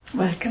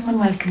Welcome and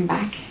welcome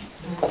back.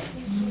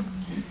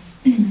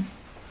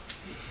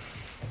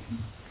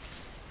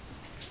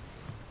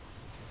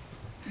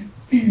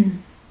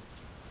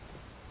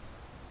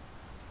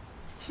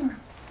 Sure.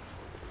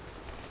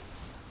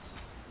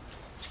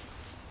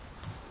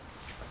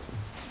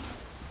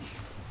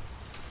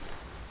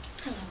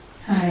 Hello.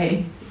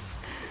 Hi.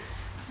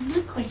 I'm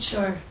not quite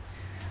sure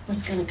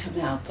what's going to come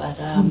out, but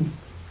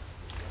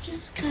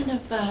just kind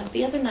of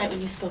the other night when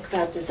you spoke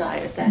about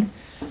desires, that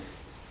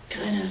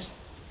kind of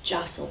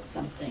jostled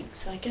something.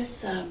 So I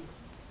guess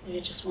maybe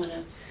I just want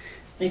to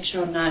make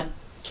sure I'm not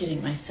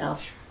kidding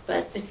myself.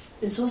 But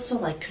there's also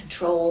like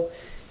control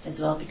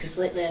as well, because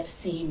lately I've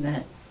seen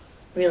that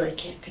really I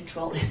can't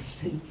control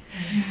anything.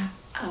 Yeah.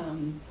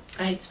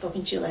 I had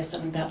spoken to you last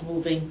time about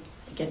moving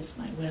against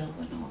my will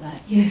and all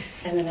that. Yes.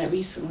 And then I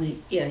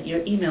recently,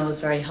 your email was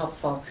very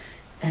helpful.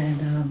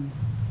 And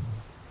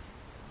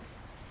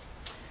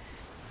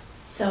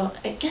so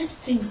I guess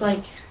it seems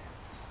like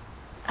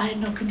I have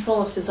no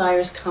control if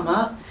desires come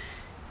up,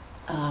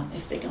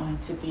 if they're going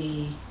to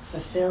be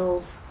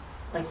fulfilled.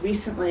 Like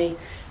recently,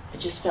 I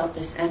just felt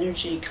this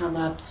energy come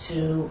up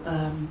to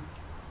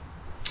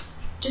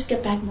just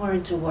get back more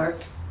into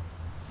work,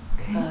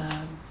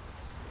 Okay.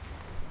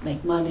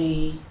 make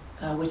money,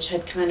 which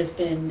had kind of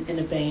been in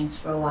abeyance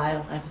for a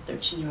while. I have a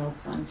 13-year-old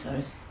son, so I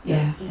was,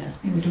 Yeah. yeah.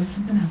 Maybe we're doing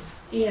something else.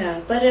 Yeah,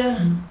 but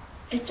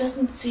it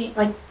doesn't seem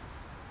like,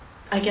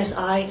 I guess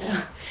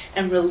I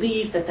am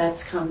relieved that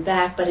that's come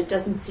back, but it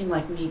doesn't seem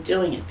like me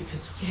doing it,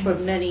 because for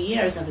many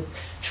years I was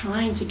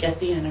trying to get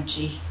the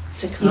energy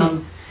to come,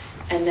 Yes.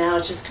 and now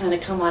it's just kind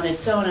of come on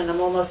its own, and I'm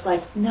almost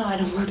like, no, I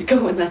don't want to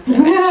go in that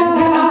direction.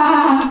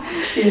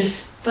 Yes.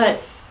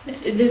 But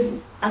there's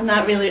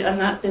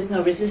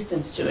no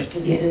resistance to it,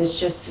 because it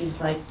just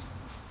seems like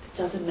it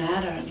doesn't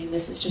matter. I mean,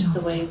 this is just the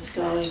way it's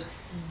going.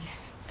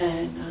 Yes.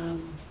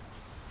 And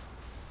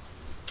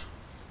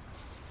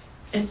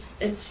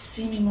it's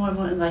seeming more and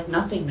more like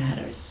nothing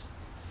matters.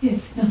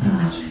 Yes, nothing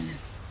matters.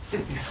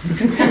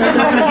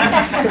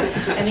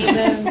 And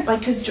even like,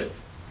 because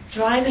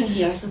driving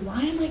here, I said,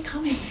 why am I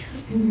coming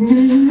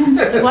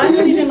here? Why am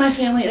I leaving my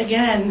family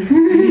again?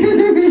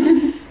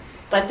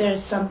 But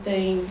there's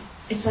something.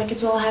 It's like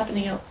it's all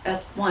happening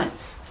at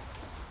once.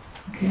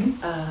 Okay.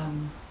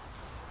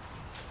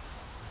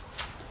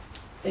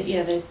 But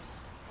yeah, there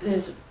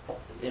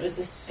was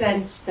a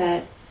sense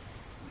that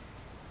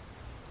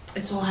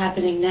it's all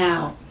happening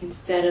now,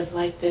 instead of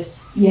like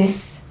this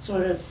Yes.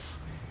 sort of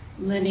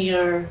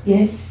linear.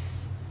 Yes.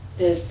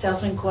 There's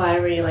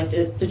self-inquiry, like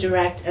the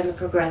direct and the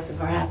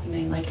progressive are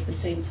happening like at the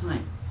same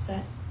time. Is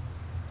that?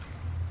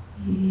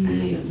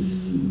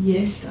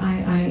 Yes,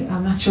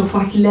 I'm not sure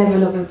what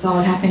level of it's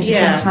all happening at the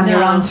Yeah, same time no.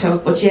 you're on to,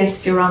 but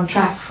yes, you're on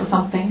track for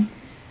something.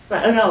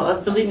 Right. Oh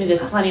no, believe me, there's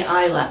plenty of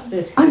I left.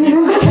 There's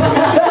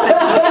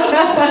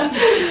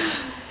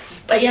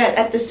but yeah,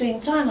 at the same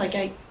time,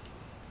 like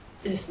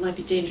this might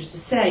be dangerous to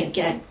say,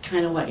 get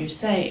kind of what you're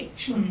saying.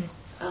 Sure.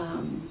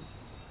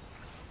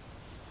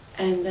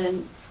 And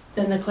then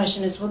the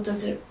question is, well,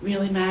 does it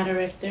really matter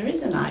if there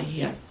is an I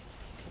here?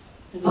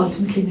 I mean,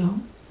 Ultimately,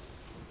 no.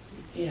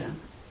 yeah.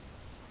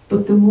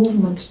 But the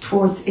movement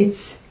towards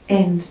its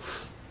end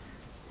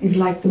is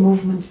like the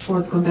movement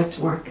towards going back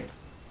to work.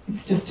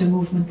 It's just a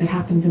movement that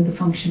happens in the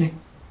functioning.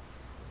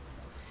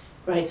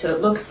 Right. So it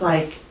looks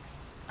like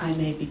I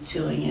may be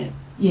doing it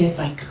Yes.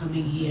 by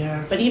coming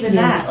here, but even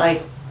Yes. that,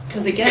 like,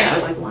 because again, I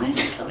was like, why am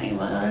I coming?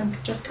 Well, I'm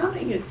just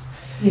coming. It's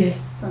Yes.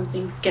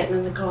 something's getting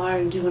in the car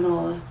and doing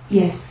all the.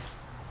 Yes.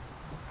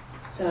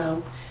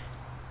 So,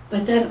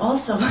 but then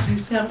also what I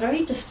found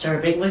very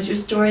disturbing was your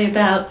story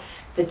about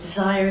the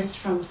desires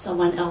from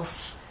someone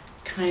else,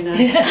 kind of.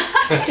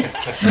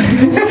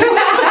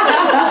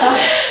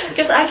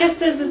 Because I guess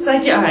there's this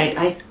idea. All right,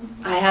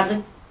 I have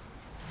the.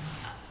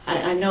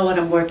 I know what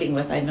I'm working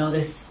with. I know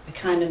this. I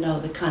kind of know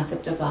the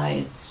concept of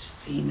I. It's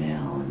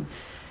female, and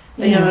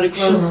you know, at a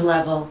gross sure.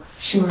 level.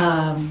 Sure.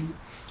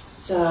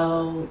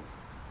 So.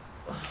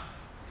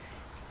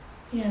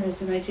 Yeah,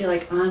 there's an idea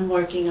like I'm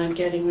working on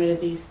getting rid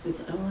of these.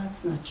 Oh,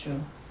 that's not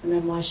true. And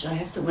then why should I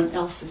have someone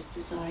else's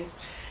desires?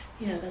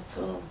 Yeah, that's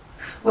all.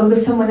 Well,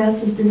 there's someone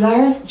else's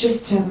desires.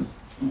 Just to,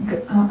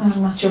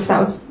 I'm not sure if that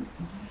was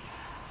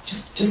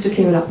just to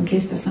clear it up in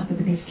case there's something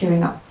that needs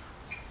clearing up.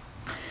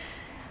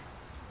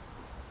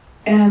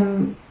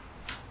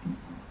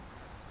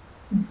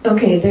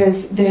 Okay,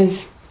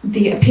 there's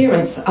the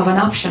appearance of an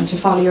option to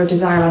follow your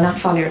desire or not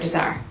follow your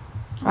desire,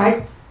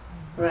 right?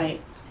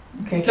 Right.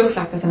 Okay, it looks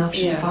like there's an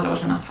option to follow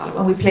it or not follow it.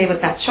 And we play with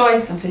that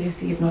choice until you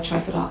see you've no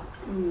choice at all.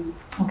 Mm.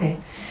 Okay.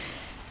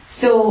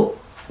 So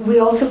we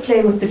also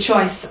play with the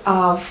choice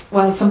of,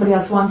 well, somebody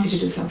else wants you to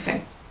do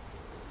something.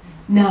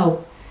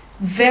 Now,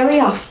 very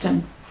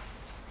often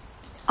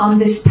on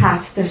this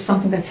path, there's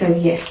something that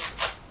says yes,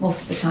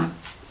 most of the time,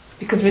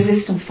 because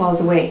resistance falls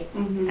away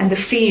and the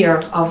fear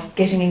of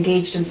getting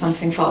engaged in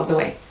something falls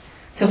away.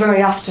 So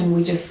very often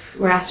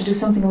we're asked to do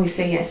something and we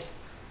say yes.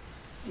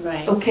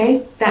 Right.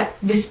 Okay? That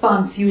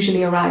response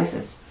usually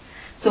arises.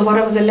 So what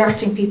I was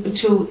alerting people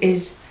to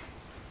is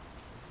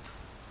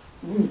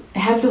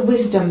have the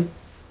wisdom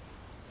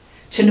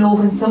to know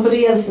when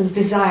somebody else's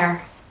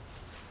desire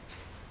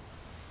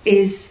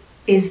is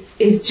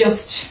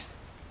just,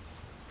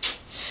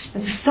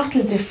 there's a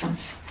subtle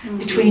difference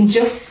between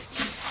just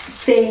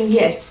saying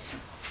yes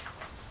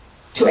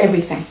to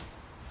everything.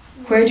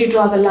 Where do you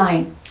draw the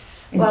line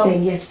in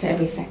saying yes to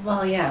everything?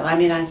 Well, yeah. I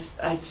mean,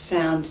 I've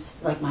found,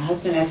 like, my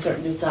husband has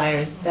certain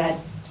desires that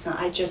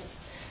I just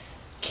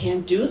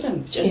can't do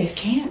them. Just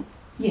can't.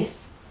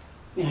 Yes.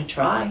 I mean, I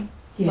try.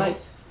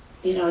 Yes.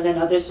 But, then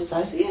others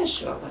desire, yeah,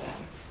 sure,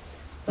 whatever.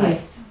 But,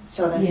 yes.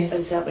 So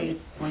is that what you're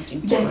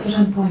pointing to? That's what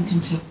I'm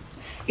pointing to.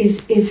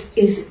 Is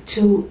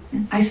to,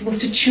 I suppose,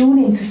 to tune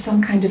into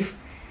some kind of,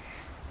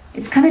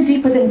 it's kind of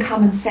deeper than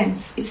common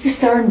sense. It's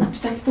discernment.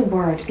 That's the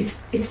word.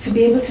 It's to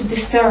be able to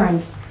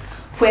discern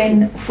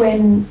when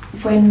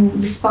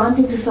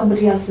responding to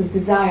somebody else's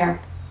desire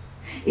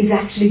is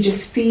actually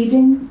just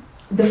feeding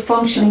the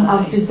functioning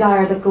of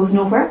desire that goes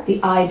nowhere,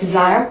 the I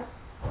desire,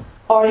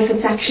 or if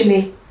it's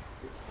actually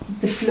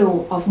the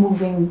flow of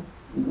moving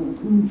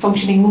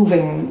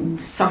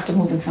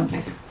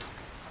someplace.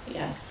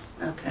 Yes.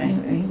 Okay.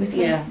 Are you with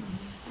me? Yeah.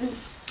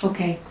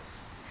 Okay.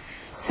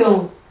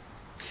 So.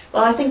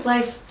 Well, I think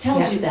life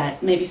tells you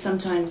that maybe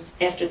sometimes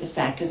after the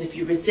fact, because if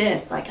you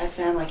resist, like I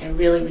found, like I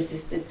really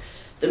resisted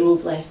the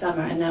move last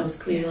summer, and that was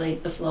clearly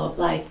the flow of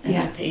life, and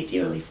I paid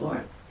dearly for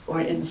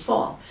it in the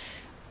fall.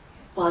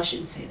 Well, I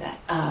shouldn't say that.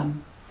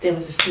 There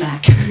was a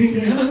smack,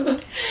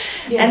 Yes.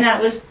 And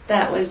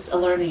that was a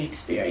learning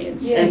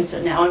experience, and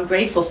so now I'm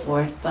grateful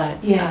for it.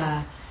 But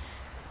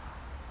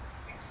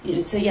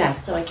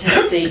so I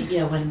can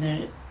see when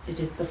it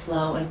is the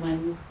flow, and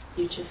when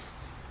you just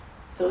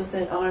those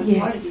that aren't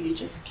part of you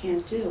just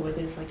can't do, where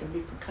there's like a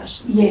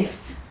repercussion.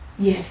 Yes.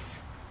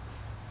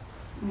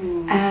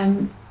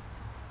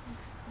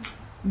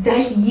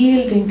 That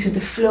yielding to the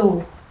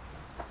flow.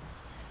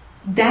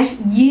 That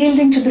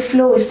yielding to the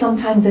flow is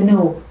sometimes a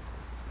no.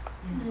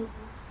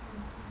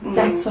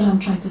 That's what I'm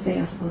trying to say,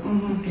 I suppose.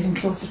 I'm getting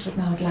closer to it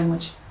now with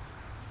language.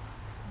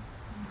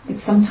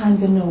 It's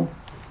sometimes a no.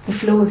 The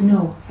flow is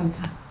no,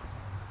 sometimes.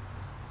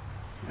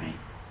 Right.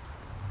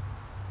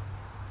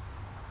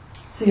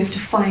 So you have to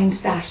find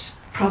that,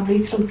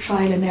 probably through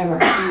trial and error.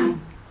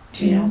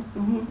 Do you know?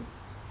 Mm-hmm.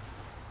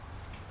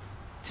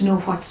 To know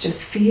what's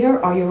just fear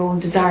or your own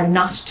desire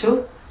not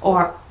to,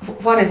 or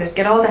what is it?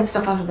 Get all that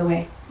stuff out of the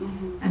way.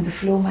 And the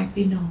flow might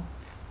be no.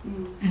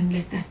 And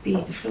let that be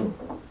the flow.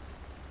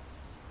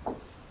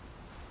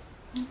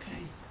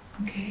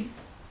 Okay.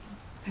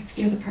 That's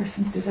the other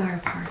person's desire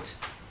part.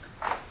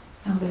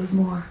 Now there was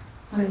more.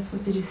 What else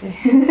did you say?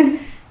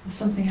 There's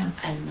something else.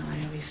 I don't know,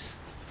 I always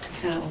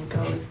kind of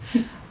goes.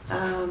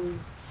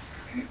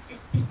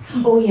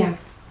 Oh yeah.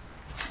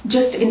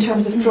 Just in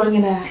terms of throwing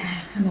in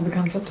another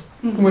concept.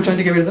 We're trying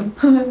to get rid of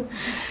them.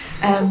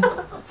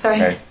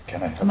 Sorry.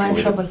 Can I help Am I you in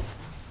with trouble?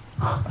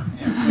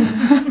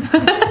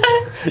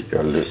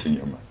 You're losing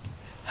your mind.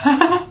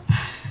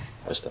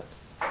 How's that?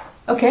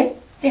 Okay.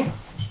 Yeah.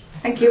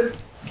 Thank you.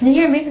 Can you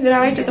hear me? Is it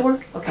alright? Does it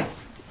work? Okay.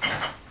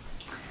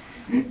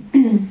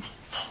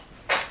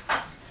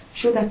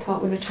 Sure that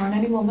thought will return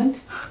any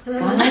moment. It's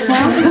gone right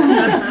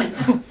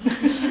now.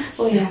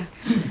 Oh yeah.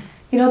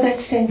 You know that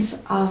sense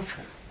of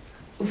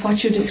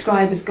what you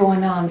describe as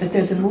going on, that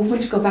there's a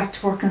movement to go back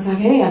to work and it's like,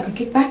 hey, I could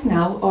kick back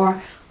now,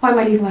 or why am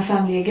I leaving my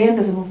family again?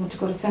 There's a movement to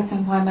go to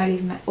satsang, why am I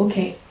leaving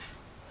okay.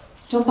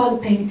 Don't bother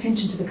paying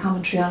attention to the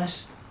commentary on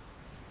it.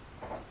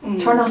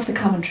 Turn off the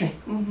commentary.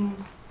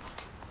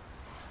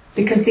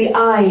 Because the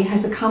I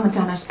has a comment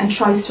on it and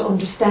tries to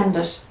understand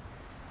it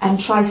and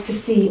tries to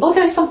see, oh,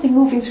 there's something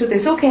moving through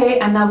this, okay,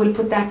 and now we'll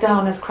put that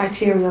down as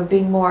criteria of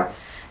being more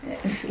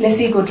less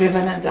ego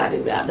driven and blah blah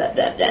blah blah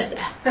blah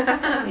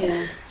blah.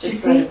 Yeah,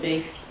 just do you let it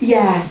be.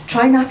 Yeah,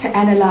 try not to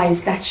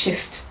analyze that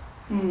shift.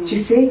 Do you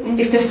see?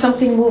 If there's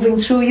something moving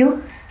through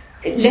you,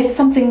 let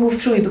something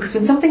move through you, because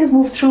when something is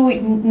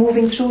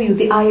moving through you,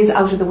 the I is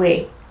out of the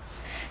way.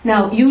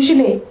 Now,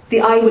 usually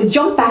the I will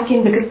jump back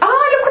in because, look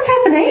what's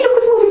happening, look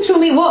what's moving through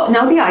me. What?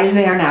 Now the I is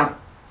there now.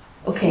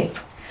 Okay.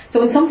 So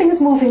when something is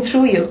moving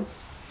through you,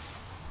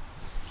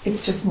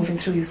 it's just moving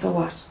through you, so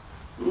what?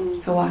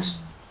 So what?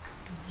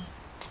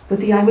 But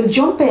the I will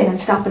jump in and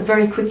stop it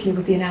very quickly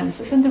with the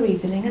analysis and the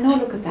reasoning, and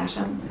look at that.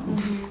 Here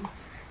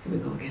we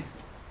go again.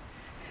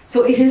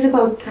 So it is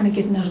about kind of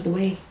getting out of the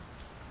way.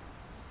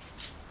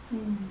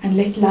 And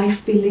let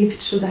life be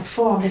lived through that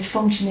form, let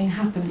functioning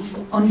happen,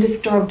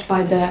 undisturbed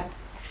by the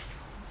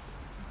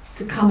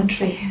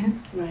commentary,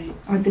 right,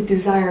 or the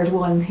desired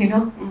one, you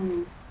know?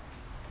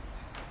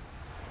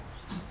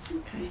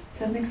 Okay. Does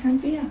that make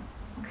sense? Yeah.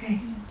 Okay.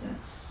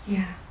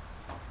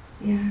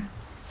 Yeah.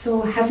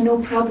 So have no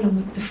problem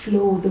with the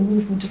flow, the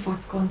movement of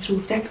what's going through.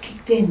 If that's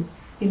kicked in,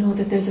 you know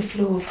that there's a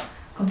flow of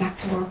come back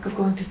to work, of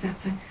going to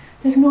satsang.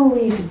 There's no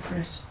reason for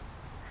it.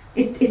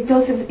 It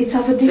doesn't. It's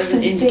of a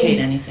different thing. Doesn't indicate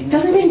anything.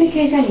 Doesn't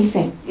indicate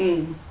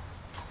anything.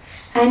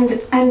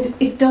 And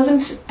it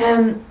doesn't.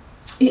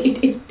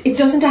 It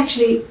doesn't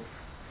actually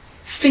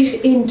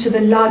fit into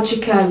the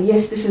logical.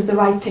 Yes, this is the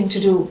right thing to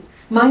do.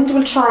 Mind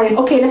will try and,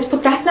 okay, let's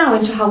put that now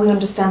into how we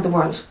understand the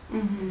world.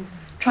 Mm-hmm.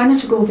 Try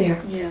not to go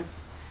there. Yeah.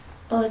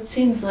 Well, it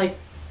seems like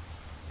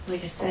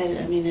I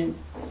said, I mean,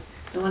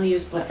 I want to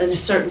use in a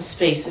certain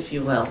space, if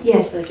you will.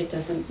 Yes. Like it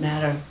doesn't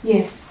matter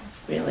Yes.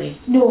 really.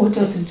 No, it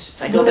doesn't.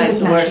 If I go None of back it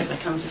to work, matters. if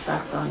I come to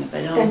satsang, if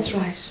I don't. That's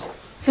right.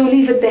 So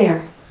leave it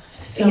there.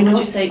 So you would know?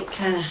 you say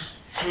kind of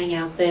hang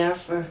out there,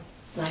 for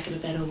lack of a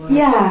better word?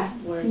 Yeah.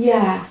 Words?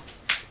 Yeah.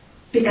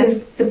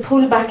 Because the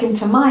pull back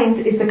into mind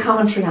is the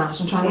commentary on it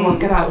and trying to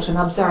work it out and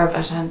observe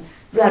it and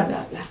blah,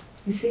 blah, blah.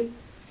 You see?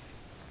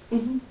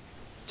 Mm-hmm.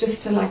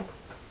 Just to like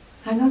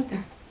hang out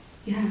there.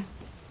 Yeah.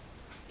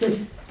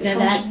 The Now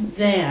function. that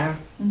there,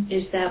 Mm.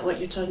 is that what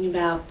you're talking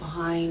about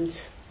behind?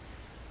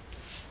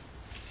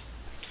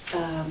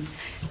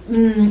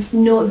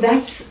 No,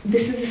 this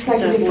is a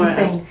slightly So more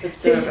different thing.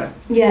 observer.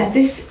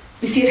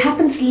 You see, it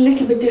happens a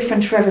little bit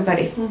different for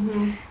everybody.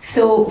 Mm-hmm.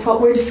 So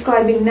what we're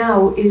describing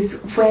now is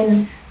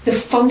when the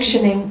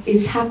functioning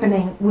is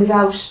happening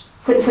without,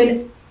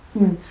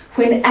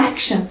 when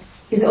action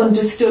is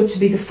understood to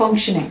be the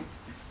functioning,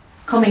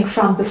 coming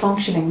from the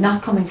functioning,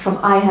 not coming from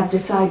I have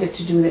decided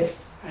to do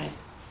this. Right.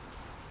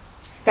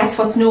 That's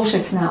what's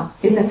noticed now,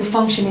 is that the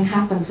functioning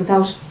happens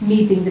without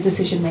me being the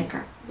decision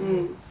maker.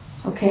 Mm.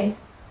 Okay?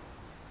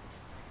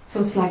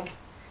 So it's like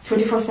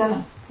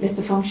 24/7, let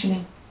the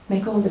functioning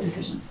make all the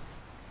decisions.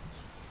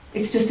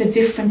 It's just a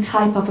different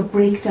type of a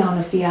breakdown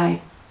of the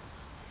I.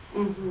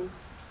 Mm-hmm.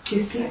 Do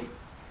you see?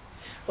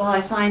 Well,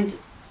 I find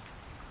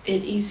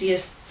it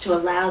easiest to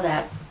allow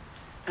that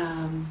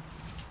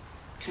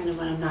kind of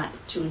when I'm not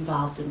too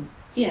involved in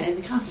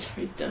the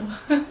commentary, though.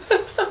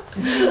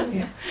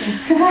 Yeah.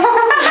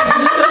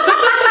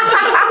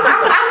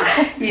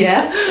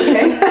 Yeah.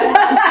 Okay.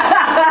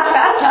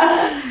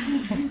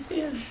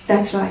 Yeah.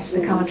 That's right.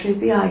 The commentary is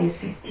the I, you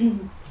see.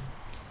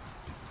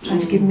 Trying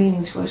to give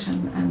meaning to it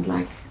and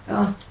like,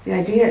 the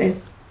idea is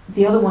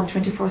the other one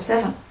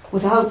 24/7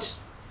 without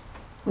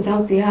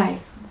the I.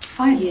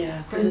 Fine.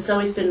 Yeah, because it's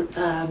always been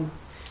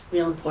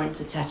real importance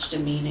attached to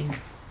meaning.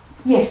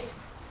 Yes.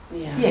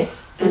 Yeah. Yes.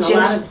 And a Legit-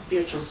 lot of the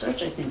spiritual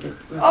search, I think, is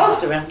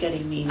revolved around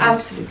getting meaning.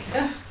 Absolutely.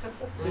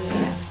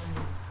 Yeah.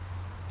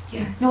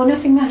 Yeah. No,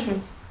 nothing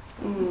matters.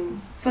 Mm.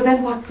 So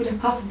then what could it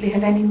possibly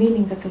have any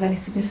meaning that's of any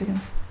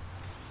significance?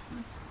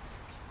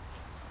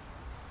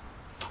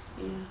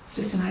 Yeah. It's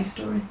just a nice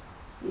story.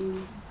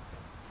 Mm.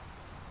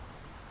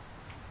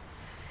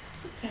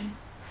 Okay.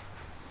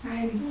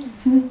 Right.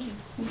 Thank you.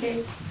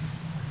 Okay.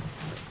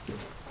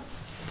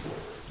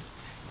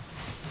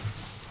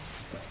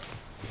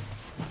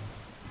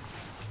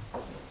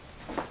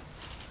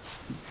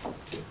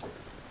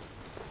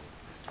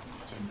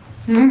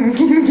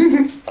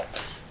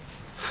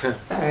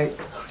 It's alright.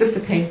 It's just a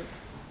pain.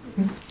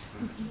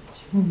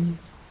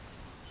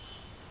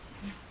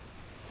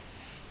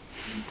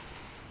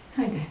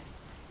 Hi there.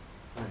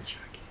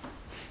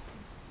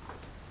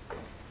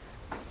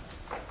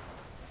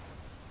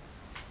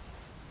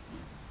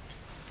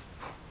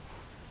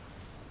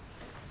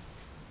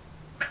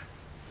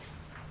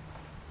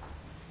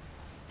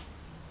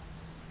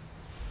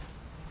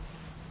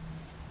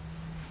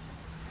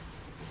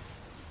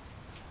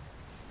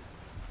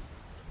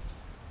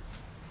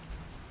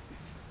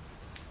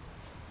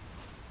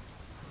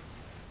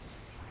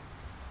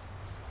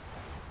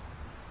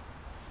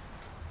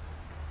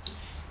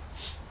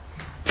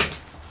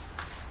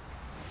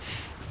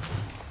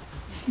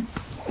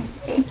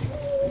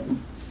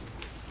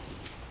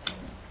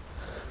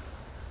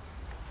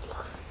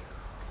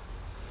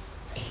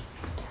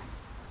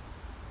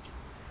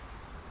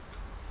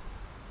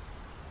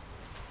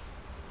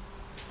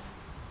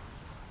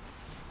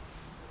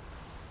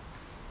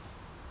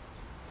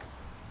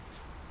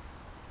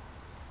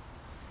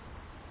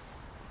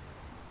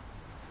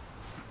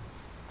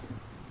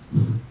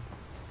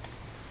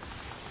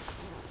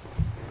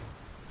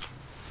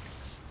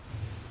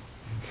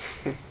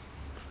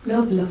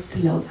 Love loves to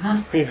love,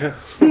 huh? Yeah.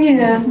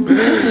 Yeah,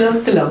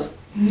 loves to love.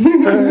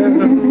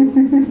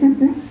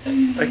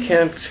 I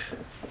can't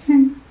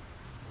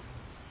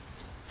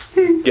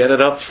get it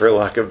up, for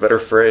lack of a better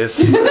phrase.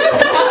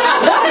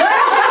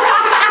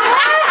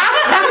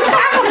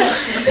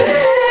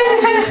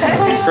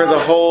 For the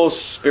whole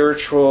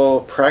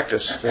spiritual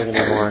practice thing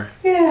anymore.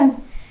 Yeah,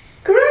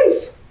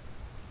 great.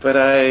 But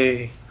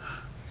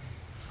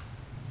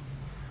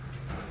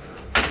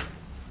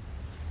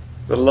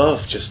the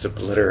love just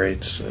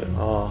obliterates it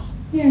all.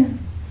 Yeah.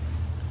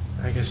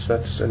 I guess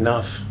that's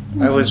enough.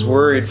 I was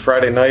worried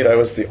Friday night. I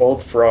was the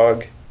old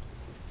frog.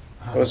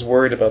 I was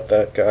worried about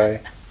that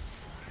guy.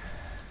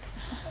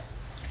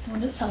 The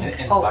one that sung. In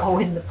the Oh,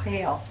 bucket. in the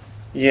pail.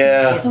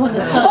 Yeah. The one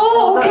that sung.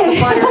 Oh, okay.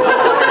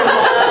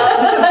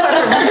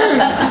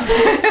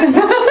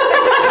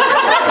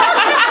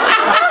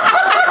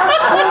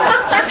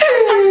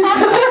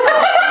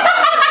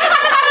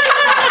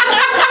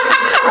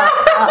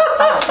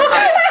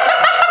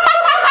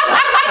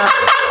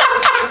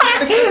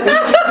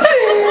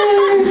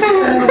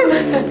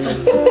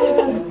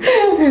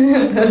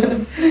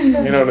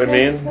 You know what I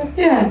mean?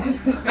 Yeah.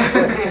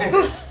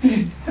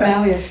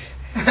 Well, yes.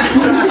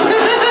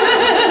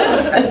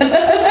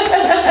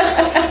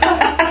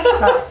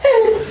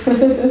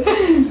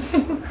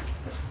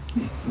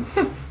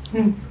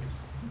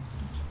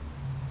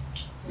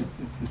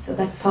 So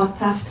that thought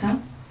passed, huh?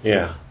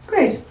 Yeah.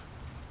 Great.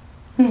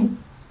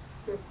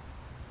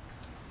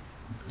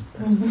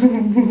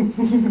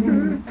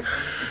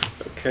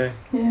 Okay.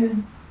 Yeah.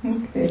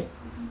 Okay.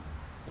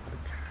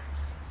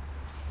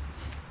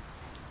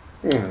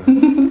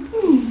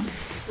 Hmm.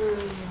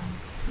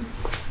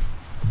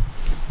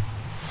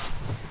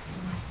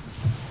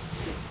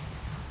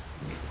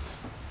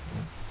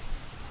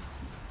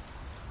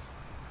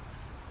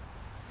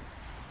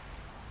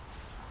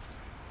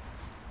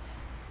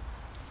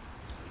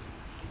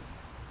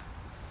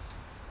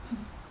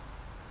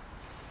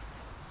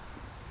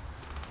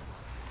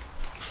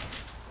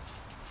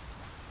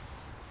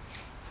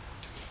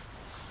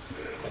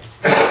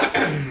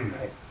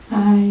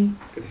 Hi.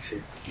 Good to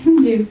see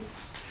you. You.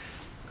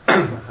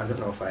 I don't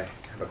know if I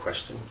have a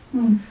question. See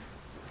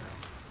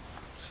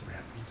what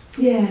happens.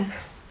 Yeah.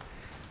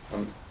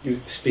 You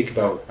speak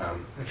about,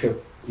 I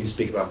feel you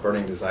speak about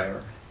burning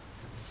desire.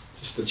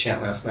 Just the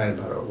chant last night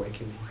about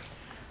awakening.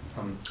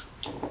 I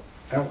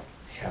don't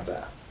have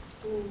that.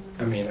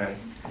 I mean, I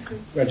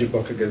read your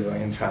book a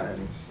gazillion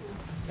times.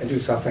 I do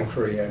South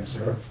Korea, I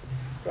observe,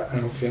 but I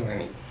don't feel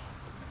any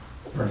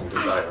burning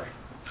desire.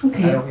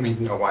 Okay. I don't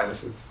even know why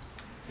this is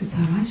It's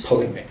all right.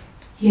 pulling me.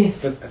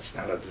 Yes. But that's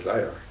not a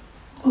desire.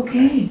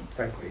 Okay. I,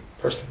 frankly,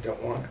 personally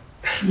don't want it.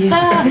 Yes.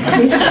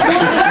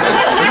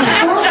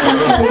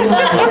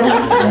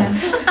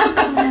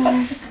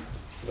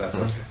 So that's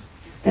okay.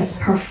 That's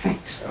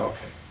perfect.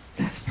 Okay.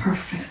 That's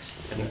perfect.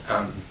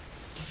 And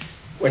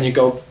when you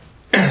go,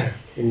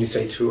 when you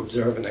say to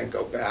observe and then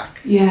go back,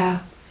 Yeah.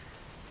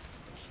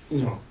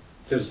 you know,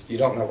 you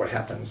don't know what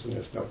happens and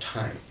there's no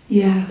time.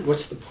 Yeah.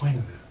 What's the point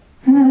of that?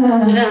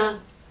 Yeah.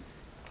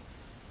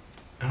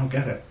 I don't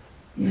get it.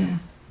 Yeah.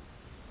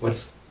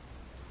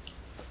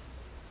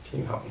 Can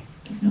you help me?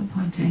 There's no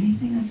point to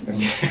anything, I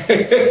suppose.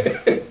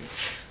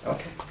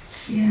 Okay.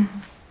 Yeah.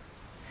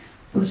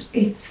 But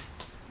it's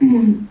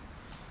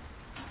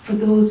for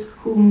those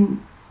who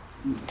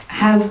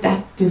have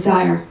that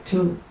desire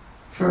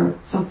for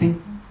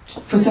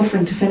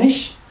suffering to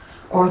finish,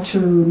 or to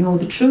know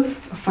the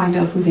truth, or find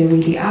out who they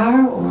really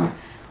are, or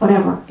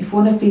whatever. If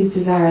one of these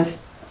desires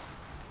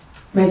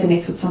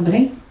resonates with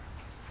somebody,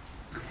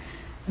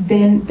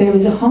 then there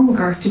is a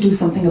hunger to do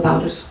something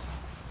about it,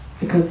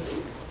 because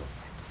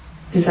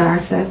desire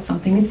says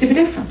something needs to be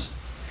different.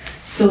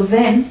 So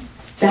then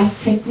that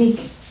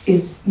technique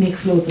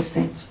makes loads of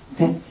sense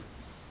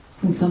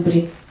when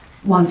somebody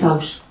wants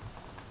out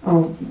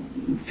or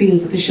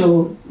feels that the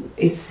show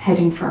is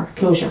heading for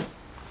closure.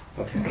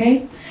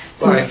 Okay?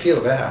 So Well, I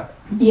feel that,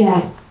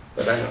 yeah,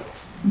 but I don't.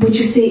 but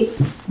you see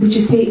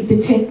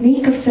the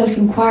technique of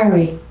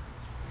self-inquiry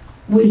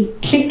will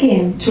kick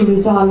in to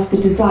resolve the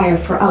desire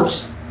for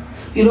out.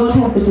 You don't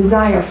have the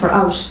desire for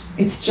out,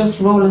 it's just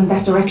rolling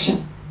that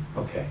direction.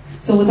 Okay.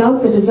 So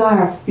without the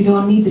desire, you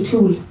don't need the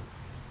tool.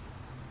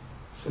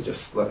 So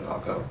just let it all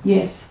go.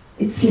 Yes,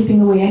 it's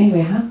slipping away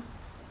anyway, huh?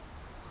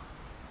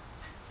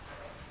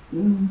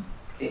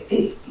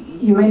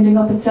 You're ending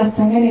up at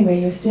satsang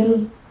anyway,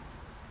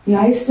 the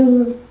eye's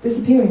still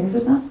disappearing, is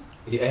it not?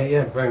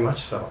 Yeah, very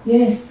much so.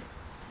 Yes.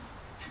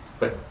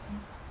 But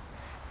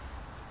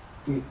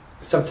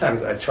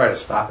sometimes I try to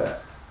stop it.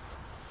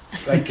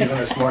 Like even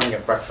this morning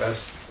at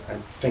breakfast,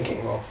 I'm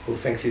thinking, well, who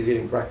thinks he's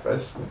eating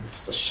breakfast?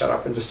 So shut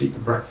up and just eat the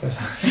breakfast.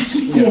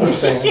 You know what I'm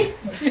saying?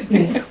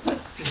 Yes. You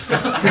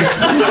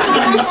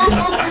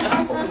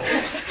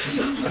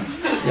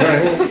know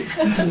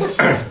what I mean?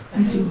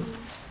 I do.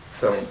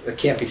 So it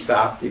can't be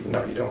stopped, even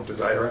though you don't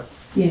desire it.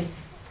 Yes.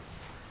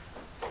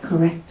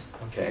 Correct.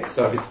 Okay,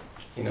 so if it's,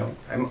 you know,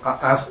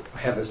 I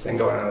have this thing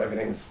going on,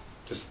 everything's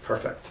just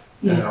perfect.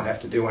 Yes. And I don't have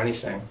to do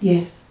anything.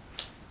 Yes.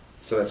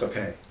 So that's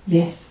okay.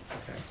 Yes.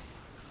 Okay.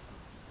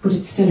 But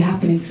it's still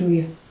happening through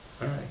you.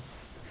 All right.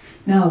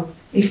 Now,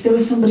 if there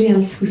was somebody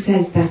else who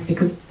says that,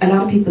 because a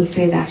lot of people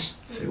say that,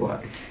 Say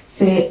what?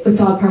 say it's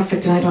all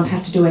perfect and I don't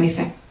have to do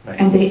anything, Right.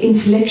 and they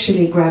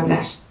intellectually grab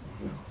that.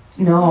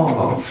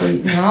 No,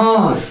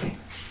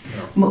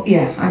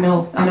 yeah, I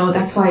know.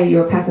 That's why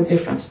your path is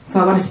different. So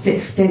I want to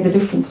explain the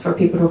difference for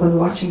people who are going to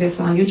be watching this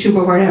on YouTube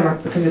or wherever,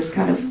 because this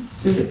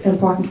is an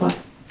important one.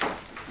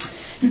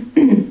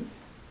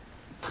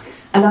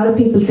 A lot of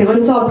people say, well,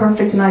 it's all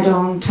perfect and I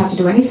don't have to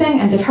do anything,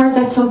 and they've heard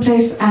that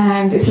someplace,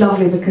 and it's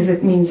lovely because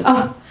it means,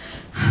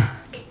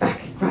 kick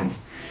back, grand.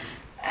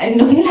 And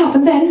nothing will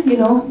happen then, you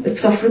know, the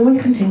suffering will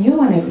continue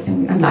and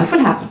everything, and life will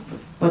happen,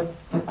 but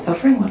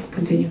suffering will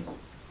continue.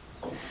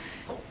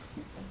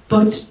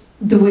 But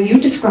the way you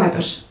describe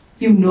it,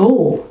 you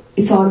know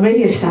it's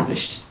already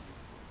established.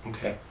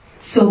 Okay.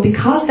 So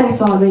because that's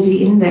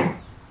already in there,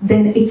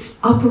 then it's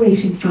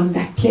operating from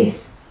that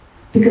place.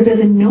 Because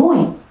there's a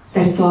knowing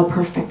that it's all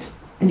perfect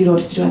and you don't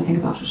have to do anything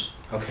about it.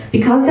 Okay.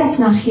 Because that's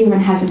not here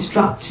and hasn't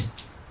dropped,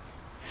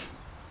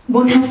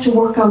 one has to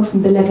work out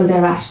from the level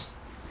they're at.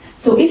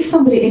 So if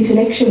somebody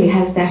intellectually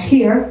has that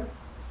here,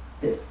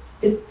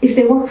 if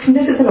they work from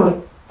this, it's a lot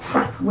of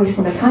crap,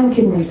 wasting their time,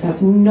 kidding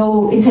themselves,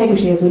 no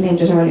integrity, as we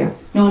named it earlier,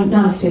 no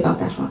honesty about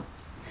that one.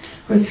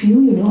 Whereas for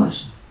you, you know it.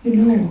 You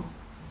know.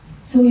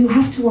 So you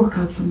have to work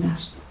out from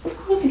that. So of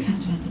course you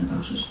can't do anything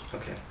about it.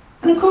 Okay.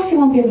 And of course you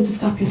won't be able to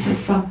stop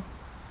yourself from.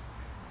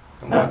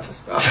 I want to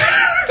stop.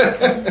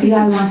 The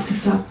eye wants to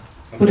stop,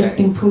 but it's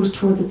being pulled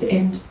towards the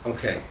end.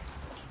 Okay.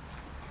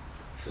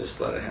 So just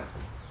let it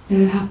happen. Let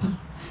it happen.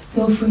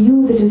 So for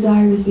you, the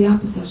desire is the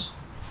opposite.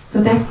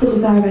 So that's the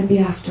desire I'd be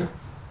after.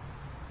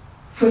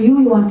 For you,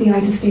 you want the eye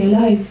to stay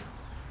alive.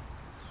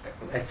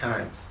 At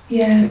times.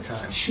 Yeah, At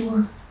times.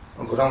 sure.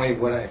 But only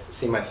when I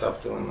see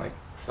myself doing like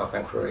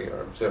self-inquiry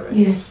or observing.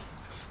 Yes,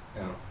 Just,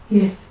 you know,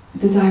 yes. The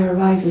desire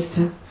arises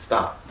to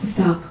stop.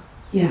 stop.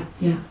 Yeah,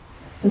 yeah.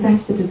 So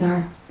that's the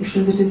desire. If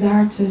there's a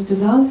desire to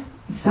dissolve,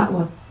 it's that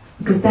one.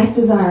 Because that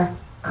desire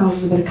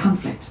causes a bit of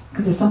conflict.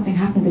 Because there's something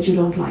happening that you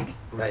don't like.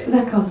 Right. So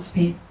that causes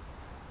pain.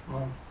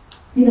 Well,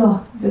 You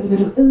know, there's a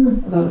bit of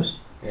about it.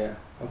 yeah.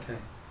 Okay.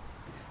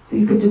 So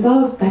you could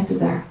dissolve that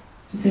desire.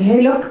 You say,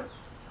 hey, look,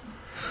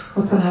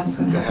 what's going to happen is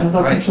going to happen. I've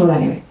got Right. control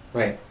anyway.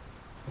 Right.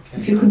 If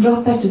Okay. you can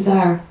drop that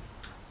desire,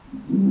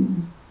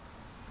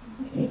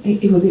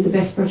 it will be the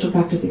best spiritual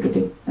practice you could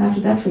do.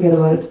 After that, forget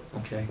about it.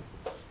 Okay.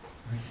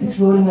 It's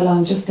rolling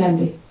along just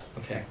dandy.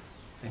 Okay.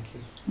 Thank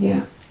you.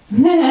 Yeah.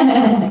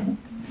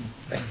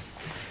 Thanks.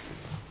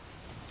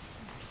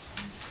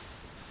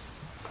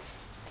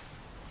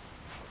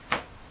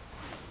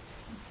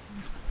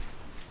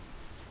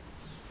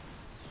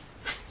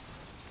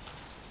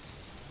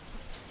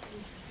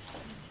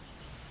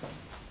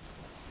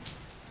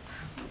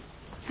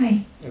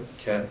 Hi.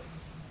 Okay.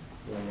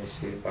 Let me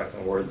see if I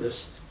can word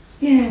this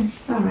Yeah,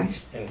 it's all right.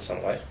 in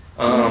some way.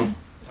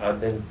 I've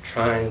been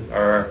trying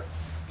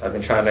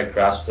to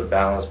grasp the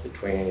balance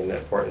between the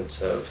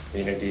importance of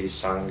community,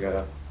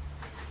 sangha,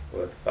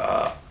 with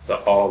the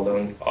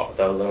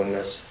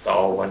aloneness, the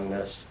all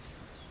oneness,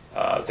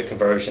 the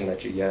conversion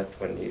that you get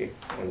when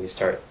you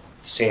start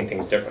seeing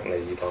things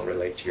differently. You don't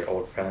relate to your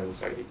old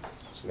friends, or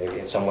maybe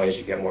in some ways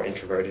you get more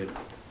introverted.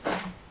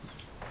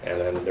 And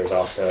then there's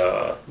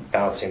also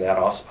balancing that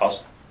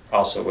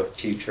also with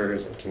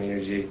teachers and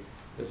community.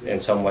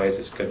 In some ways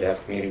it's good to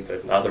have community,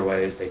 but in other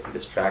ways they can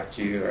distract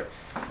you,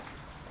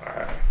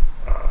 or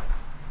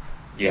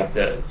you have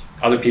to,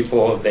 other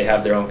people, they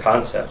have their own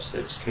concepts.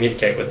 To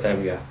communicate with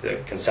them, you have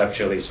to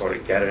conceptually sort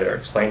of get it, or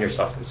explain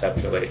yourself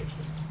conceptually,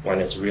 when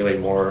it's really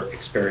more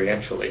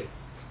experientially,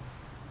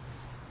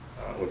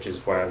 which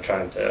is where I'm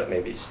trying to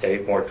maybe stay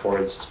more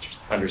towards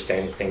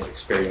understanding things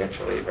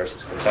experientially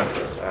versus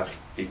conceptually. So I have to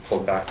be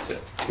pulled back to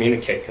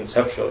communicate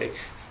conceptually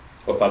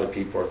with other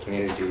people or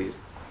communities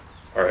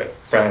or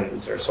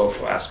friends or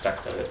social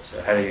aspect of it.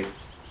 So how do you,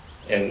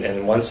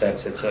 in one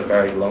sense, it's a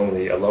very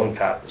lonely, alone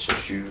path. It's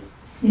just you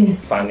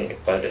Yes. finding it.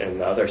 But in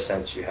the other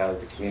sense, you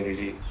have the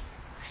community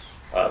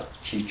of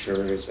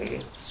teachers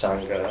and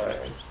sangha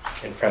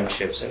and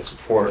friendships and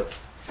support.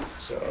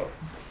 So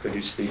could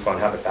you speak on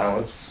how to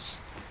balance,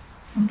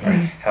 or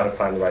Okay. how to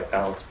find the right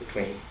balance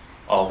between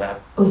all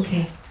that?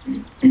 Okay.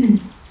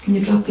 Can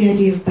you drop the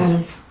idea of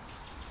balance?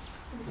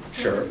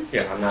 Sure.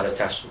 Yeah, I'm not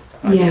attached to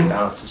the idea Yeah. of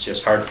balance. It's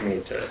just hard for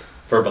me to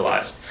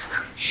verbalize.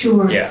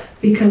 Sure. Yeah.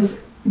 Because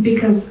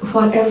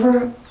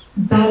whatever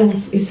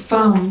balance is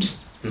found,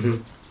 Mm-hmm.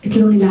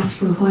 it'll only last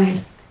for a while.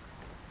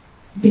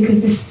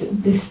 Because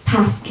this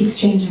path keeps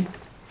changing.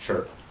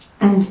 Sure.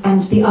 And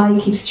the eye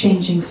keeps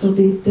changing. So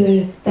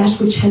that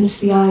which helps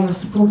the eye or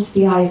supports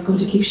the eye is going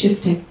to keep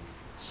shifting.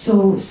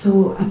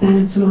 So a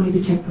balance will only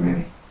be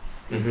temporary.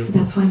 Mm-hmm. So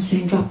that's why I'm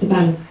saying drop the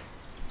balance.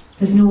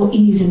 There's no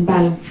ease in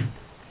balance.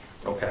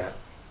 Okay.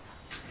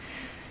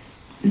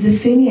 The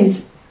thing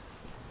is,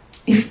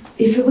 if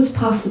it was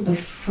possible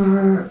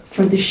for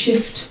this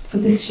shift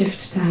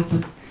to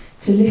happen,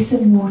 to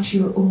listen more to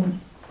your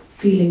own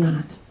feeling on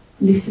it,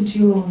 listen to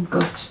your own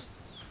gut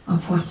on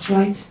what's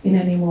right in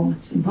any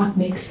moment, and what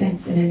makes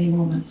sense in any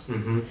moment.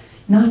 Mm-hmm.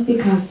 Not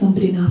because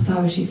somebody in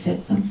authority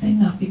said something,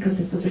 not because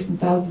it was written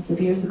thousands of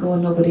years ago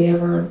and nobody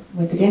ever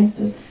went against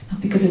it,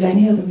 not because of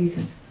any other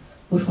reason,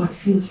 but what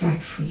feels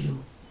right for you.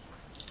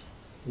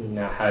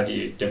 Now, how do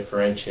you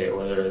differentiate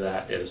whether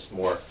that is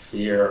more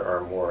fear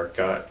or more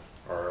gut,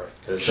 or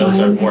because those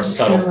Trial are more and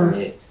subtle for error.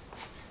 me?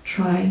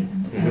 Trial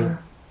and Mhm. error.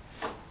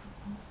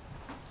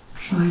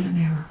 Trial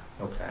and error.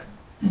 Okay.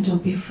 And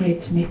don't be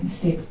afraid to make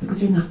mistakes,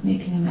 because you're not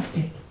making a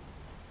mistake.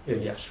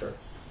 Yeah, sure.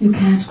 You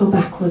can't go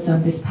backwards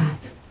on this path.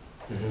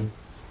 Mm-hmm.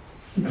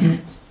 You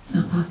can't. It's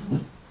not possible.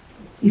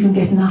 Even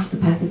getting off the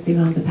path is being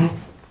on the path.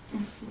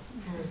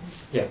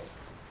 Yeah.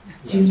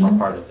 Do you That's all know?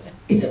 part of it.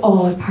 It's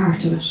all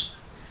part of it.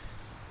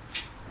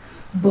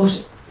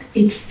 But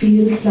it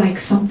feels like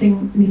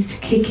something needs to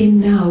kick in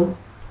now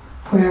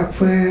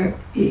where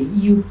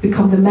you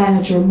become the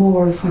manager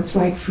more of what's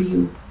right for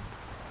you.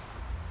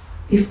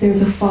 If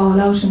there's a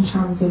fallout in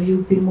terms of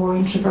you being more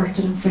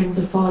introverted and friends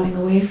are falling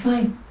away,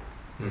 fine.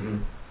 Mm-hmm.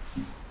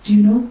 Do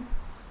you know?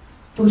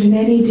 But in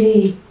any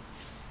day,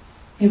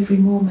 every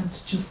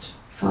moment just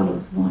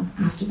follows one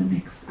after the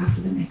next, after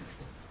the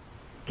next.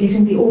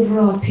 Getting the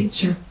overall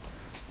picture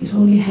it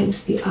only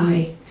helps the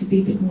I to be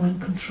a bit more in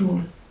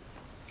control.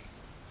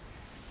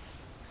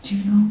 Do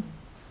you know?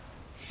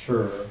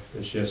 Sure.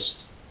 It's just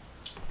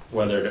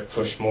whether to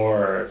push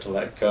more or to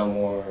let go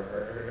more.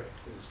 Or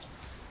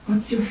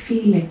What's your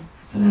feeling?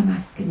 That's what I'm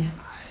asking you.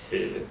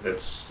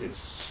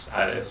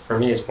 for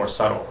me, it's more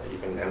subtle.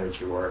 Even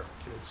energy work,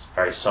 it's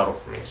very subtle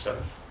for me. So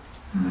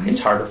Alright. it's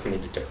harder for me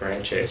to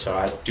differentiate. So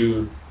I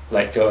do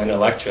let go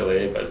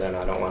intellectually, but then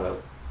I don't want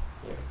to.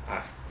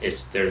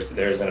 There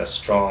isn't a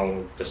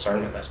strong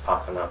discernment that's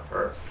popping up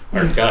or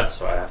Yeah. gut,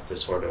 so I have to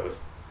sort of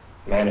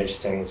manage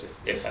things.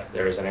 If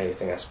there isn't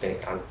anything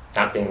I'm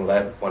not being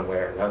led one way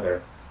or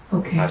another,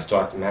 Okay. I still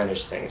have to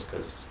manage things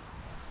because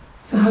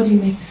So how do you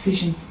make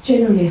decisions?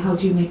 Generally, how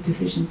do you make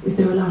decisions? Is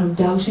there a lot of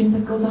doubting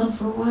that goes on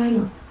for a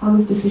while, or how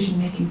is decision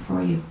making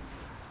for you?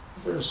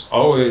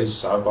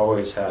 I've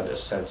always had a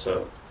sense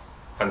of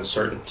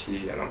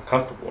uncertainty, and I'm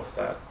comfortable with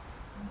that.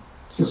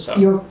 So,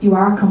 You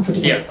are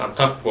comfortable. yeah, I'm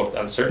comfortable with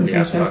the uncertainty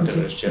With aspect of it.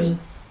 uncertainty, It's just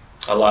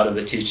a lot of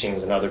the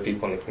teachings and other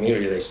people in the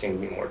community, they seem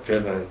to be more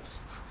driven.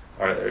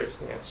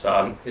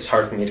 So it's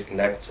hard for me to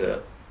connect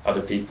to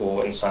other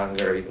people in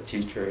Sangha or even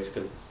teachers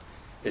because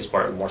it's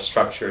more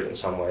structured in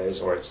some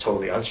ways, or it's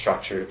totally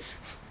unstructured.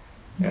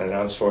 And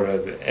I'm sort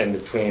of in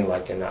between,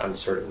 like in the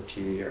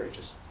uncertainty, or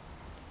just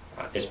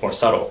it's more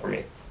subtle for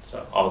me.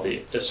 So all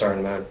the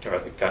discernment or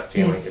the gut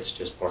feeling, Yes. it's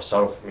just more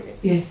subtle for me.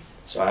 Yes.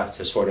 So I have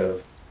to sort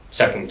of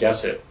second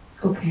guess it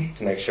Okay.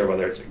 to make sure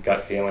whether it's a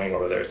gut feeling or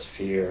whether it's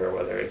fear or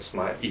whether it's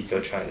my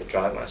ego trying to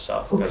drive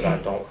myself, because Okay.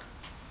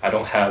 I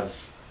don't have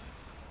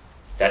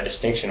that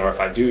distinction, or if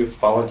I do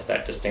fall into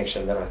that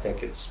distinction, then I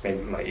think it's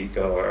maybe my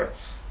ego, or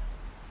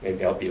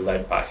maybe I'll be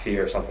led by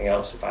fear or something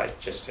else if I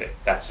just say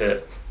that's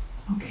it.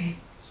 Okay.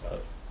 So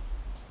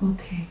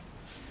Okay.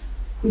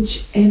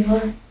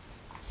 Whichever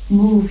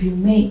move you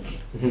make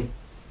Mhm.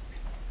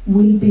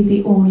 will be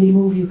the only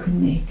move you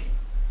can make.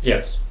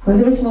 yes.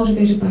 Whether it's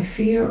motivated by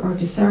fear or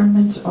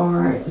discernment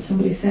or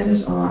somebody said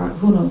it or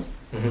who knows.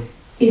 Mhm.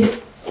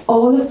 If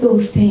all of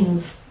those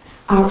things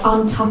are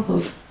on top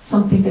of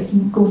something that's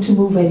going to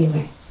move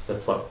anyway,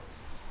 That's low.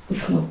 the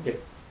flow. Yeah.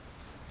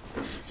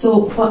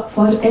 So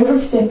whatever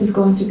step is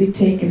going to be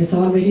taken, it's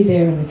already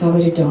there and it's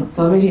already done. It's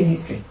already in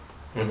history.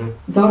 Mm-hmm.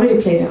 It's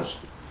already played out.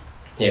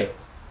 Yeah.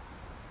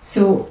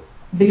 So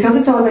because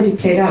it's already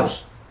played out,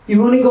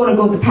 you're only going to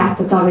go the path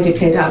that's already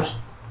played out.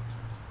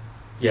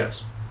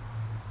 Yes.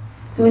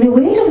 So in a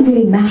way, it doesn't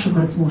really matter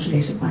what it's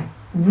motivated by.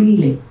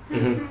 Really.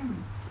 Mm-hmm.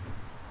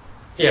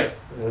 Yeah.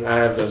 And I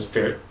have those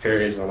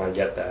periods when I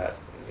get that.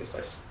 It's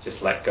like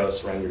just let go,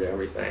 surrender to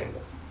everything.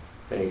 But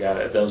then you got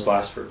it. Those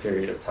last for a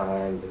period of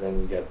time, but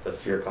then you get the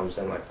fear comes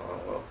in, like, oh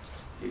well,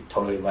 you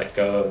totally let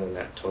go, and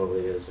that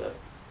totally is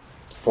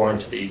foreign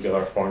to the ego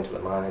or foreign to the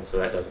mind, so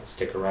that doesn't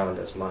stick around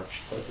as much.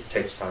 But it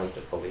takes time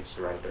to fully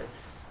surrender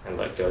and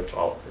let go to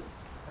all of it.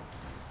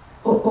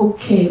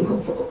 Okay.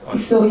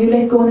 So you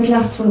let go and it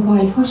lasts for a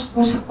while.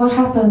 What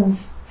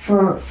happens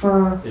for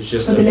It's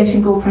just the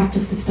letting go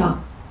practice to stop?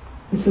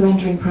 The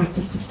surrendering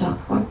practice to stop.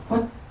 What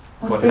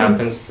brings,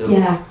 happens to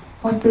Yeah.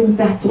 What brings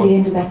that to What- the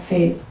end of that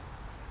phase?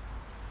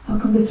 How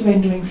come the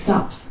surrendering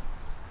stops?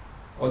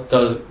 what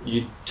does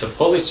you to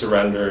fully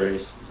surrender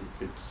is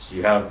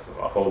you have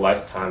a whole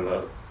lifetime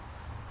of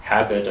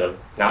habit of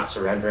not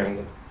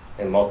surrendering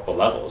in multiple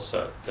levels.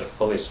 So to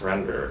fully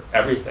surrender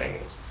everything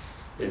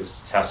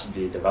has to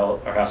be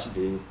developed, or has to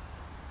be,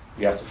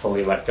 you have to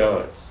fully let go.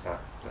 It's not.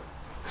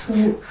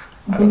 So,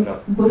 I don't know.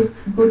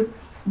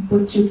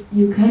 But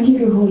you can't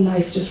live your whole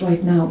life just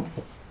right now.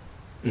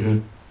 Mm-hmm.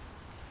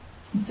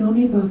 It's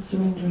only about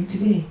surrendering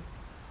today.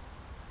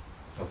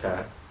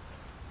 Okay.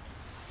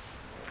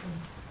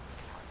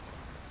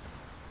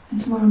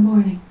 And tomorrow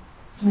morning,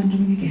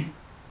 surrendering again.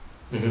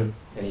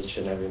 Mm-hmm. In each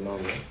and every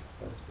moment,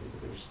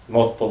 there's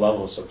multiple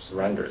levels of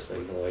surrender. So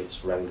even though you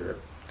surrender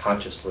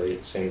consciously,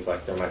 it seems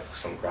like there might be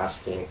some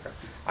grasping or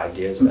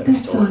ideas But that are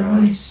that's still all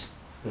around. right.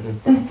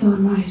 Mm-hmm. That's all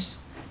right.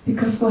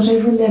 Because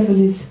whatever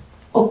level is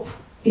up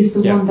is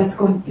the Yeah. one that's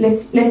going.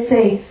 Let's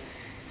say,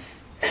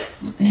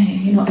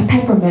 a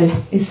pepper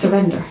mill is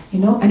surrender.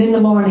 And in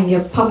the morning you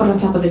pop it on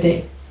top of the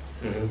day.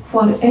 Mm-hmm.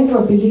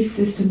 Whatever belief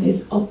system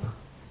is up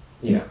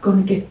is Yeah.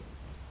 going to get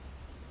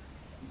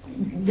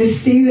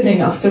this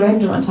seasoning of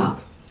surrender on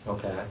top.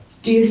 Okay.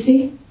 Do you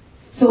see?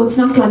 So it's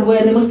not like,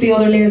 well, there must be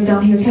other layers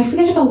down here. It's like,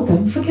 forget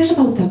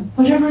about them.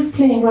 Whatever is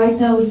playing right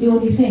now is the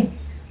only thing.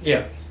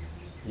 Yeah.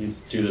 You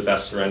do the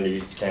best surrender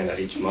you can at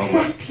each moment.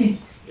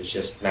 Exactly. It's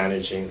just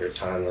managing your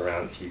time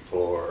around people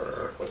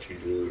or what you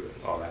do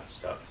and all that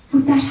stuff.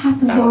 But that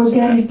happens Balance of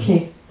that.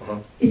 organically. Uh-huh.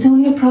 It's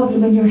only a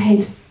problem in your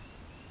head.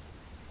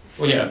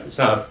 Well, yeah, it's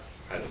not.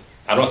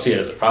 I don't see it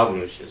as a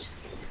problem. It's just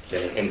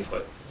getting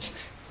input.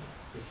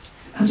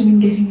 How do you mean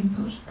getting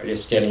input? Or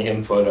just getting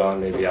input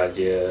on maybe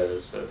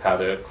ideas of how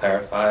to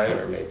clarify it,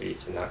 or maybe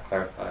to not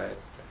clarify it.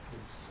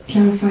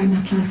 Clarify,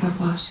 not clarify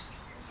what?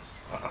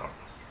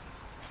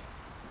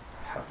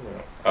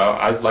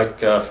 I'd like,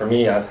 for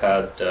me, I've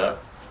had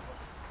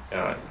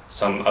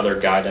some other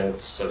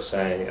guidance of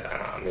saying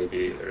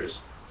maybe there's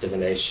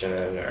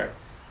divination or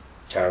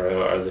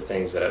tarot, or the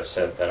things that have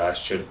said that I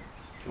should,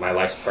 my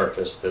life's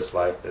purpose, this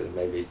life, is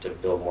maybe to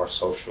build more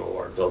social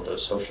or build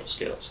those social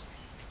skills.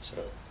 So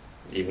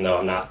even though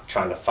I'm not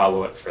trying to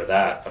follow it for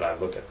that, but I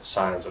look at the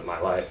signs of my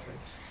life,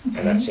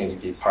 and that seems to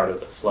be part of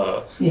the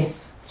flow.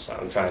 Yes. So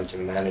I'm trying to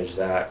manage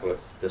that with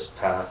this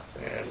path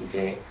and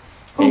being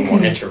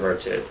more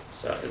introverted.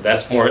 So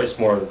that's more, it's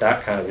more of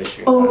that kind of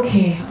issue.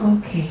 Okay.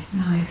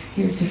 Now I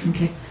hear it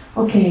differently.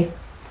 Okay.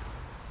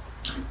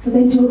 So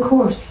then do a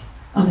course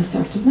on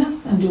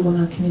assertiveness and do one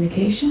on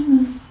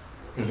communication,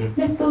 and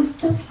let those,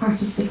 that's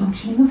part of the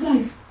functioning of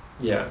life.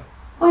 Yeah.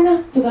 Why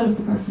not develop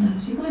the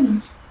personality? Why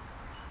not?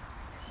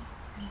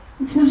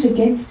 It's not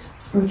against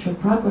spiritual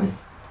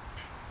progress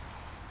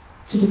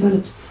to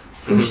develop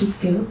social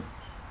skills.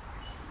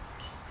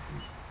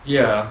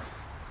 Yeah,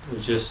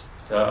 it's just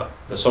the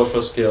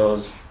social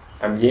skills.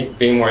 I'm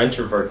being more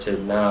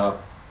introverted now,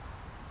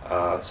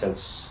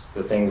 since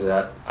the things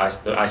that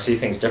I see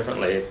things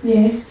differently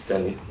Yes.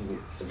 than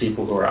the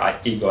people who are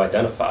ego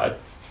identified,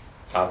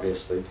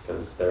 obviously,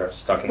 because they're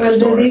stuck in their Well,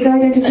 there's story. ego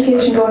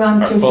identification going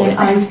on if Are you're fully- saying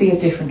I see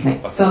it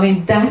differently. So I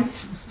mean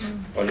that's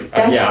Well,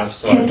 yeah, I'm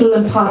still. kettle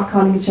and pot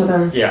calling each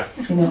other. Yeah,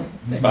 You know,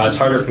 but it's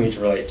harder for me to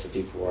relate to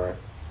people who are.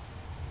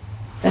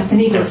 that's an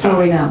ego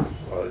story now.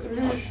 Well,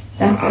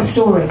 That's a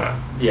story.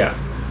 Yeah,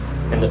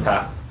 in the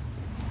path.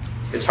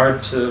 It's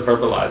hard to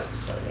verbalize.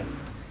 So,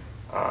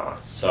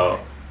 so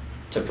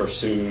to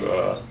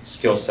pursue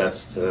skill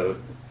sets to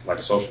like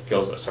social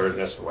skills,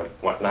 assertiveness, or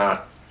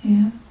whatnot.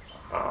 Yeah.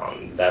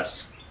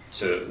 That's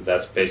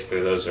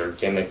basically, those are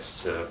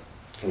gimmicks to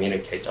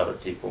communicate to other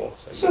people.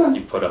 So Sure.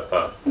 you put up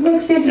a It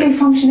makes day-to-day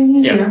functioning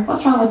easier. Yeah.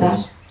 What's wrong with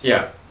that?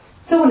 yeah.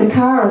 So in a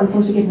car as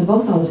opposed to getting the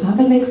bus all the time,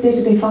 that makes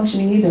day-to-day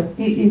functioning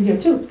easier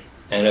too.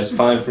 And it's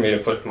fine for me to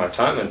put my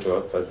time into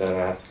it, but then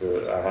I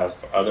have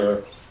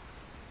other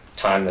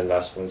time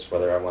investments,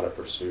 whether I want to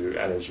pursue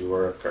energy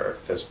work or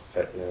physical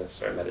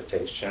fitness or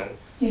meditation.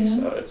 Yeah.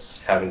 So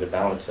it's having to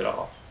balance it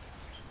all.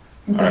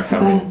 And back to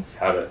balance.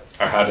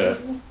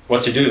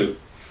 What to do.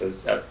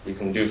 Because you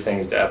can do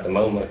things at the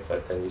moment,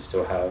 but then you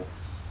still have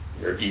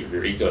your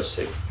ego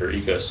suit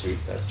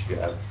that you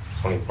have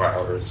 24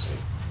 hours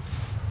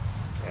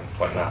and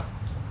whatnot.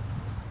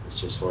 It's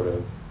just sort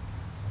of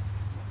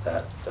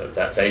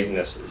that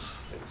vagueness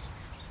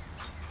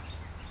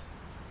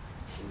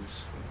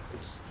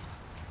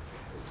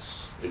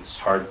it's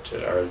hard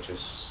to, or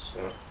just,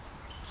 you know.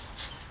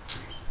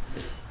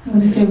 I'm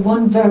going to say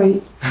one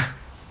very,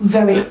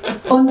 very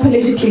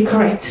unpolitically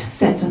correct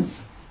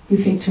sentence. You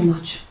think too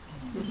much.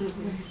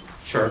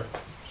 Sure.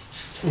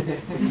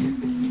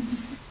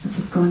 That's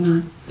what's going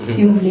on.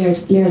 You have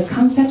layers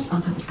concepts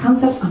on top of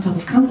concepts on top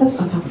of concepts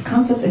on top of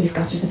concepts, and you've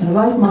got yourself in a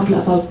right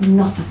model about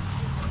nothing.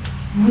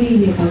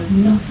 Really about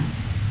nothing.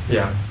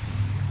 Yeah.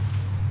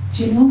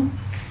 Do you know?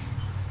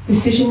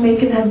 Decision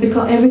making has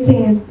become,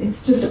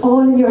 it's just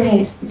all in your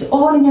head. It's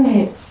all in your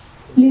head.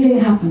 Living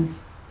happens.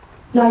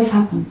 Life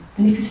happens.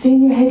 And if you stay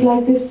in your head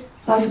like this,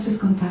 life is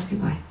just going to pass you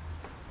by.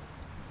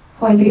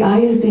 While the eye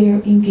is there,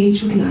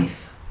 engage with life.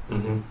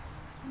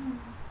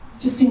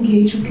 Just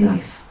engage with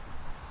life.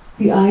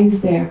 The eye is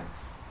there.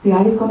 The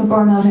eye is going to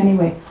burn out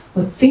anyway.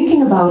 But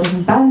thinking about it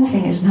and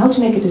balancing it and how to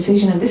make a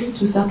decision, and this is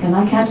too subtle and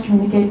I can't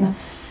communicate now.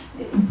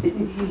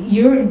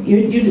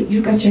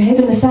 You've got your head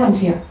in the sand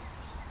here.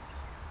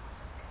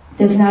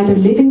 There's neither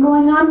living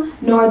going on,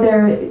 nor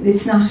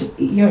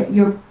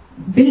you're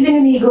building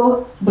an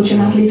ego, but you're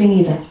not living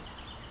either.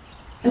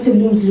 That's a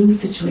lose-lose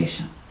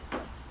situation.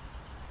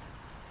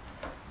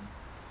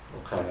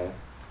 Okay.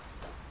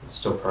 It's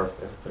still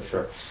perfect, for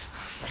sure.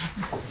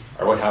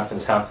 Or what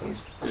happens.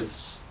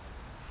 It's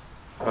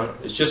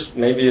just,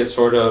 maybe it's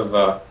sort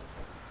of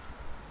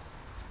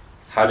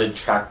how to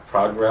track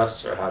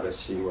progress, or how to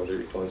see whether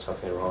you're doing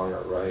something wrong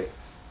or right.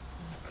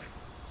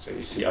 So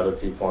you see other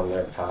people on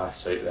their path,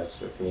 so that's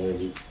the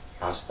community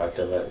aspect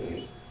of it,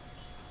 and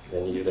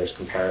then there's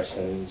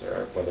comparisons,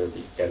 or whether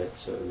you get it,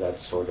 so that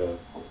sort of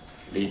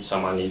leads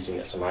some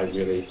uneasiness. Am I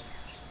really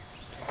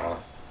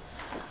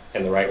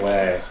in the right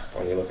way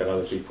when you look at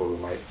other people who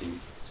might be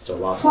still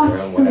lost in their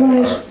own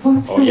way?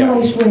 What's the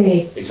right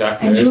way?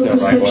 Exactly, And there your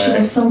is no right perception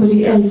way. of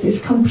somebody else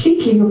is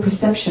completely your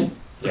perception.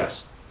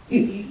 Yes.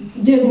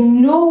 There's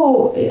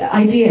no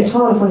idea at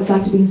all of what it's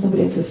like to be in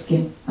somebody else's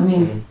skin. I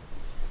mean,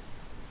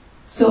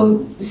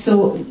 so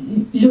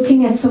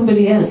looking at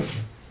somebody else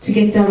to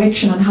get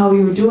direction on how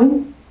you're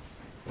doing,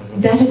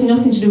 that has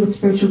nothing to do with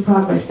spiritual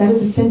progress. That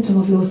is a symptom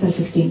of low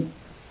self-esteem.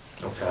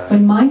 Okay.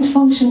 When mind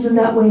functions in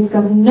that way, it's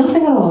got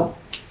nothing at all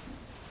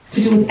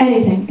to do with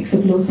anything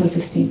except low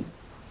self-esteem.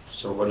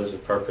 So what is the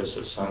purpose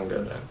of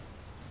Sangha then?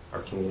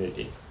 Our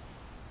community?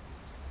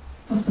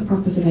 What's the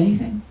purpose of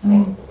anything? I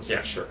mean,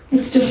 Yeah, sure.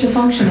 it's just a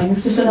functioning.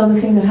 It's just another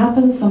thing that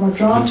happens. Some are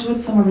drawn to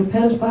it, some are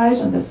repelled by it,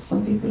 and there's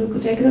some people who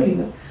could take it or leave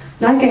it.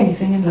 Like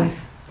anything in life.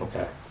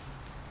 Okay.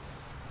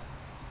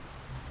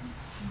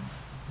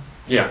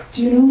 Yeah.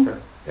 Do you know? Sure.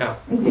 Yeah.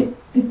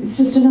 It's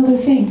just another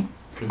thing.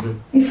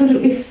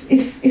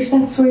 If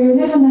that's where you're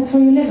living, that's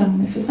where you're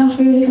living. If it's not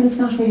where you're living, it's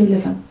not where you're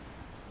living.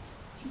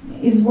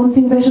 Is one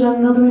thing better than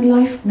another in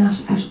life?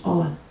 Not at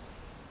all.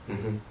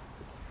 Mm-hmm.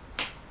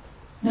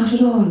 Not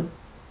at all.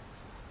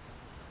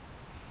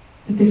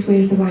 That this way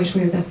is the right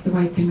way, or that's the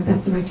right thing, or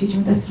that's the right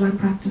teaching, or that's the right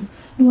practice.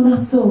 No,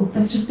 not so.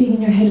 That's just being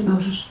in your head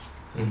about it.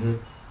 Mm-hmm.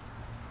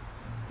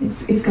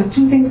 It's got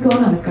two things going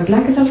on. It's got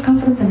lack of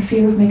self-confidence and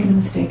fear of making a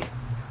mistake.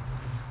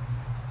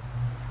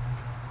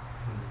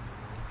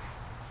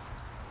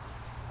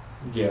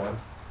 Yeah.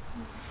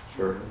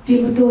 Sure.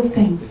 Deal with those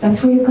things.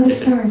 That's where you've got to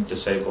It start.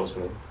 disables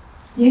me.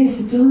 Yes,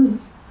 it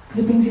does.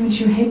 Because it brings you into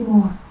your head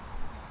more.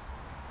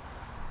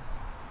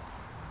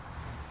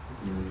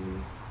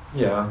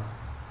 Yeah.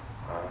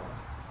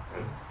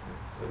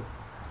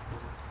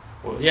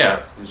 Well,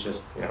 yeah, it's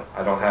just,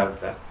 I don't have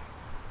that,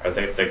 or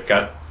the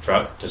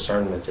gut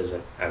discernment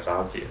isn't as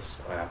obvious,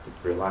 so I have to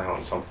rely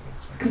on something.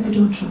 Because you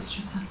don't trust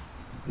yourself.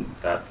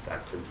 That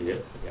could be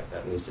it. Yeah,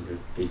 that needs to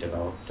be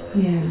developed, or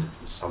Yeah. needs to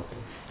be something.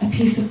 A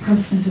piece of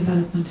personal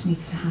development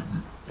needs to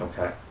happen.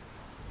 Okay.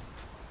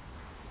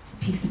 A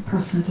piece of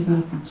personal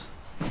development.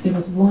 If there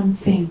was one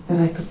thing that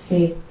I could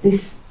say,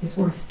 this is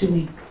worth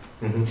doing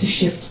Mm-hmm. to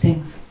shift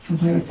things from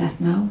where it's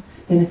at now,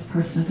 then it's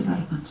personal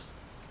development.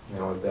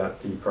 Would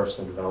that be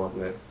personal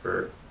development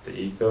for the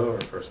ego, or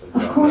personal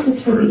development Of course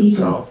it's for the ego.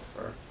 itself,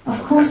 or?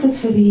 Of course it's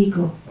for the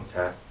ego.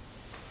 Okay.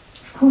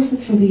 Of course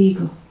it's for the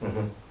ego.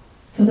 Mm-hmm.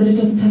 So that it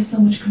doesn't have so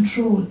much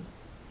control.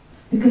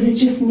 Because it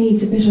just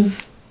needs a bit of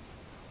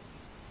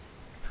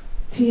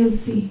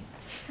TLC.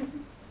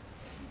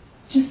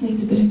 Just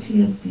needs a bit of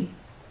TLC.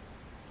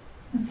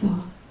 That's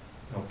all.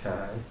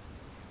 Okay.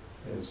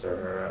 Is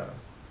there a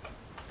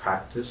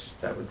practice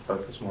that would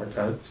focus more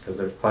towards? Because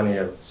there's plenty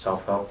of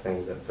self-help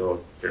things that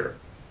build your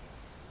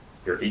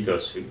ego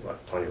suit,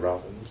 like Tony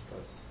Robbins, but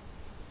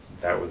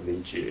that would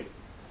lead you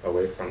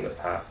away from the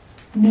path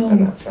in No.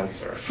 that sense,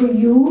 or? For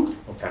you,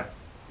 Okay.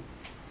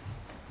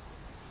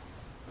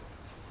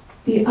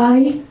 the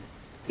I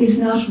is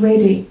not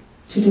ready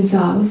to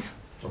dissolve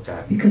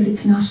Okay. because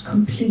it's not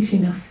complete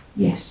enough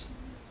yet.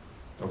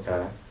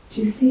 Okay.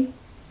 Do you see?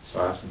 So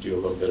I have to do a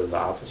little bit of the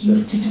You opposite.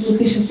 have to do a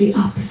bit of the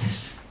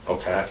opposite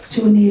Okay.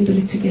 to enable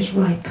it to get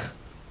ripe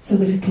so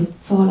that it'll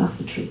fall off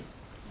the tree.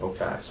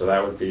 Okay. So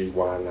that would be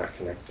why I'm not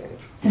connecting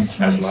That's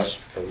as right. much,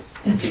 because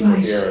That's people right.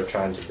 here are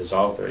trying to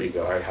dissolve their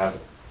ego. I have a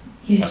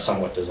Yes.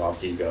 somewhat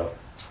dissolved ego,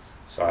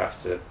 so I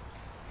have to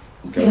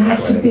go You that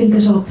have to way. build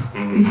it up.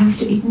 Mhm. You have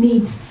to, it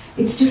needs,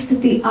 it's just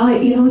that the I,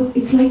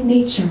 it's like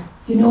nature.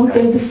 Okay.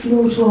 There's a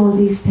flow to all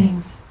these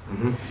things.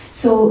 Mm-hmm.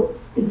 So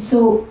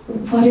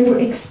whatever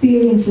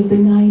experiences the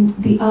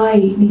I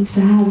needs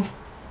to have,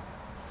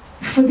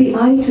 for the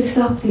I to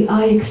stop the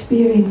I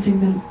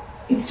experiencing them,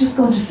 it's just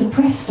going to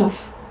suppress stuff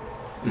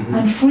Mm-hmm.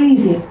 and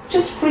freeze you,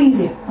 just freeze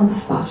you on the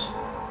spot.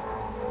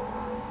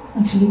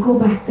 Until you go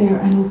back there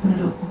and open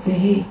it up and say,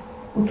 hey,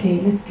 okay,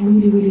 let's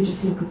really, really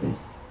just look at this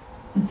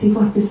and see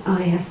what this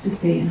I has to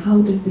say and how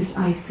does this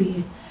I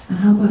feel, and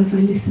how about if I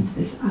listen to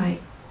this I,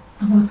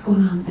 and what's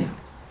going on there,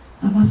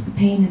 and what's the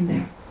pain in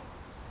there.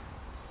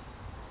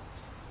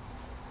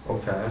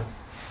 Okay.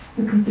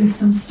 Because there's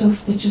some stuff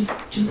that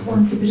just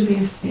wants a bit of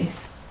airspace.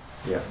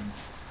 Yeah.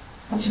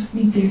 It just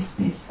needs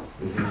airspace.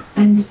 Mm-hmm.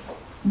 And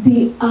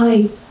the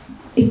I,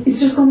 it's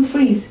just going to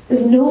freeze.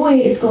 There's no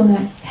way it's going to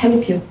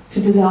help you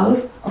to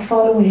dissolve or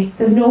fall away.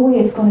 There's no way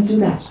it's going to do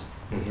that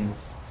Mm-hmm.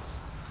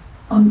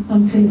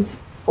 until it's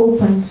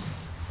opened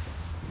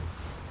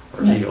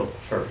Or Yeah. healed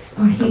first.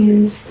 or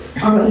healed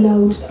or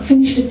allowed,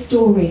 finished its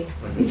story.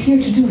 Mhm. It's here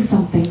to do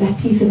something, that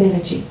piece of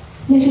energy.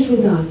 Let it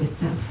resolve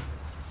itself.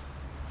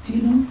 Do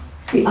you know?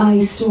 The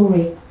I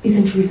story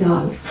isn't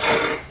resolved.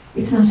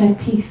 It's not at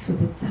peace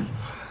with itself.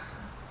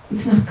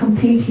 It's not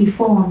completely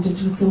formed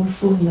into its own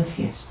fullness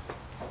yet.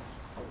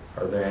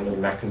 Are there any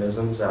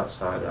mechanisms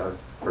outside? I've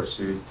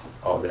pursued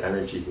all the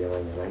energy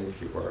healing and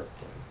energy work,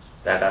 and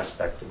that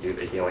aspect to do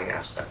the healing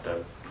aspect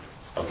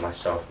of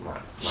myself, my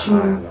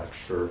Sure. I'm not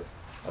sure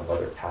of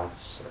other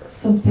paths or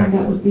Something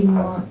that would be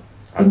more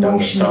I've done the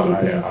emotionally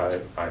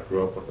based. I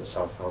grew up with the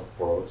self-help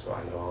world, so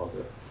I know all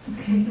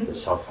Okay. the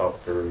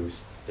self-help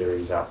gurus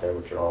theories out there,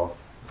 which are all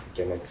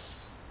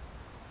gimmicks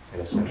in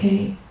a sense.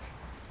 Okay.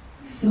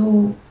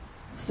 So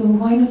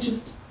why not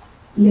just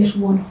let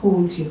one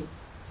hold you?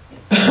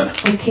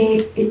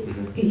 Okay,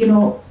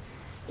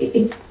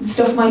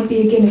 stuff might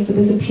be a gimmick, but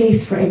there's a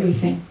place for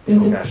everything.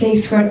 There's a Okay.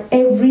 place for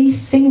every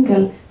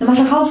single, no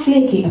matter how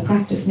flaky a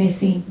practice may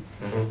seem,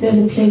 Mhm. there's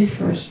a place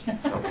for it.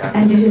 Okay.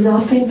 And it is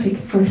authentic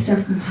for a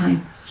certain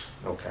time.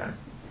 Okay.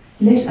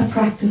 Let a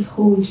practice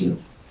hold you.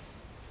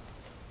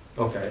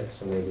 Okay.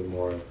 So maybe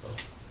more of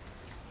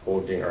a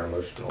holding or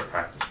emotional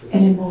practices.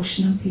 An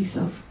emotional piece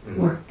of Mhm.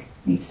 work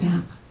needs to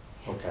happen.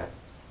 Okay.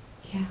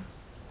 Yeah.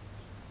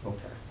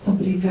 Okay.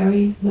 Somebody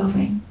very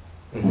loving,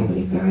 Mhm.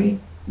 somebody very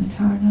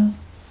maternal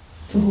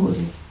to hold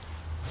you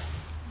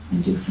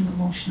and do some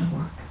emotional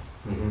work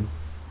Mhm.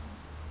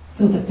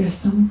 so that there's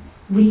some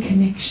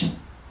reconnection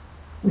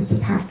with the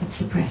part that's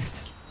suppressed.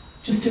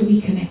 Just a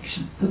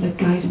reconnection so that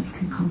guidance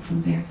can come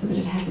from there, so that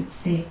it has its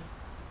say.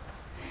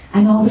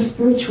 And all the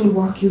spiritual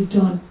work you've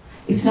done,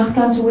 it's not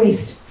gone to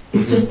waste.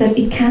 It's just that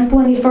it can't go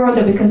any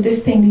further because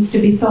this thing needs to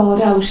be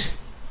thawed out.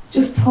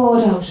 Just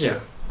thawed out. Yeah,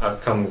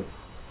 I've come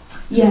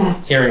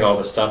Yeah. hearing all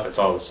this stuff. It's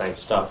all the same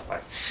stuff.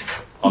 Like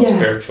all Yeah.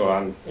 spiritual.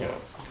 I'm,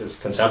 because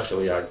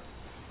conceptually I've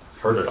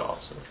heard it all.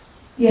 So.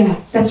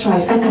 Yeah, that's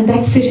right. And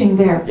that's sitting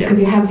there because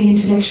you have the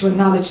intellectual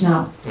knowledge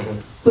now. Mm-hmm.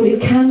 But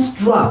it can't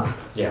drop.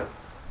 Yeah.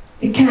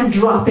 It can't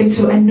drop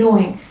into a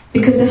knowing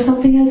because there's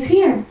something else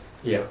here.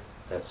 Yeah,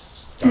 that's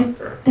stuck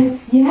or.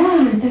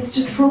 That's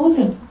just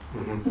frozen.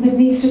 Mm-hmm. And that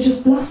needs to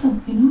just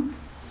blossom,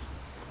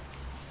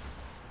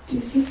 Do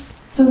you see?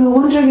 So no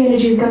wonder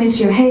energy has gone into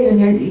your head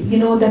and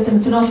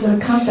it's an awful lot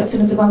of concepts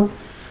and it's about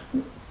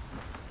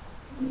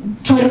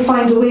trying to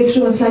find a way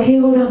through. It's like, hey,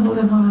 hold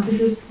on.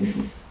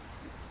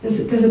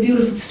 There's a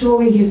beautiful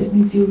story here that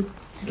needs you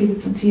to give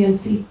it some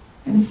TLC.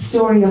 And it's the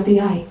story of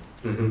the eye.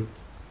 Mm-hmm.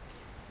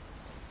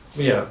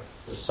 Yeah,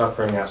 the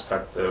suffering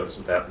aspect,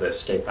 the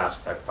escape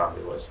aspect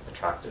probably was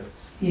attractive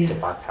to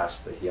bypass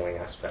the healing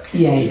aspect.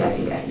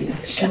 Yeah.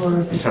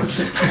 Sure.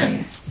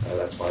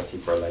 That's why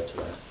people are led to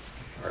that.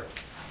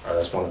 Or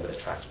that's one of the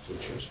attractive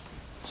features.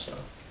 So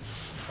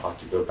I'll have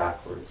to go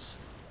backwards.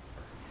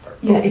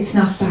 Yeah, it's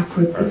not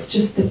backwards. It's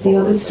just that the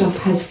other stuff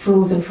has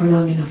frozen for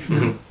long enough now.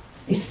 Mm-hmm.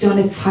 It's done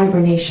its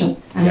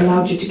hibernation and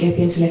allowed you to get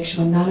the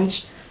intellectual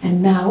knowledge.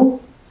 And now,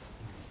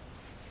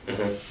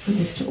 for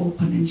this to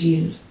open and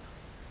yield.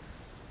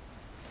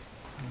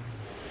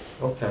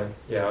 Okay.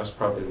 Yeah, I was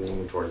probably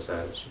leaning towards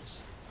that. It's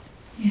just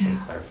some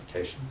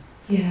clarification.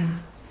 Yeah.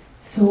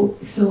 So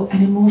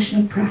an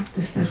emotional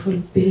practice that will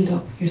build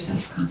up your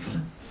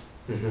self-confidence.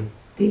 Mm-hmm.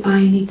 The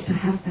I needs to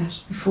have that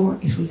before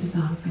it will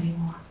dissolve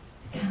anymore.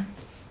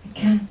 It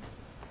can't.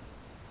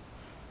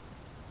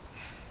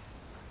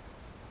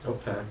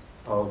 Okay.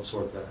 I'll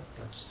absorb that.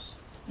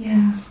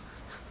 Yeah.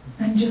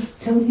 And just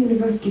tell the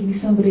universe, give me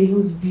somebody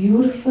who's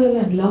beautiful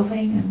and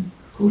loving and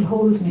who'll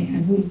hold me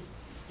and who'll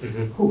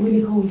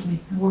really hold me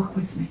and work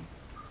with me.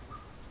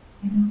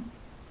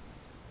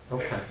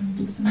 Okay. And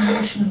do some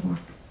emotional work.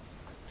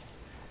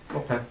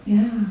 Okay.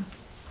 Yeah.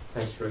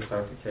 Thanks for the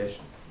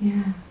clarification.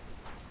 Yeah.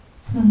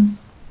 Okay,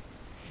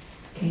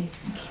 thank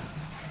you.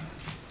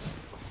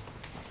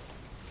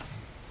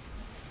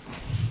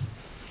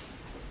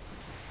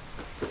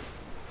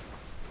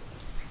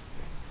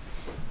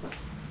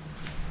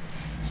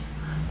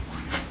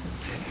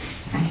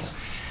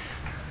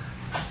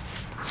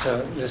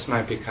 So this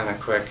might be kind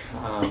of quick,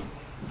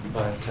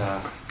 but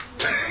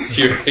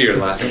you're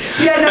laughing.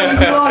 Yeah, no, you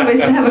can always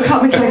have a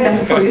comment like that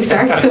before you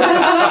start.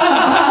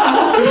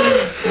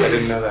 I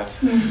didn't know that.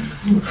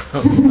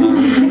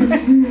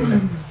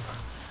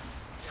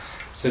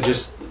 So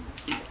just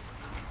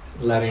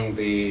letting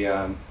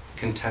the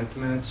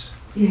contentment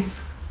thing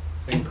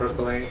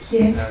percolate,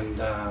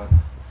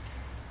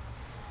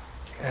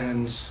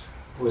 and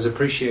was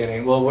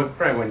appreciating. Well,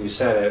 right when you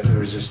said it, there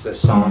was just this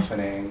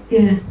softening.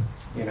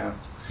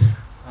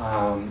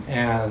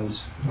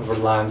 And over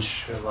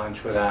lunch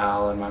with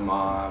Al and my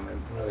mom,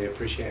 and really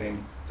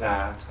appreciating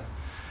that,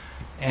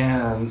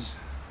 and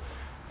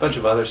a bunch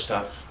of other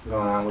stuff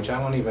going on, which I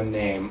won't even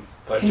name,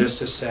 but just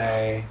to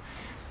say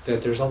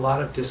that there's a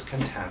lot of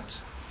discontent.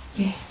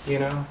 Yes.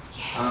 Yes.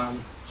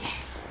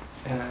 Yes.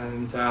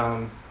 And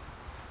so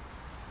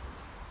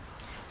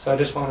I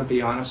just want to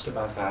be honest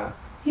about that.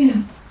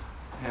 Yeah.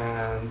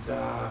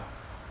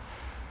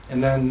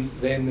 And then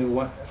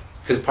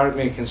because part of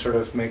me can sort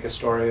of make a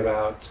story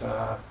about,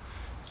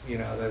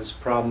 there's a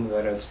problem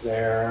that it's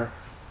there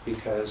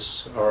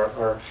because,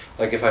 or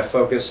like if I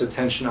focus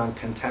attention on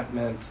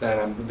contentment,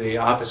 then the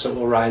opposite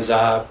will rise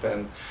up,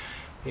 and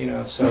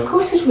so. Of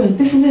course it will.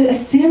 This is a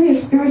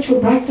serious spiritual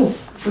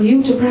practice for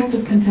you to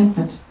practice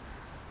contentment.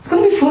 It's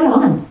going to be full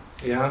on.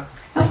 Yeah.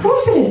 Of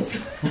course it is,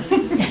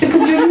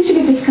 because you're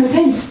usually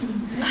discontent,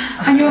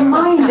 and your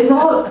mind is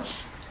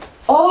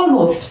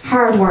almost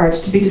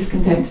hardwired to be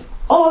discontent.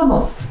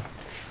 Almost.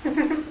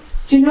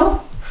 Do you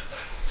know?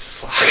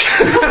 Fuck.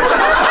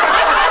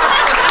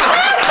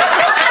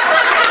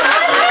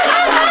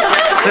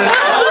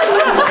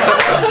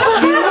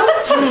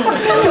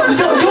 So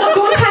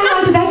don't hang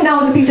on to that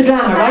now as a piece of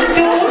drama, right?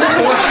 Don't.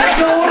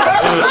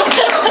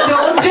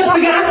 Just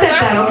forget I said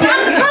that, okay?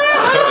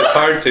 It's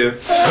hard to.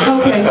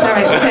 Okay,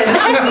 sorry. Okay,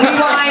 let's just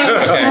rewind.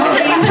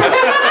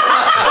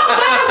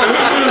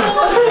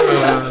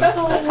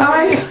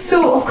 Alright,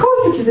 so of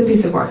course this is a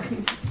piece of work.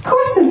 Of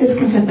course there's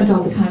discontentment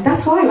all the time.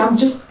 That's why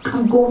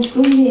I'm going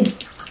straight in.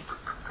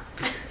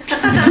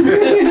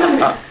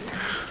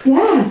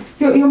 Yeah,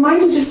 your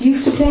mind is just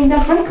used to playing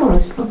that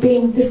record of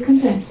being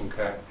discontent.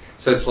 Okay.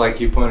 So it's like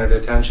you pointed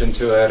attention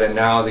to it, and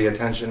now the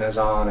attention is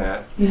on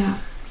it. Yeah.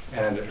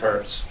 And it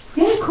hurts.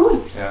 Yeah, of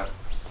course. Yeah.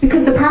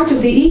 Because the part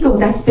of the ego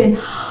that's been,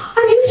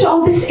 I'm used to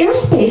all this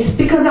airspace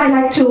because I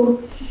like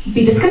to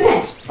be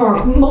discontent,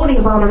 or moaning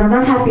about it, or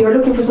not happy, or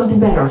looking for something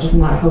better. It doesn't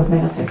matter how it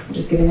manifests. I'm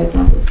just giving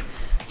examples.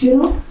 Do you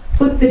know?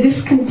 But the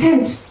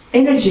discontent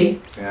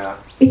energy,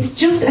 it's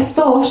just a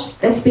thought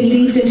that's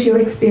believed into your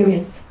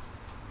experience.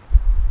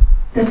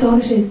 That's all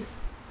it is.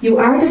 You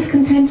are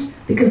discontent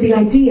because the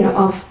idea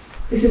of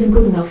this isn't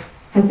good enough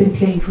has been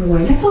playing for a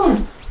while. That's all.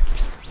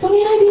 It's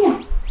only an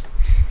idea.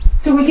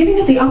 So we're giving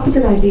it the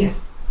opposite idea,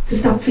 to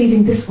stop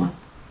feeding this one,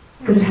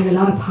 because it has a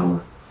lot of power.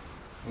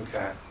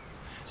 Okay.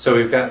 So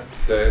we've got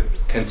the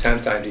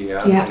content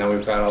idea, Yeah. and then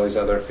we've got all these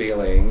other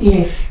feelings.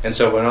 Yes. And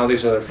so when all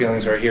these other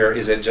feelings are here,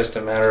 is it just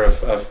a matter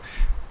of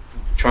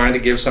trying to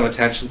give some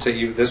attention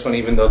to this one,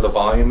 even though the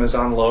volume is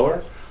on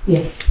lower?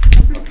 Yes.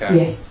 Okay.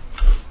 Yes.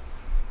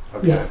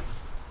 Okay. Yes.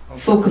 Okay.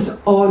 Focus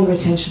all your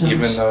attention on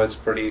Even it. though it's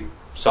pretty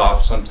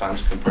soft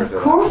sometimes compared to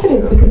Of course it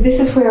is, because this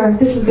is where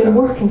this has been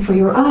Yeah. working for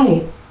your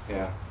eye.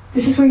 Yeah.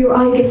 This is where your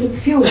eye gets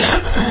its fuel.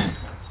 The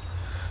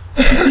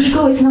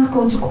ego is not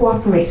going to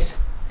cooperate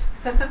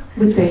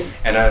with this.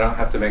 And I don't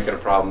have to make it a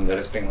problem that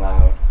it's being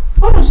loud.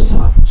 Oh, not at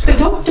all.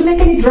 Don't to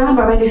make any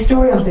drama or any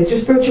story of this. Your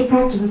spiritual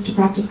practice is to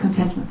practice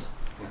contentment.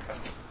 Okay.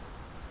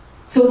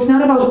 So it's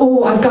not about,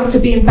 oh, I've got to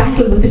be in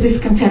battle with the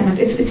discontentment.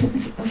 It's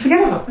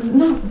forget about it.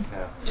 No.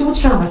 Yeah. Too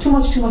much drama. Too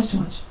much.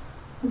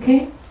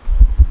 Okay?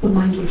 But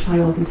mind will try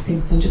all these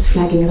things, so I'm just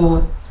flagging it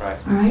all. Right.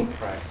 Alright?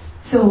 Right.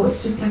 So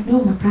it's just like,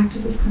 no, my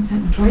practice is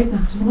contentment right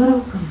now. Doesn't matter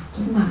what's going on.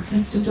 Doesn't matter.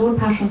 It's just old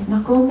patterns.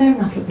 Not going there,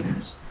 not looking at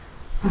it.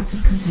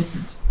 Practice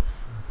contentment.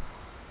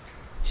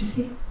 Do you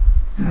see?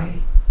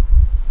 Alright.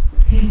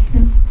 Okay.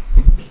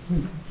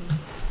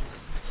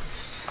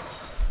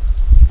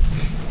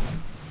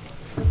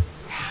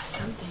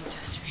 Something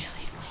just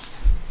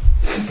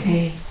really.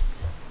 Okay.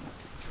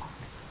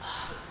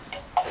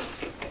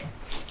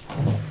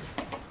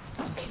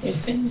 Okay,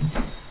 there's been this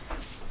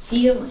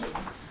feeling of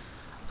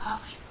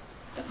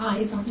like the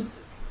eyes almost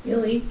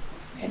really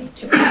ready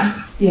to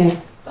release.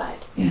 Yeah.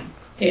 But Yeah.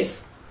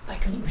 there's,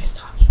 like when you were just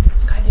talking to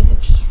this guy, there's a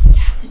piece that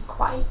hasn't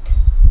quite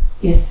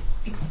Yes.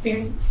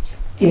 experienced.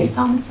 And Yes. it's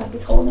almost like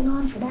it's holding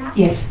on for that.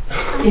 Yes.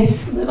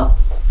 Yes. Little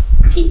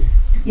piece.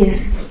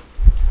 Yes.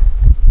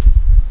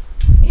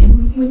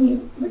 And when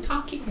you were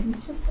talking, and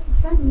it's just like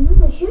suddenly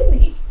really hit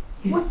me.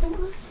 Yes. What the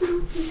last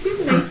little piece is,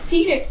 and I'd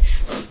seen it.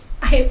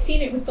 I had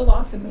seen it with the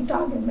loss of my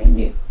dog and my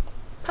new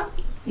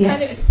puppy. Yeah.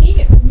 Kind of seen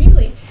it, but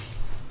really,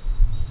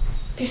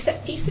 there's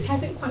that piece that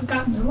hasn't quite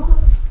gotten the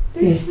love.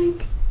 There's Yes.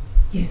 like,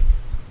 Yes.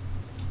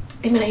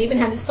 I mean, I even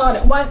had this thought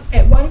at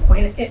one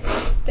point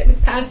that was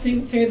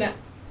passing through that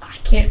I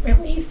can't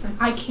release.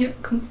 I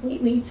can't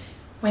completely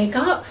wake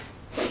up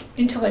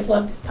until I've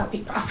loved this puppy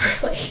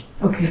properly.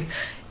 Okay.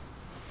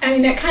 I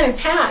mean, that kind of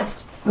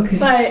passed, Okay.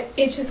 but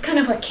it just kind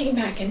of like came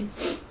back and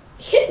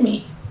hit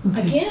me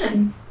Okay.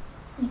 again.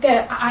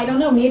 That I don't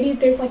know, maybe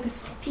there's like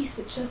this piece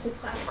that just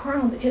this last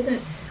kernel that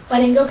isn't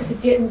letting go because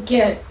it didn't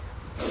get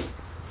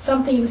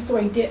something in the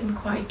story didn't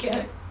quite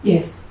get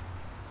Yes.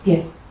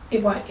 Yes.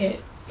 what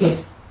it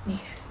Yes.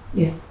 needed.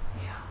 Yes.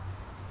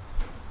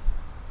 Yeah.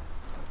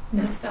 And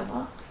that's the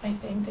love, I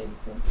think. There's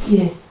the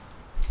Yes.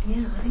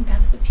 yeah, I think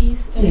that's the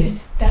piece that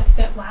Yes. that's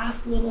that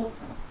last little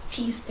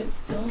piece that's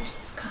still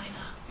just kind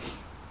of.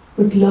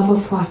 With love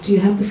of what? Do you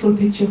have the full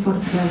picture of what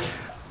it's about?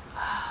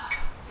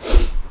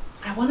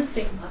 I want to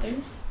say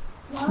mother's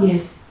love.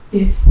 Yes.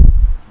 Yes.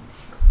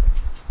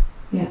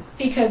 Yeah.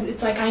 Because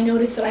it's like I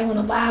noticed that I want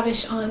to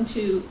lavish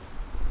onto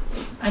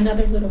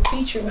another little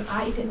creature what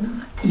I did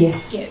not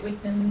Yes. get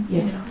within,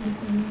 Yes.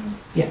 within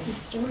Yeah. the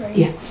story.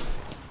 Yeah.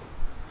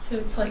 So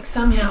it's like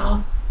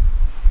somehow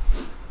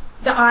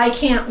the I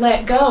can't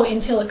let go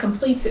until it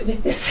completes it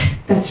with this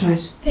That's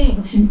right.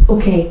 thing.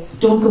 Okay.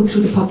 Don't go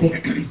through the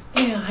puppy.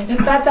 Yeah,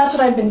 that's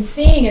what I've been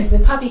seeing is the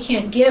puppy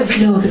can't give.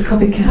 No, the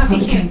puppy can't.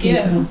 Puppy can't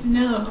give. No.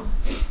 No.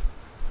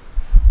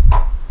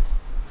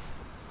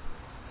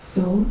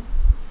 So.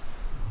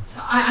 So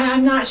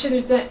I'm not sure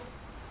there's that.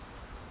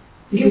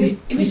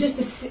 It was just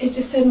it's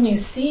just suddenly a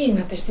seeing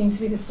that there seems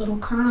to be this little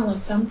kernel of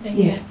something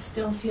Yes. that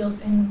still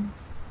feels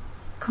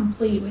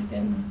incomplete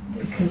within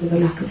this Because of the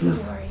lack of love.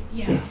 story.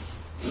 Yes.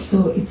 Yes.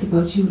 So it's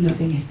about you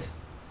loving it.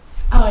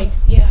 Oh,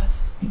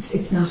 yes.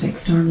 It's not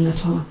external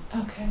at all.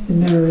 Okay. The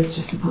mirror is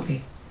just a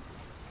puppy.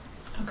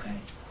 Okay.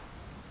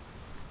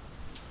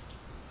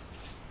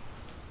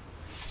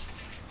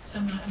 So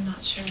I'm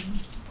not sure I'm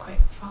quite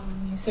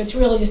following you. So it's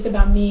really just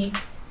about me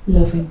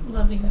Loving.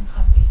 loving the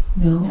puppy.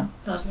 No. No,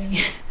 loving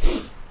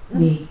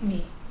Me.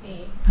 me.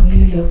 Me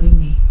Okay. loving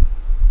me.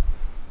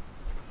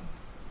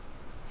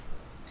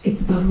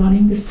 It's about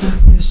running the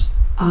circuit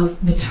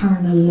of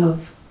maternal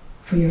love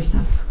for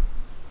yourself.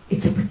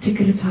 It's a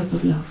particular type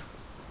of love.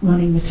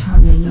 Running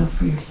maternal love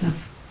for yourself.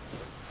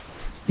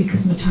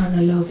 Because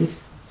maternal love is,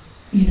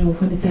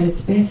 when it's at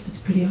its best, it's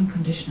pretty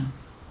unconditional.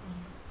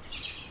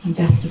 And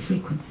that's the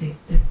frequency,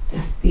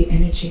 that's the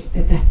energy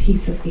that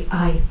piece of the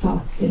I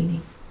thought still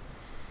needs.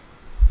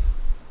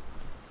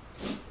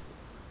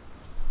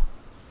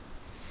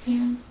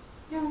 Yeah.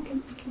 Yeah, I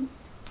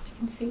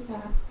can see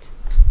that.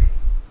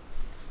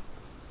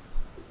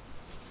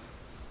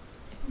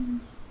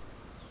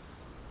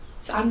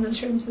 So I'm not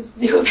sure what I'm supposed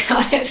to do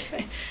about it.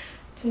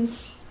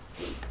 Just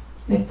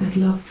Let that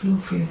love flow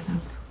for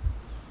yourself.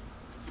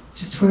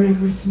 Just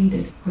wherever it's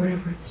needed,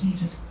 wherever it's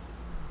needed.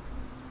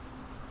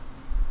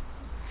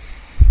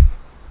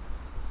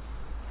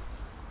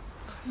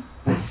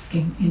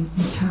 Basking in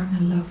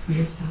maternal love for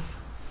yourself.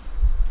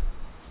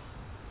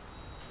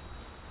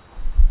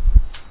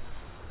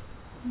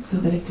 so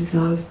that it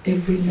dissolves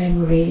every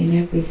memory in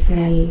every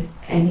cell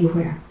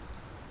anywhere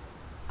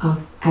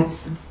of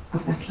absence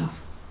of that love.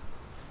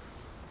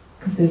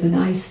 Because there's an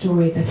I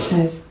story that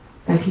says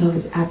that love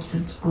is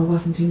absent or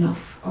wasn't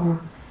enough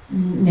or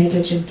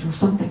negligent or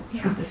something.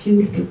 It's got a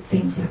few little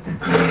things like that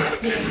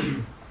going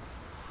on.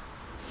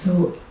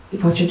 So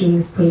what you're doing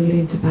is pulling it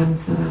in to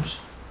balance that out.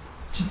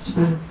 Just to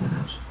balance that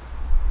out.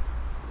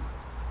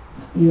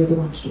 You're the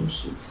one to do it.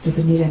 It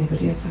doesn't need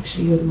anybody else.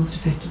 Actually, you're the most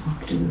effective one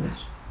to do that.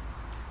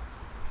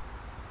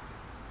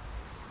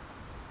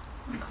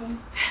 Okay.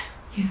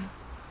 Yeah.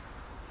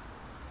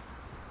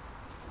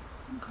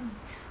 Okay.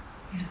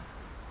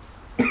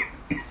 Yeah.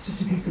 It's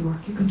just a piece of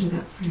work. You can do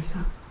that for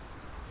yourself.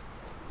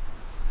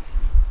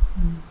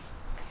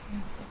 Okay,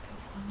 yes, I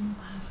got one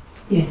last.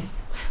 Yes.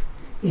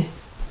 Yes.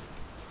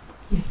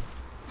 Yes.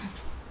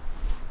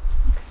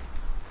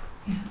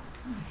 Yeah.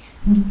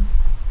 Mm.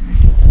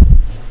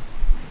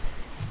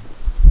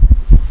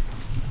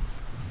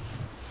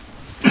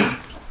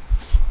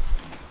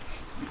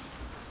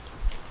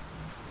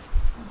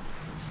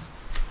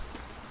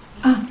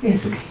 Ah,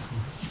 yes, okay.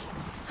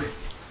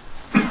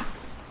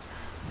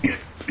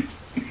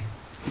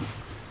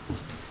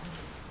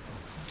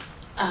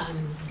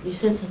 You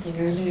said something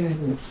earlier,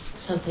 and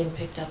something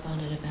picked up on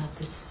it about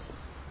this.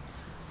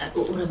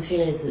 What I'm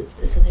feeling is that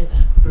there's something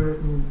about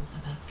burden,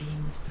 about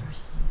being this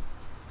person.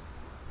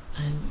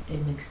 I'm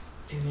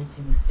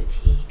experiencing this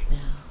fatigue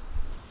now.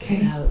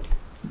 Okay.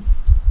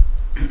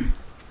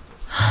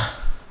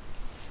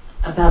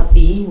 About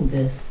being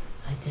this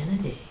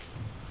identity.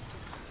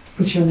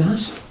 But you're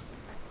not.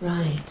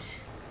 Right.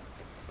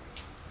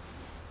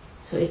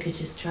 So it could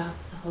just drop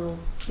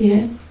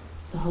Yes.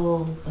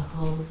 all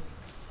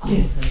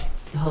Yes. of it.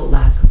 The whole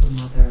lack of a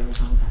mother and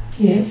all that.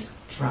 Yes.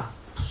 Just drop.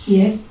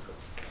 Yes.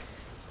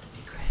 That'd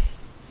be great.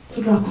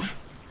 So drop it.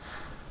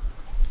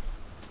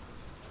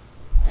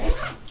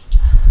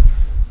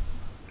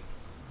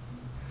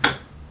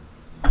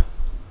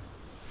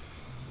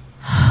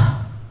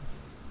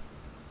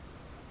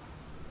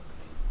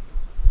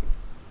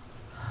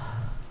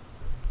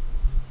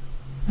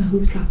 Now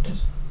who's dropped it?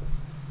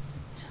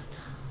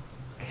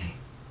 Okay.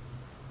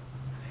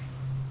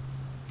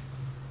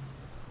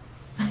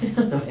 I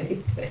don't know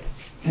anything.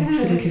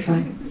 Absolutely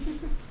fine.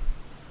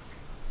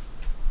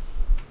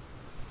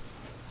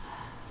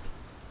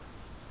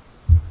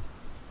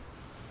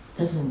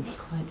 Doesn't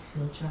quite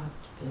feel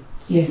dropped, but...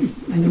 Yes,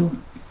 I know.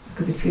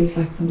 Because it feels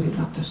like somebody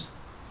dropped it.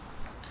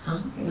 Huh?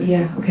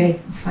 Yeah,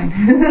 okay, it's fine.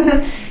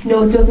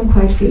 No, it doesn't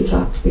quite feel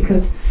dropped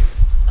because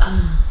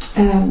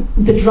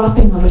the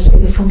dropping of it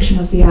is a function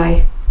of the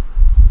I.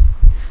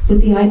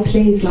 But the I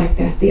plays like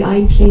that. The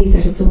I plays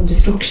at its own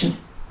destruction.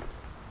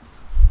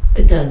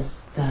 It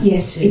does that.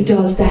 Yes, too. it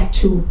does that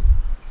too.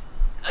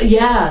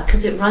 Yeah,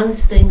 because it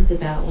runs things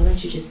about, why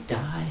don't you just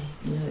die?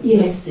 You know, it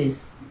Yes. runs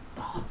these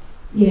thoughts.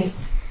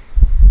 Yes.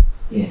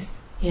 Yes.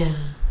 Yeah.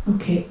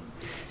 Okay.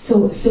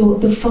 So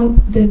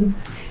the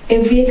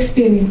every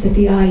experience that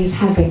the I is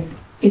having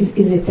is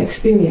its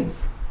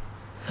experience.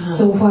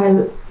 So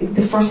while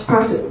the first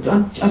part,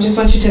 I just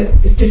want you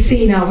to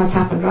see now what's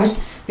happened, right?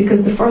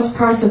 Because the first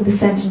part of the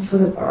sentence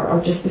was,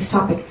 or just this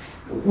topic,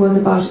 was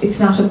about, it's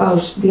not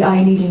about the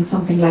I needing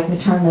something like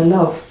maternal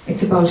love.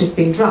 It's about it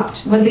being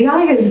dropped. Well, the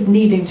I is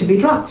needing to be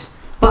dropped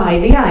by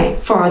the I,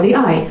 for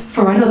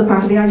another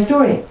part of the I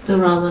story. The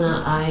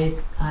Ramana,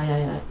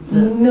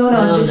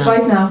 No, just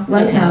right now.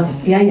 Okay, now.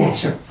 okay. Yeah,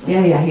 sure.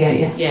 Yeah.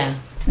 Yeah.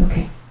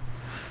 Okay.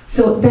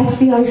 So that's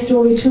the I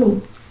story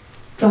too.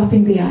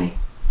 Dropping the I.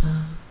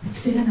 It's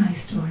still an I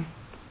story.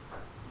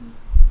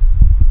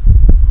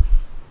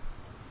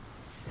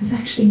 There's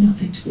actually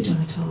nothing to be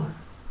done at all.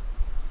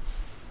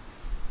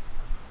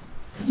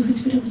 There's nothing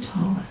to be done at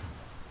all.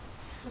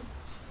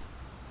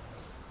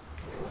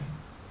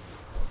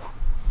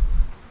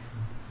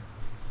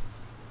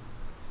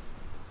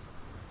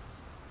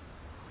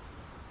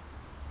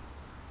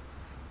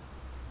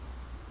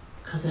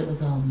 Because it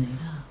was all made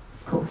up.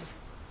 Of course.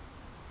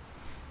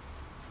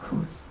 Of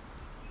course.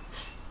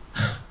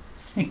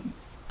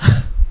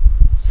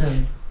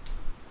 So,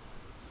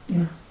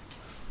 Yeah.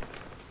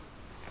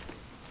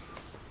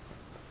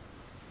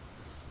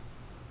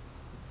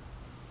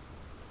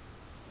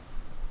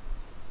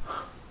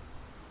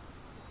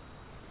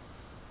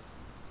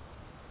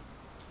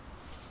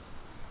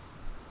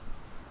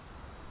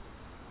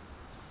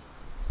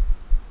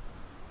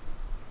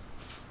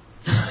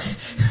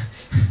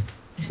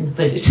 there's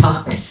nobody to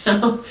talk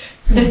now.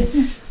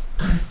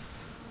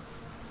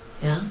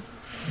 Yeah?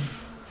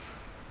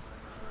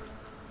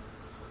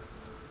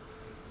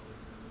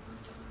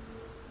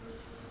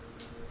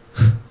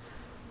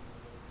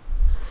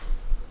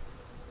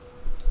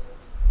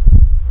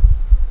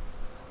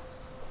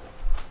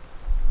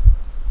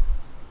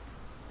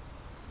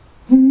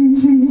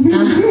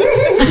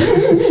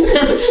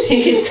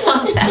 You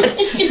saw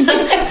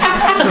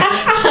that.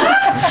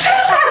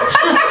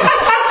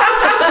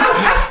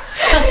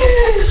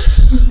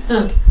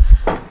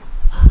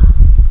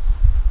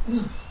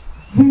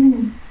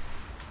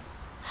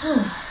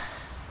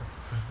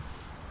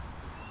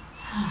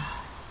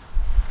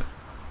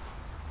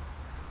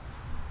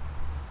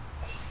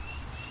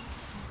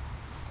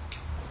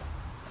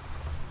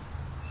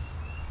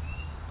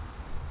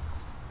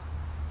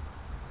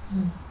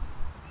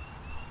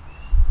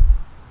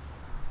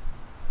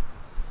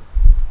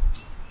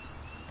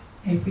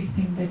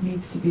 Everything that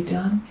needs to be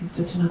done is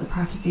just another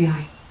part of the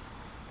I.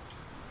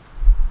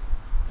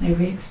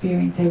 Every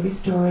experience, every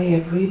story,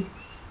 every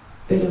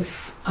bit of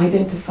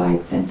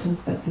identified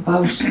sentence that's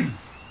about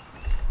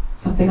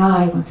something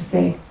I want to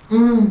say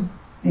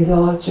is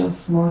all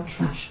just more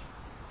trash.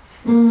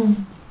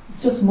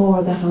 It's just more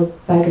of that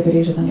old bag of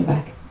potatoes on your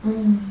back.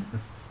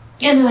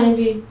 Yeah, no,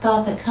 every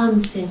thought that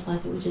comes seems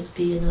like it would just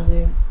be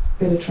another...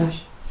 Bit of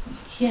trash,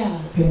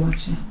 Yeah. pretty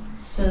much, yeah.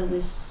 So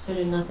there's sort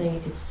of nothing you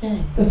could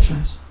say. That's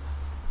right.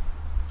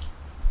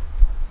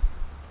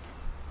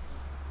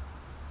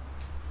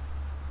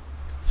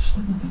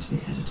 There's nothing to be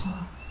said at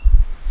all.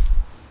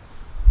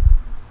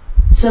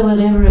 So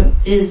whatever it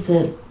is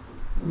that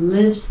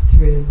lives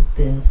through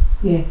this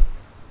Yes,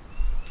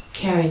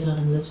 carries on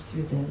and lives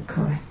through this.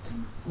 correct.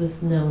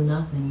 With no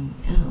nothing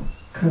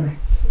else. Correct.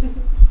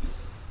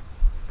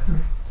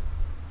 Correct.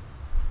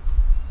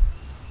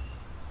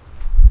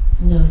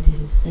 No idea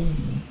who's saying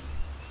this.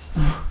 It's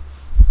fine.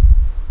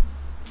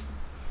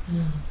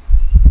 Yeah.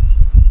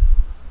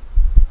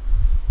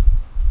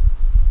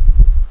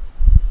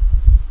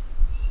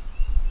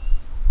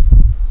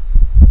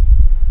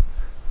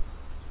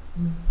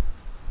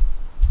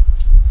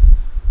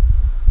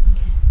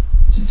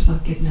 It's just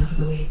about getting out of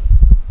the way.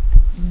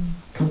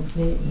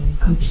 Completely.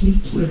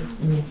 Completely.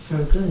 And yet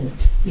for good.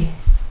 Yes.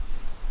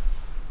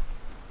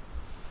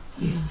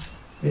 Yes.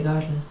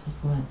 Regardless of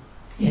what.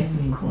 Yes,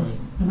 everything. of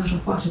course. No matter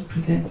what it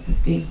presents as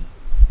being.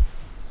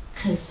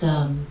 Because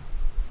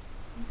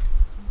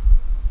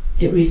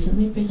it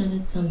recently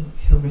presented some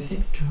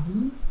horrific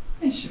drama.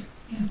 Yeah, sure.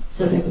 Yeah.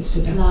 So Whatever's it's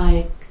to that.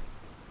 like,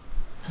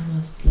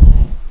 almost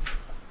like,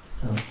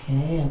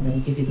 okay, I'm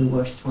going to give you the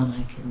worst one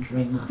I can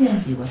dream up, Yeah.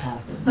 see what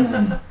happens.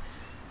 Yeah.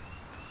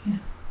 Yeah.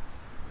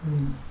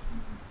 Mm.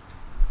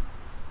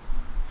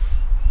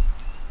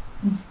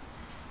 Mm.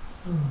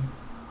 Mm.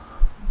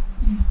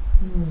 Yeah.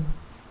 Mm.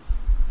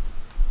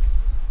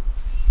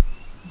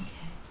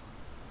 Okay.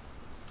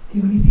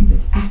 The only thing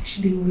that's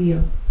actually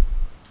real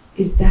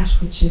is that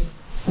which is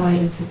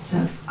silence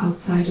itself,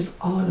 outside of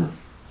all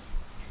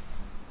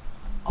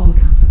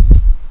concepts.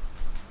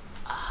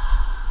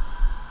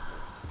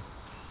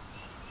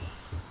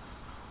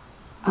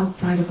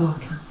 Outside of all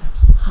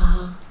concepts.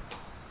 Uh-huh.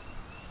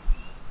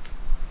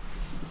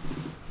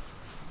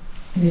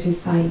 And it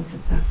is silence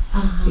itself.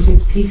 Uh-huh. It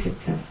is peace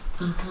itself.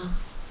 Uh-huh.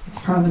 It's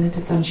permanent,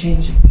 it's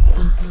unchanging.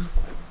 Uh-huh.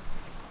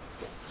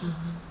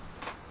 Uh-huh.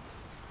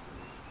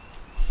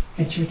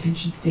 Let your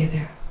attention stay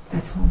there.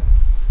 That's home.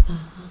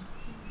 Uh-huh.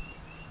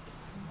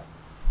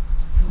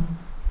 That's home.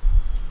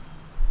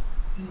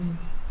 Mm.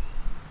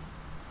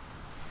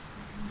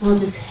 Will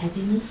this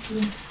heaviness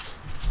lift?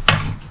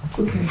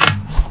 Who cares? I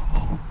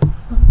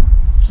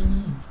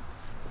don't know.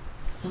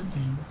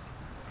 Something.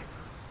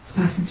 It's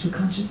passing through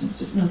consciousness,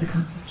 just know the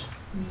concept.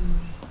 Mm.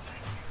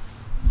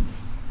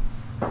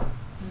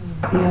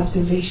 The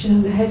observation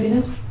of the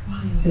heaviness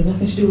has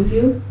nothing to do with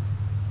you.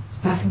 It's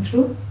passing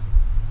through.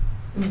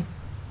 Mm.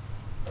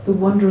 The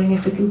wondering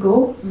if it'll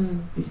go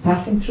Mm. is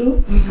passing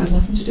through. It's got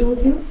nothing to do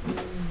with you. Mm.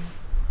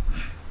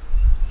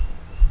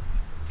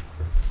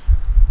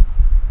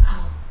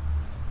 Oh.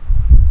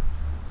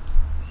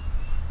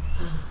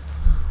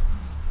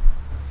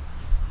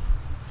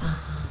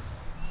 Uh-huh.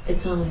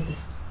 It's only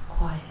this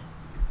quiet.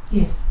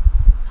 Yes.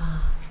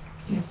 Ah.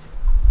 Yes.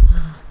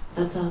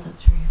 That's all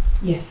that's real.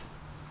 Yes.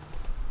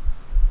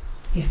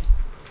 Yes.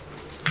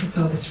 That's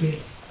all that's real.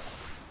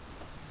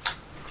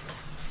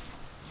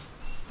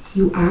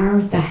 You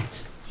are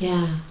that.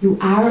 Yeah. You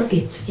are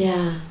it.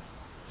 Yeah.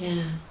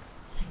 Yeah.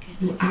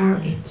 You are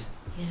it.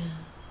 Yeah.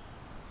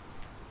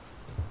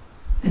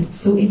 And it's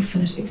so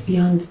infinite, it's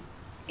beyond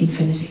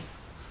infinity.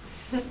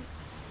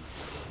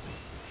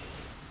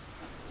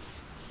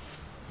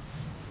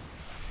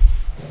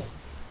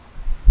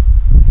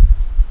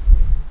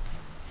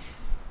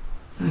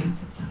 Silence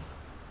itself.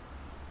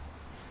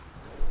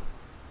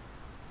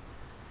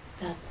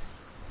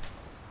 That's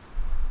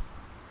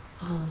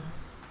all of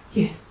us.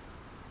 Yes.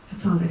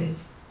 That's all it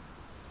is.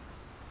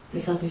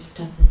 This other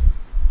stuff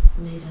is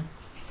made up.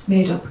 It's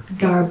made up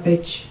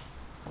garbage.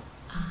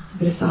 It's a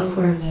bit of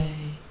software.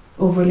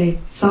 Overlay.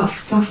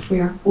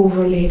 Software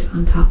overlaid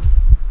on top.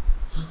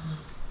 Uh-huh.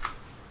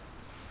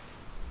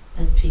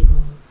 As people,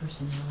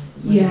 personality.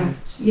 Yeah. whatever,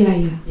 just- Yeah,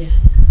 yeah. Yeah.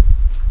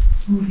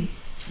 Movie.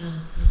 Uh-huh.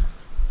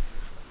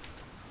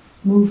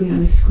 Movie on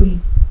a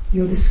screen.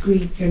 You're the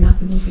screen. You're not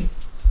the movie.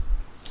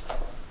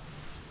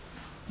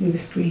 You're the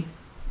screen.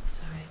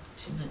 Sorry,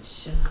 too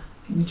much.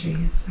 Imagery,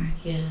 yeah, sorry.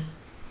 Yeah.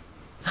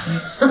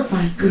 It's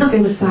fine. We'll stay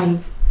with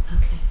silence.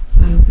 Okay.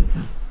 Silence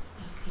itself.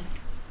 Okay.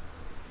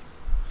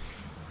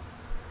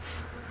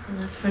 That's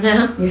enough for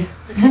now.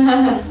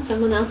 Yeah.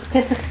 Someone else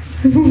there.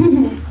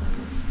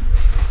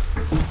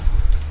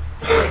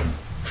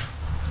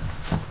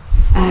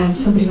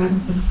 Somebody who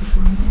hasn't been up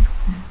before, maybe.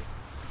 Yeah.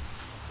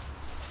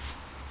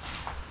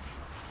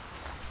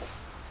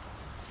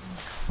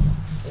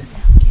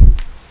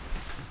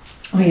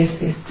 Oh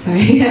yes, yeah.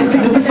 Sorry, I've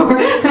been up before.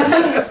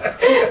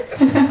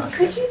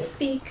 Could you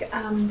speak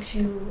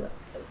to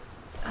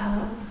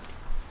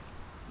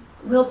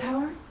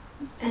willpower?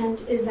 And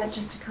is that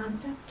just a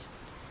concept?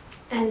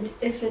 And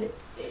if it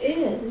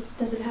is,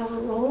 does it have a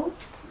role,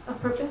 a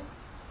purpose?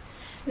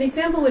 An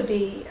example would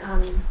be,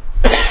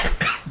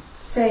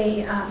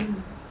 say, a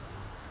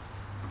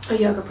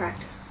yoga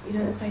practice. You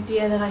know, this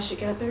idea that I should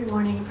get up every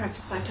morning and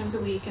practice 5 times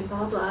a week and blah,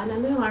 blah, blah. And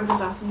then the alarm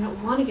goes off and you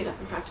don't want to get up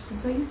and practice, and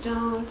so you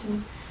don't.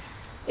 And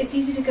it's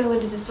easy to go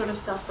into this sort of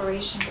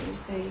self-beration where you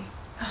say,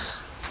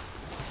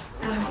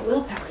 I don't have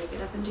willpower to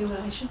get up and do what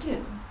I should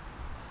do.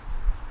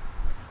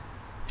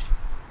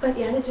 But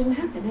yet it didn't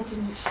happen. It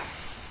didn't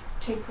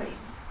take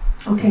place.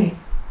 Okay.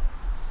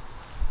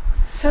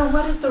 So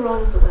what is the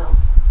role of the will?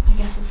 I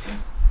guess is the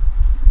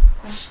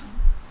question.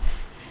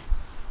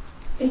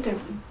 Is there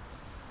one?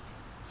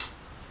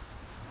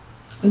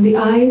 When the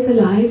I is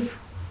alive,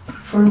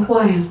 for a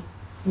while,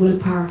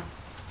 willpower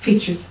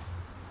features.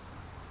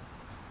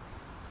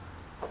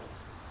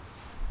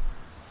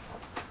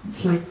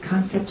 It's like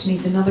concept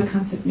needs another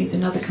concept, needs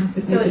another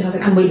concept, So needs it's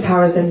another, a and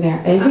willpower is in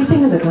there.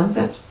 Everything is a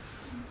concept.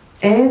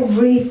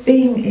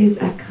 Everything is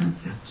a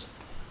concept.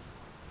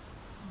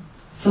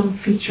 Some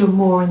feature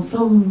more in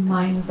some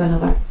minds than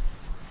others.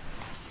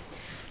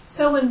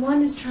 So when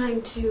I'm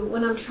trying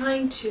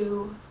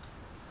to,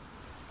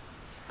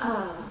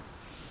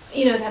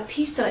 you know, that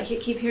piece that I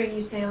keep hearing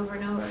you say over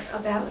and over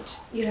about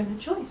you have no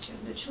choice, you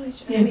have no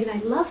choice. Yes. I mean, I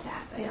love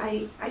that.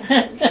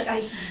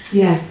 I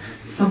Yeah,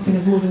 something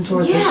is moving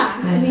towards it.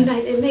 yeah. I mean,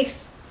 it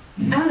makes.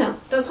 I don't know.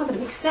 That's not going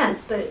to make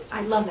sense, but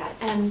I love that.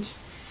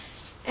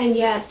 And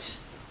yet,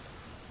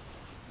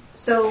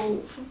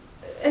 so.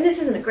 And this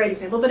isn't a great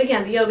example, but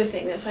again, the yoga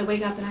thing, that if I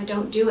wake up and I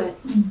don't do it,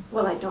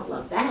 well, I don't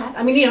love that.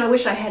 I mean, you know, I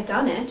wish I had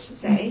done it,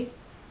 say.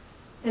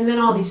 And then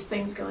all these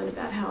things go in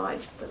about how I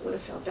would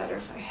have felt better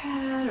if I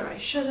had, or I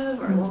should have,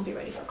 or I won't be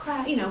ready for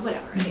class, you know,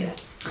 whatever, any of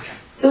that.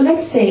 So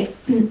let's say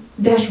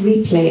that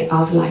replay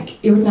of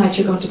like, you're at night,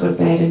 you're going to go to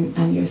bed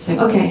and you're saying,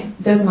 okay,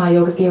 there's my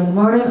yoga gear in the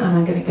morning and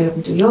I'm going to get up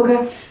and do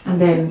yoga,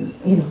 and then,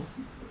 you know,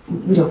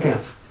 we don't get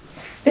up.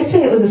 Let's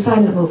say it was a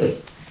silent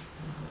movie.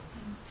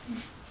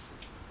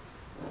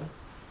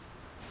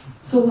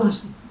 So what?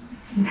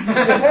 You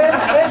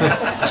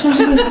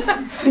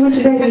went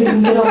to bed and you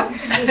didn't get up.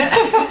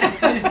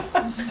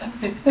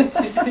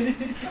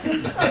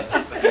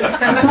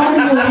 It's all in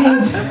your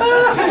head.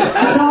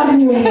 It's all in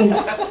your head.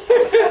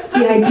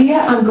 The idea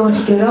I'm going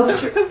to get up,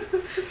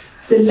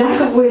 the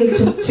lack of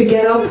will to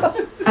get up,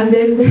 and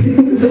then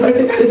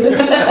sorry. The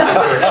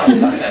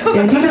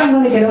idea that I'm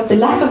going to get up, the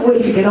lack of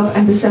will to get up,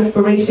 and the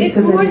self-beration. It's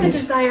more the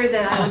desire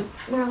that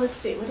well, let's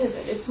see, what is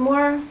it? It's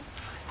more.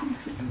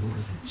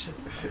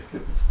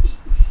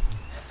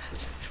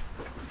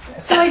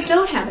 So I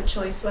don't have a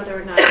choice whether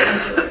or not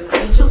I do it or not.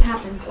 It just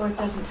happens or it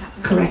doesn't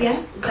happen. Correct.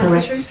 Yes? Is that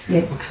Correct. the truth?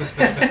 Yes.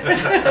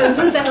 So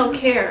who the hell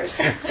cares?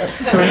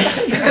 Correct.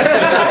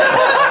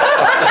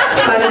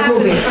 Silent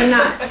movie. Or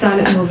not?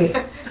 Silent movie.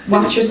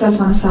 Watch yourself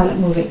on a silent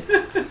movie.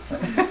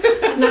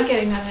 I'm not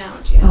getting that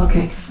analogy.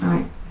 Okay. All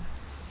right.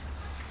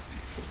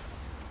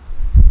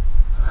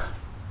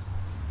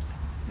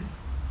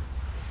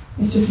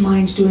 It's just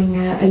mind doing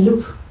a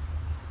loop.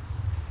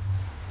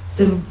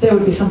 There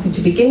would be something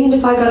to be gained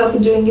if I got up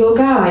and doing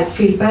yoga. I'd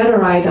feel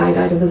better.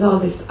 And there's all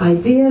these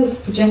ideas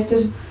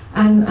projected,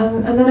 and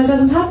then it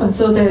doesn't happen.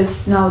 So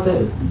there's now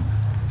the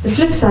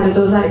flip side of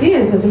those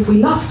ideas, as if we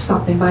lost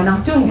something by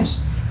not doing it.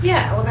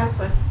 Yeah, well, that's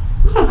what.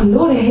 What a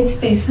load of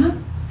headspace, huh?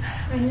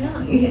 I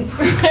know.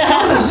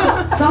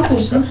 Drop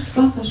it, huh?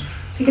 Drop it.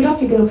 If you get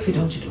up, you get up. If you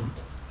don't, you don't.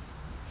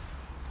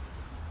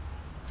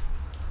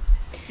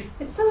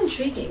 It's so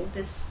intriguing,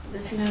 this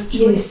no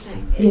choice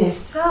thing. It's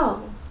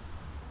so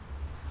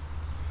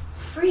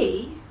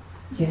free,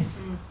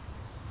 Yes.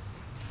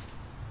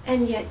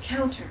 and yet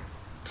counter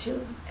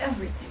to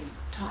everything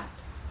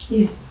taught.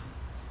 Yes.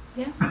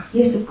 Yes?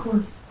 Yes, of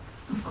course.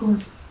 Of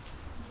course.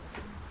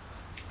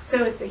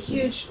 So it's a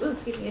huge,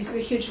 it's a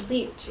huge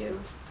leap to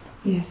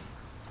Yes.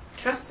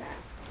 trust that.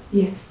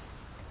 Yes.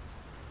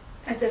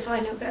 As if I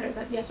know better,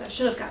 that yes, I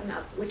should have gotten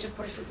up, which of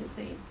course is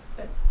insane.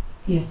 But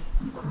Yes,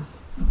 of course.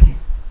 Okay.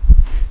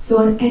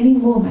 So at any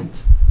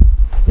moment,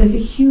 there's a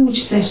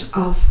huge set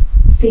of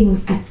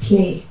things at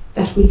play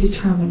that will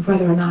determine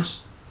whether or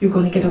not you're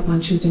going to get up on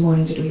Tuesday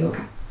morning to do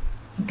yoga.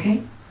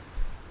 Okay?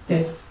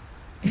 There's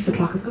if the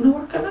clock is going to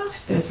work or not.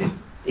 There's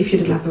if you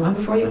had a glass of wine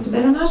before you went to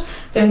bed or not.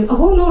 There's a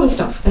whole load of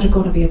stuff that are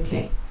going to be at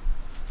play.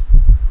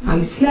 How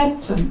you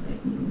slept and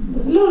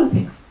a load of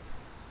things.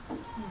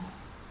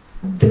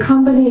 The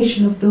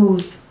combination of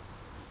those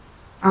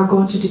are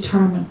going to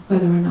determine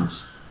whether or not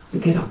you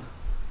get up.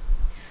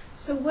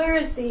 so where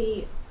is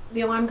the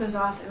alarm goes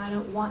off and I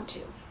don't want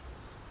to?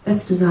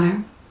 That's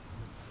desire.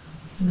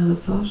 It's another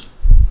thought.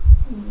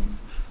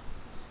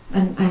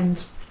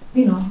 And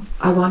you know,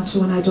 I want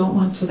to and I don't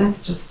want to.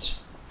 That's just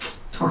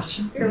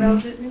torture.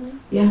 Irrelevant, really?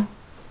 Yeah.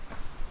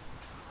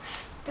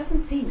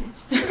 Doesn't seem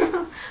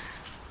it.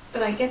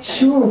 But I get that.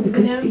 Sure,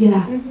 because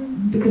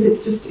because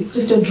it's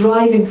just a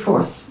driving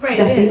force Right,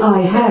 that it the is. I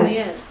It has. certainly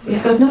is.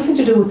 It's Yeah. got nothing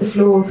to do with the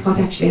flow of what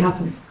actually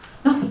happens.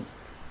 Nothing.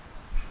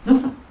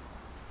 Nothing.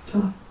 At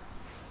all.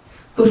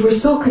 But we're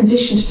so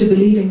conditioned to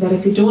believing that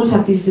if you don't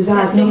have these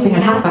desires, nothing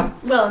can happen.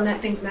 Well, and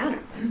that things matter.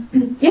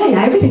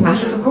 Yeah, everything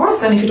matters, of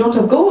course. And if you don't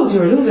have goals,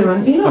 you're a loser.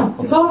 And,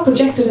 it's all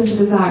projected into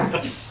desire.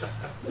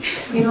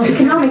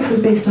 Economics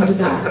is based on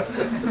desire.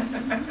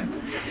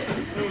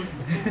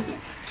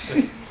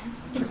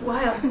 It's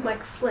wild. It's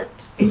like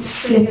flipped. It's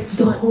flipped.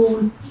 The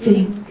whole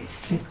thing is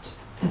flipped.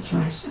 That's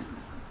right.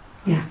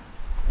 Yeah.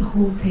 The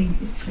whole thing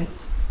is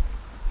flipped.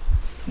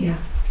 Yeah.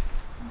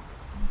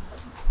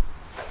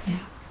 Yeah.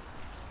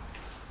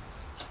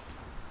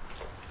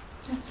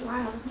 That's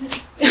wild, isn't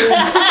it?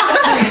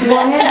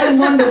 Wild and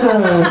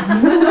wonderful.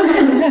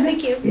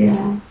 Thank you.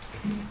 Yeah.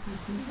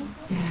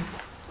 Yeah.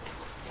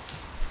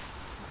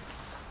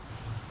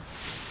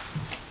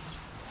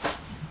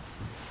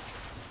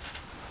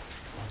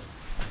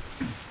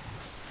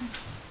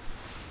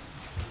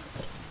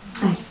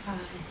 Hi.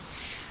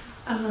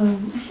 I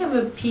have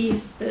a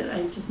piece that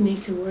I just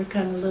need to work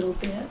on a little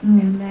bit,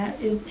 and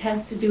that it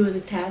has to do with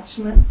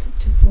attachment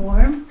to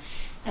form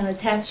and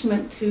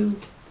attachment to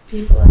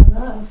people I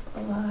love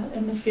a lot,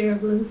 and the fear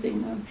of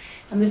losing them,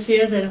 and the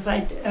fear that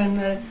and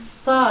the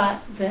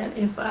thought that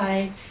if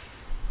I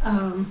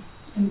am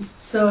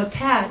so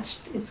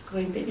attached, it's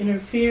going to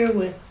interfere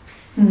with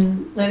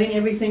letting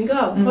everything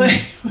go.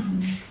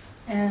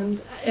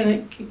 And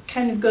it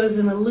kind of goes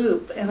in a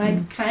loop, and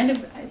I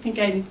think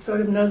I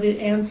sort of know the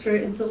answer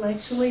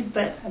intellectually,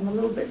 but I'm a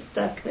little bit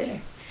stuck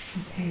there.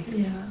 Okay.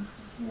 Yeah.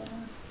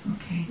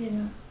 Okay.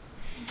 Yeah.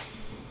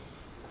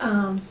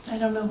 I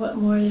don't know what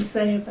more to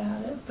say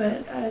about it,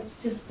 but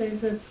it's just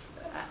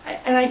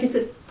and I guess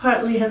it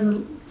partly has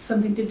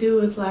something to do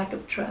with lack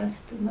of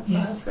trust in the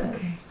process.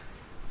 Okay.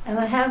 And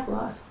I have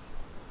lost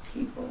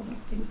people and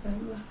things I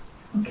love.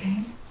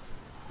 Okay.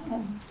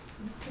 And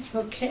it's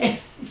okay.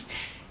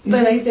 Is it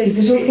okay? Yes, it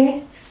is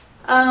okay.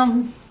 All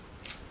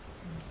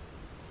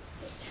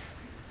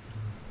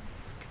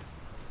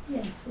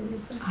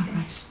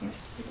right. Yes,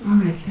 all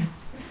right then.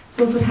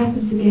 So if it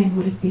happens again,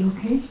 would it be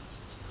okay?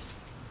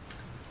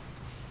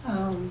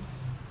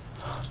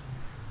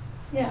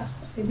 Yeah.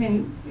 I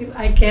mean,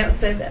 I can't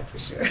say that for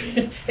sure.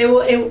 It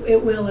will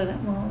and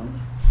it won't.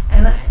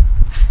 And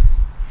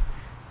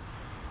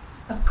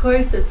of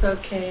course it's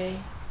okay.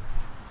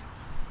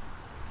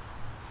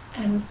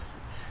 And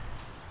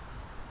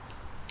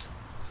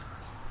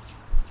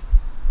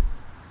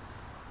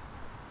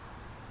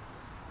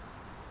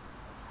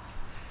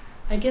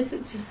I guess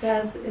it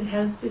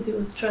has to do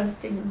with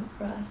trusting in the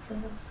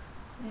process,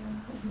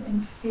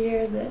 and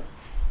fear that,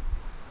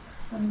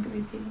 I'm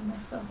repeating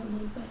myself a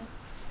little bit,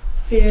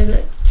 fear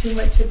that too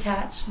much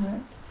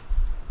attachment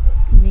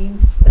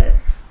means that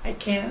I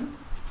can't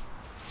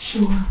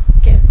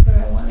get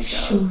where I want to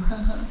go.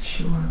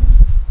 Sure.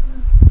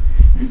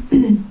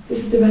 This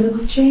is the realm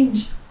of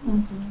change.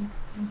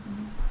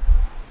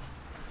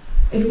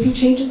 Everything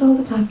changes all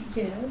the time.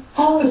 Yes.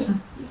 All the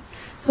time.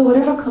 So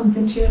whatever comes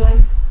into your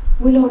life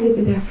will only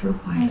be there for a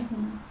while,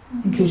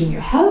 including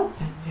your health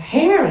and your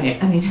hair.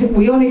 And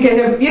we only get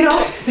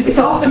it's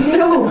all,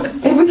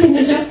 everything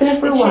is just there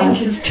for a while.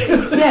 Changes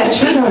too. Yeah,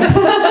 sure does.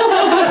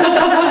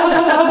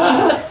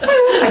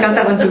 I got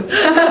that one too.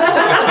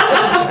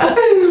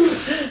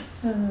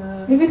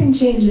 Everything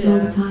changes all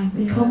the time.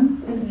 It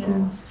comes and it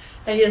goes.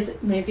 I guess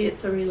maybe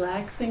it's a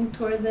relaxing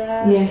toward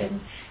that.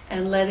 Yes.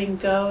 And letting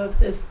go of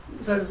this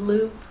sort of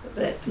loop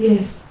that.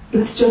 Yes,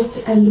 it's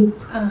just a loop.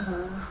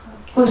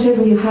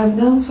 Whatever you have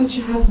now is what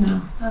you have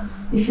now.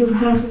 If you have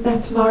half of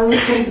that tomorrow in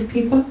terms of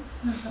people,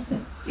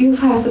 you have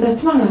half of that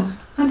tomorrow,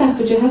 and that's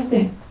what you have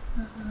then.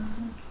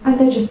 And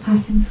they're just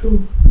passing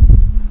through.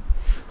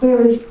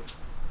 Whereas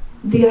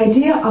the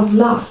idea of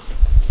loss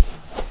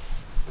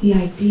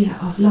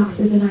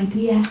is an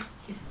idea.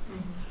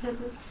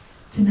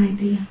 It's an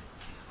idea.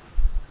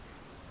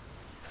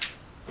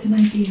 It's an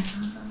idea.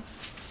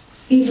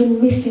 Even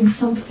missing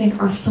something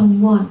or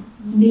someone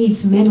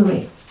needs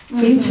memory.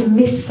 For you to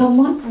miss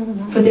someone,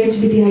 for there to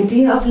be the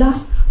idea of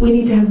loss, we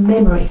need to have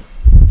memory.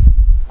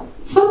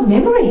 It's about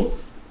memory.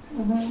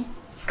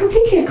 It's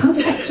completely a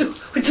concept.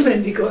 Which may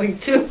be going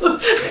to.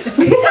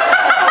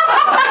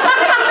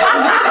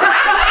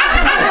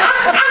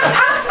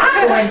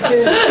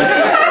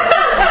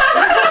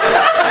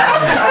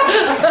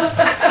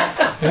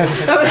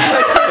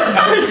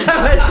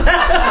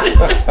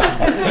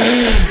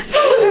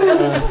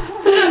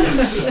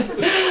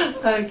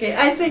 Okay,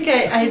 I think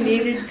I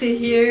needed to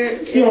hear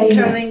it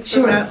coming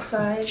from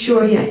outside.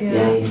 Sure, yeah.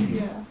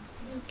 Okay.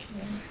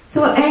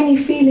 So any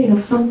feeling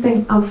of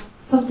something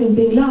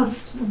being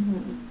lost,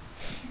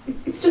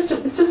 it's just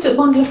a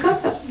bundle of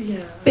concepts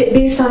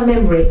based on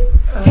memory.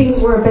 Things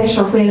were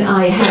better when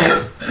I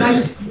had.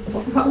 Like,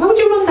 what would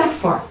you run that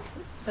for?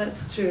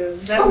 That's true.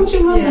 What would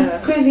you run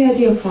that crazy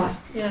idea for?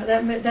 Yeah,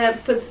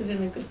 that puts it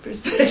in a good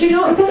perspective.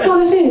 That's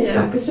all it is.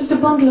 Like, it's just a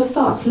bundle of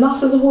thoughts.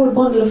 Loss is a whole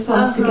bundle of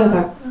thoughts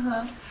together.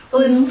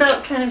 Well, it's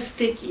felt kind of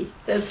sticky.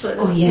 That's what.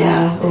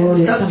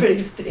 It's felt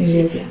pretty sticky. It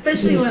is,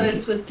 Especially when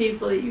it's with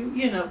people you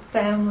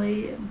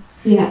family and.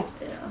 Yeah,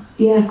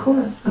 of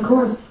course.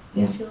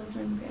 Yeah.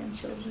 Children,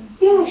 grandchildren.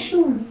 Yeah,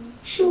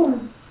 sure.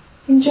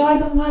 enjoy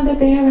them while they're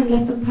there and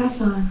let them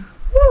pass on.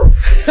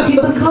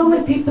 People come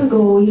and people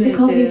go. Easy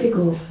come, easy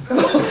go.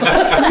 Really?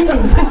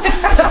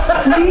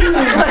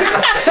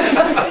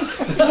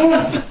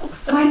 Yes.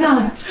 Why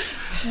not?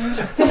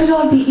 Let it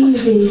all be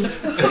easy.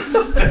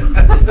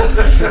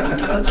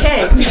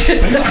 Okay.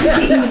 It should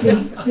be easy,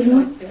 you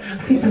know?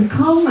 People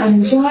come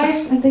and enjoy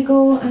it and they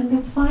go and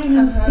that's fine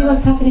and see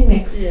what's happening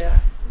next. Yeah.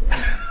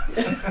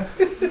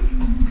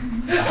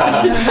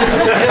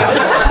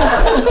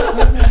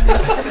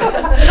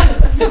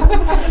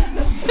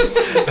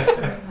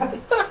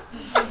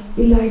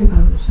 We lied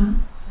about it, huh?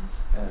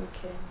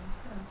 Okay.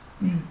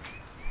 Yeah.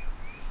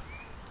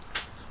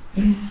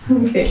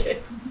 Okay.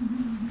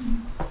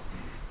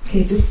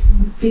 Okay, just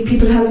people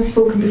who haven't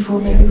spoken before,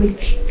 maybe we'll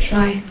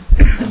try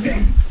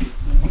something.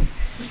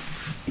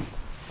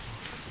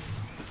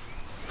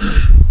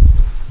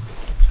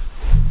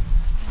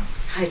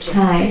 Hi, Jen.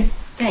 Hi.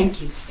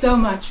 Thank you so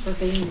much for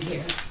being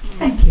here.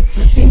 Thank you for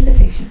the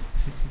invitation.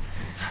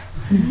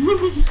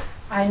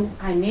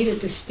 I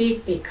needed to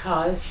speak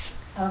because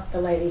of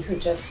the lady who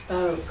just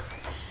spoke,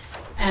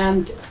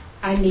 and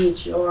I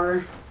need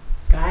your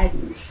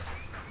guidance.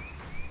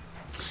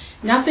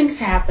 Nothing's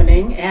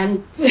happening,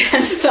 and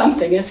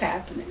something is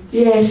happening.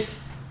 Yes.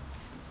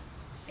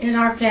 In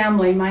our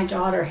family, my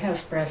daughter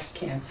has breast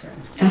cancer.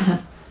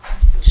 Uh-huh.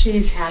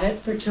 She's had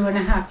it for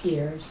 2.5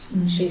 years.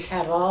 Mm. She's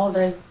had all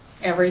the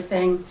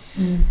everything,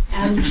 Mm.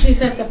 and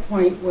she's at the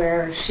point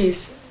where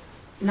she's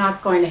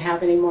not going to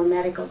have any more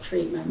medical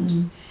treatment.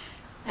 Mm.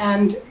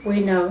 And we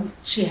know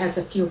she has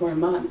a few more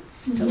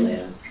months to Mhm.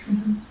 live.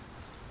 Mhm.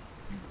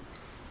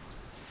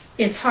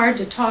 It's hard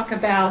to talk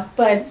about,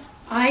 but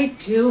I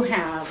do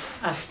have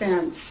a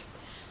sense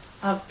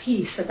of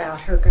peace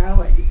about her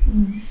going.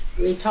 Mm.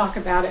 We talk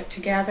about it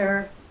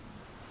together.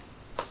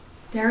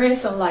 There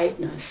is a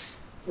lightness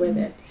with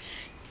it.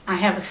 I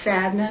have a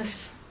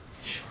sadness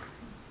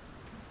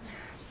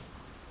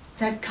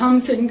that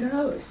comes and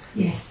goes.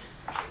 Yes.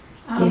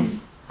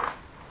 Yes.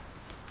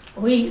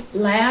 We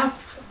laugh.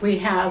 We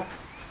have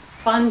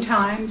fun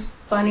times,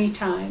 funny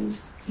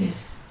times.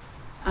 Yes.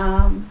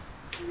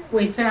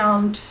 We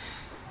found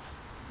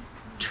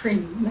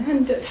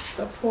tremendous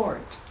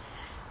support,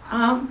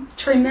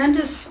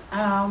 tremendous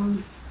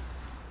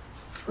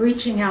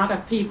reaching out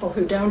of people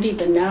who don't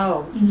even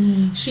know.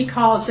 Mm. She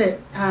calls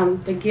it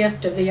the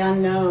gift of the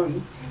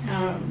unknown.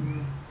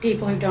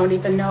 People who don't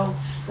even know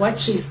what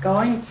she's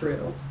going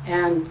through,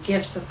 and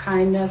gifts of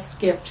kindness,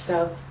 gifts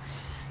of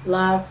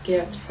love,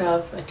 gifts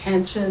of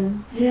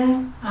attention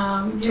Yeah.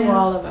 to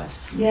all of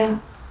us. Yeah.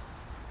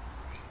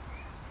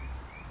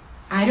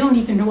 I don't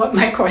even know what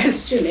my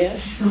question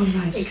is, It's all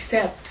right.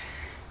 except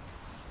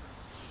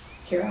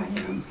here I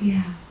am.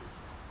 Yeah.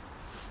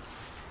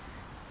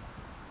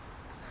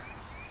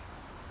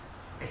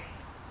 Okay.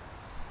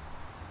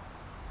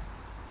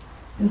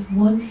 There's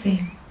one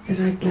thing that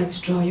I'd like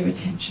to draw your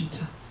attention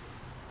to.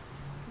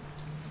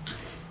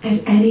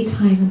 At any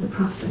time in the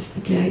process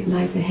that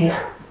lies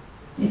ahead,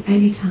 at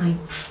any time,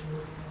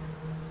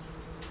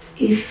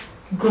 if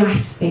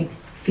grasping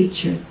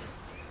features,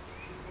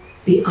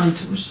 be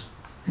onto it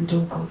and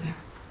don't go there.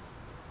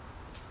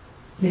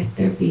 Let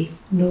there be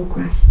no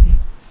grasping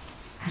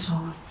at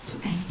all to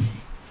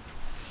anything.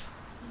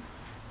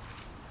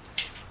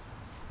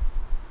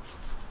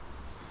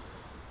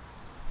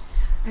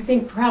 I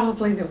think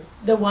probably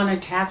the one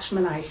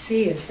attachment I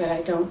see is that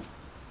I don't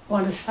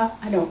want to suffer.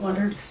 I don't want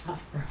her to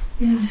suffer.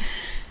 Yeah.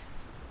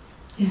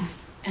 Yeah.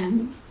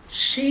 And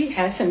she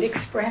hasn't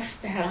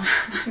expressed that.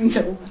 I'm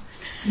the one.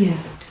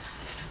 Yeah.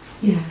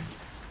 Yeah.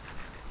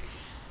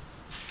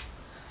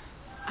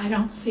 I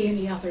don't see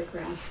any other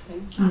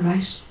grasping. All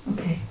right.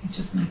 Okay. It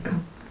just might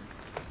come.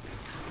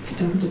 If it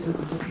doesn't, it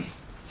doesn't. Okay.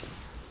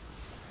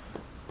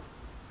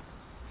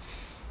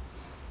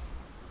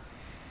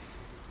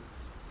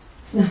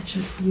 It's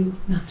natural for you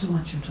not to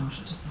want your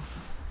daughter to suffer.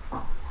 Of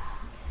course.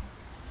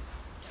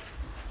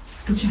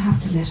 But you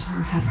have to let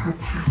her have her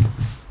path.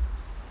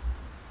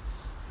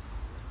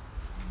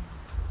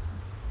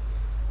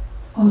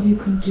 All you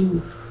can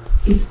do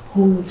is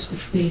hold the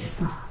space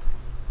for her,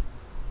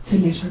 to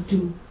let her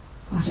do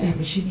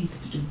whatever she needs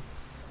to do,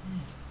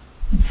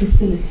 and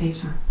facilitate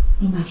her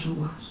no matter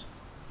what.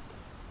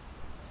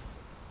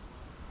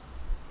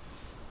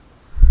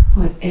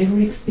 Whatever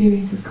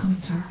experience is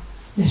coming to her,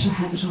 let her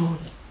have it all.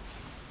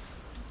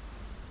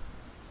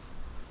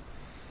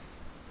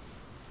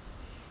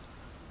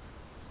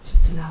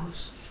 Just allow it.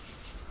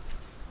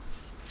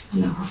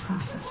 Allow her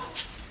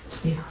process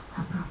to be her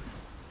process.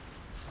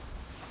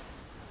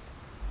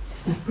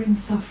 If that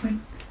brings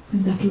suffering,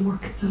 then that'll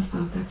work itself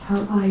out. That's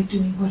her eye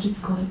doing what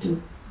it's going to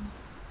do.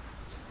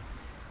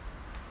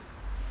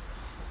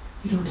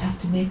 You don't have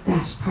to make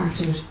that part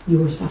of it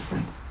your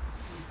suffering.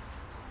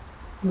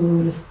 Your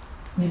role is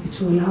maybe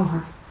to allow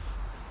her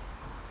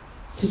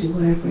to do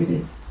whatever it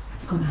is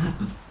that's going to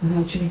happen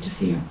without your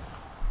interference.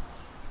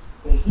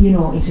 You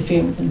know,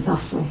 interference in a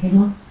soft way, you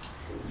know?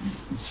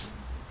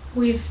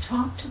 We've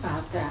talked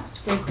about that.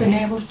 We've been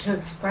able to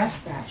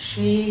express that.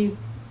 She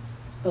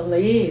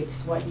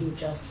believes what you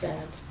just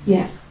said.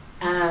 Yeah.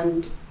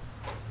 and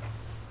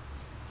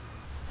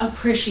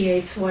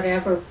appreciates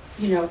whatever,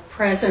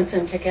 presence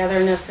and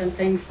togetherness and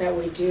things that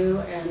we do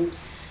and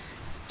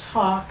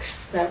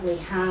talks that we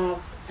have,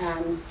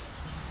 and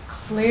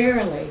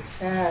clearly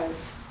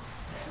says,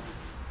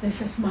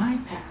 this is my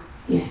path.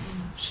 Yes.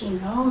 She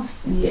knows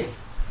this. Yes.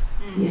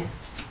 Yes.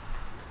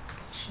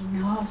 She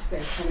knows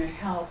this, and it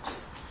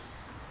helps.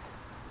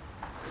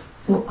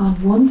 So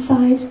on one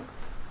side,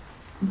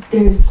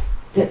 there's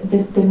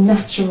the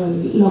natural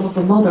love of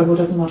a mother who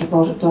doesn't want her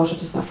daughter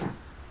to suffer.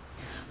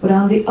 But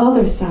on the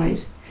other side,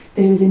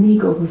 there is an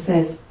ego who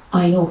says,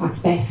 I know what's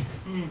best.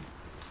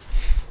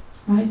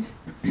 Right?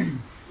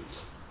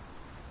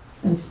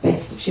 And it's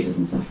best if she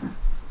doesn't suffer.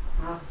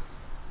 Wow.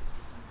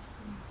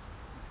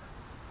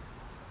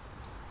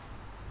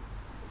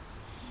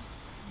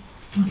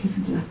 Don't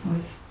listen to that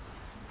voice.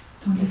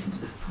 Don't listen to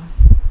that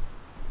voice.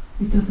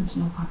 It doesn't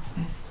know what's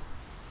best.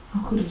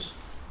 How could it?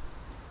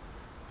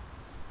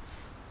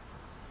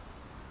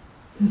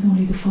 There's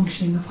only the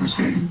functioning of what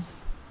happens.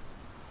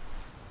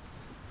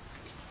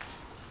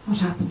 What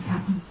happens,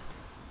 happens.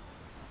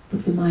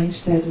 But the mind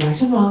says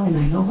right and wrong, and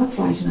I know what's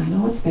right, and I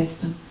know what's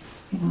best, and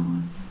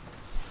and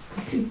it's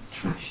complete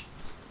trash.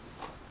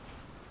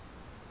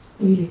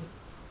 Really.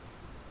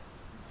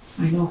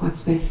 I know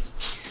what's best.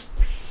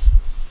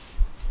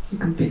 You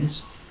can bin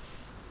it.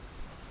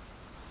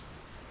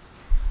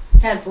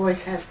 That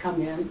voice has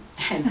come in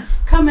and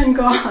come and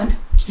gone.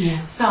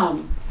 Yeah.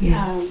 Some.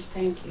 Yeah.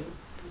 Thank you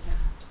for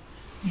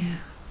that. Yeah.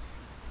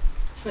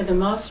 For the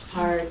most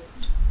part,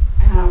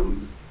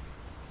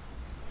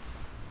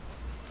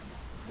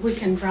 we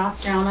can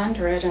drop down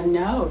under it and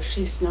know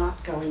she's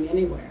not going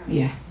anywhere.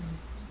 Yeah.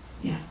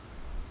 Yeah.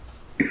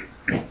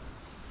 Yeah.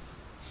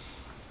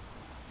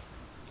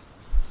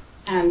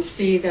 And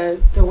see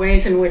the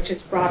ways in which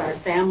it's brought our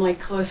family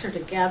closer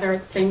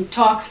together,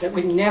 talks that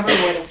we never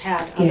would have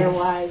had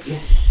otherwise.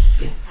 Yes.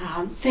 Yes.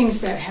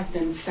 Things that have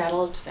been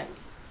settled that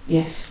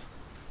Yes.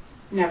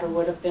 never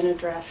would have been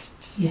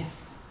addressed.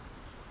 Yes.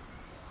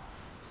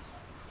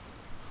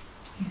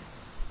 Yes.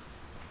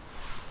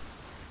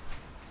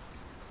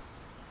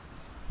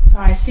 So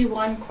I see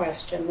one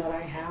question that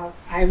I have.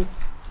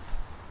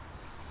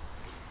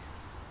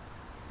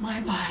 My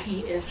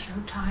body is so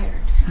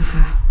tired.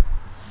 Uh-huh.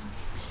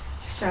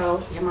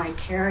 So am I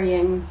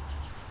carrying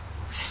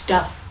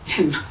stuff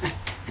in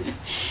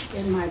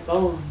my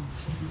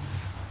bones?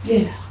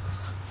 Yes.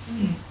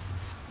 Yes.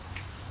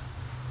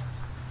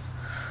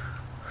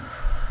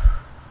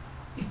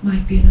 It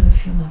might be another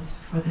few months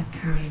before that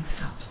carrying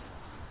stops.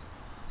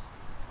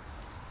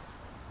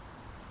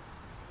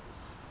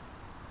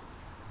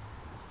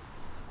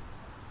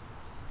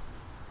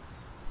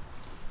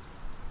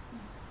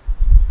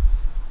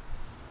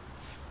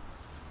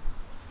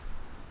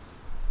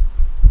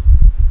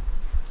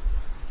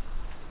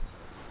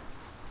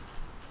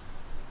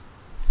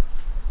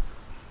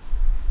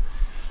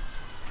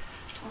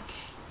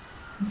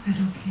 Is that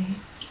okay?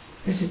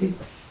 That it is.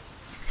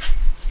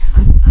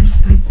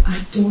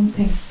 I don't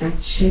think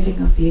that shedding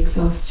of the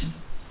exhaustion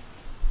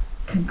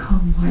can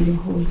come while you're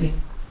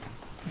holding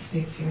the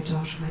space for your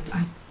daughter.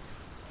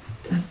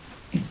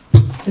 It's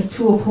the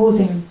two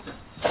opposing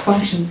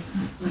functions.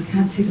 I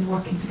can't see them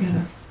working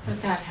together.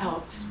 But that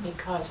helps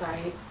because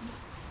I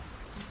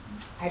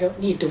don't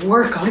need to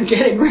work on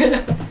getting rid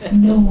of it.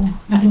 No,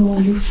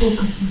 your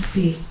focus must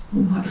be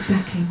on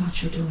exactly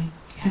what you're doing.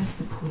 That's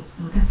the pull.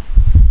 No, that's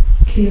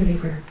clearly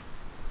where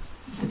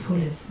the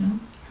pull is, no?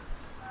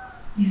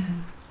 Yeah.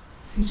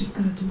 So you just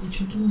gotta do what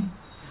you're doing.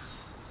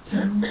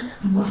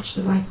 And watch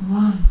the right and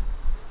wrong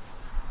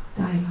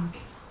dialogue,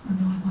 or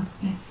knowing what's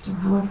best, or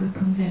however it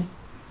comes in.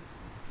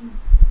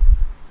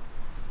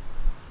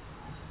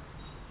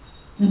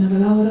 And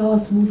allow it all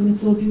to move in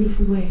its own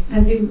beautiful way,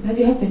 as you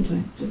have been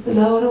doing. Just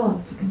allow it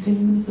all to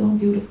continue in its own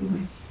beautiful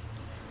way.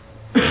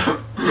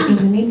 In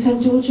the meantime,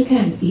 do what you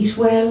can. Eat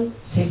well,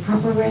 take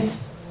proper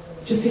rest.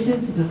 Just be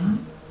sensible, huh?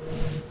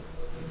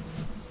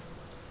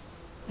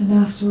 And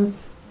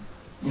afterwards,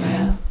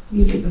 well,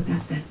 you deal with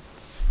that then.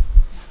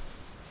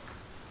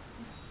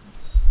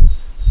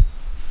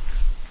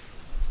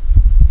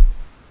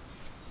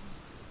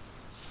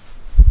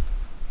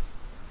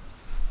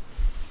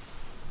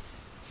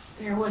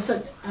 There was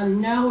a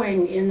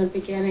knowing in the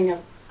beginning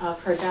of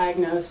her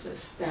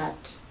diagnosis that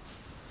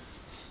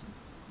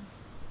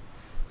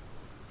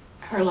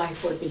her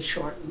life would be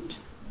shortened.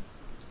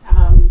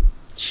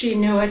 She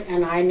knew it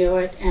and I knew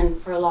it,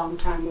 and for a long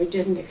time we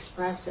didn't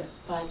express it,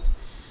 but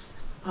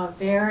a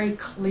very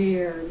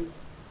clear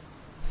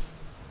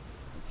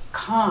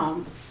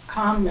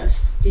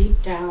calmness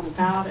deep down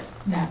about it,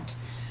 that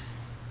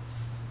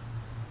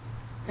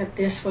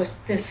this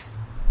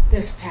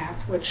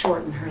path would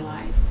shorten her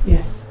life.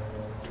 Yes.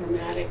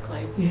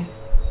 Dramatically. Yes.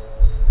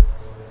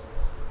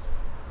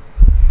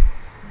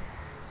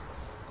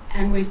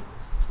 And we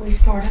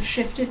sort of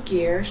shifted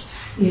gears.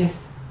 Yes.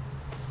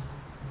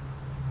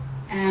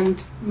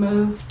 And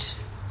moved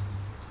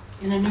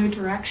in a new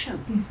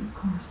direction. Yes, of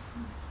course.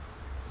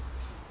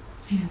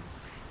 Yes.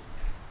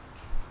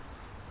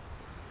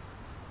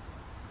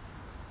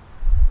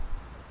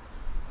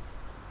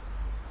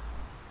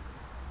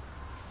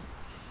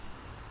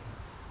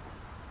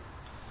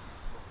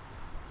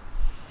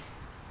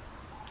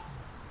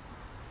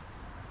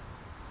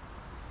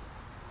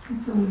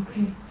 It's all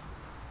okay.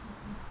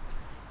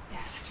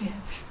 Yes, it is.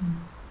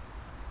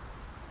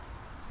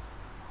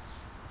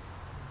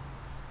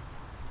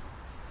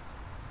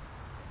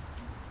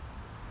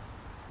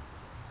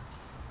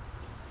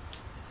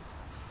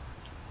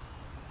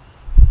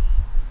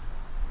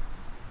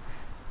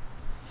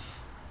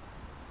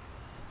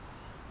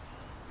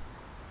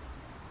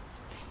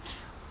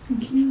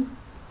 Thank you.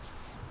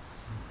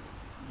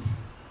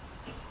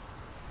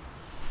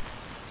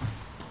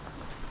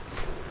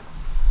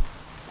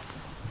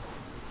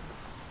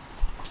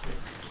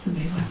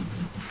 Somebody wasn't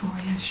here before,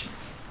 yeah, sure.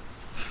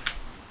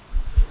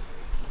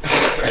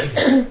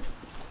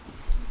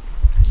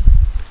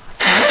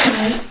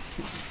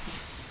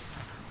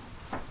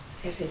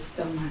 There is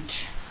so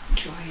much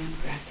joy and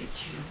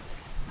gratitude.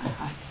 My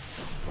heart is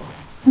so full.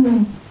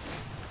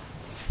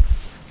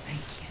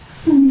 Thank you.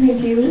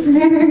 Thank you.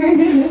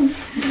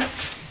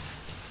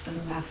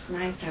 And last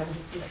night I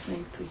was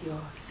listening to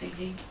your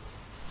singing,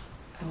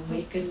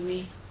 Awaken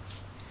Me.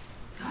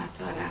 So I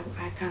thought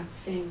I can't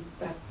sing,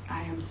 but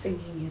I am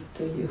singing it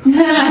to you.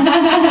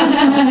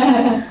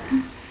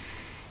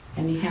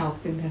 Any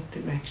help in that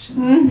direction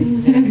would be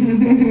very,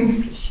 very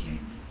appreciated.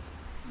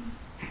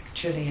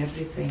 Actually,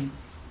 everything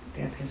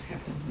that has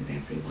happened with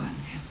everyone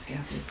has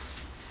had its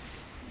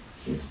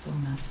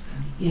usefulness.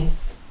 And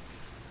Yes.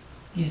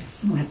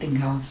 Yes. letting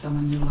go of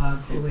someone you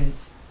love who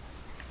is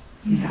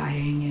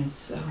dying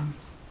is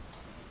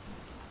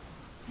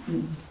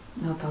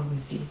not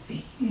always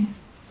easy. Yes.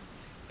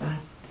 But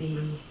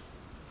the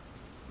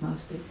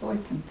most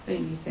important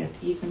thing is that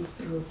even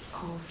through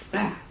all of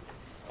that,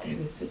 there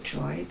is a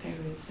joy,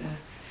 there is a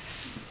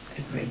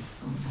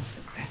gratefulness,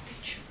 a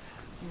gratitude.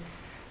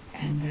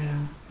 And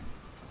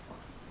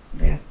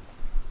that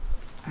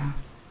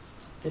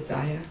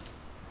desire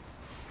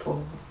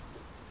for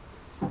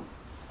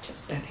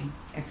just letting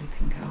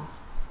everything go.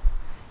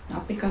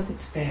 Not because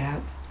it's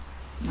bad,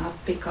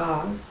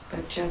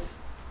 but just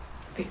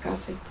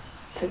because it's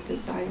the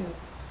desire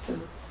to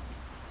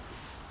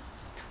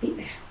be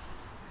there,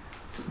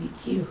 to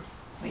meet you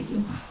where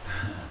you are.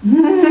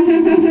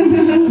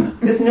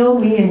 There's no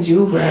me and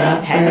you where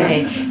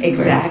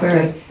Exactly.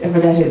 wherever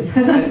that is.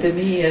 But the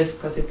me is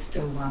because it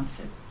still wants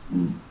it.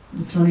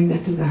 It's running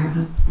that desire,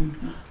 huh?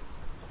 Mm-hmm.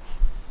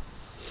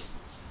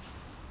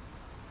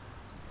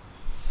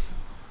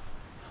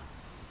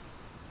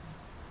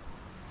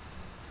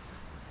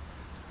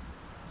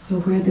 So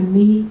where the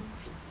me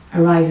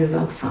arises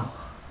out from,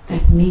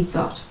 that me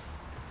thought,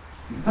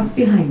 what's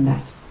behind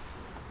that?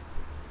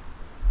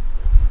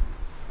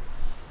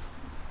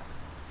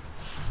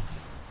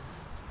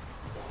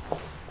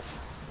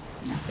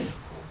 Nothing.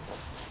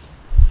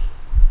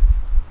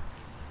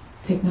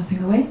 Take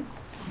nothing away.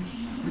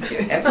 You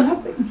have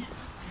nothing.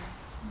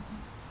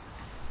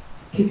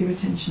 Keep your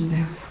attention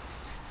there.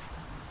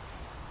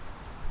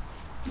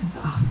 As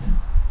often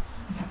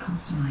as that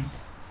comes to mind.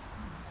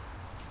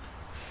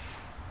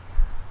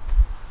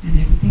 And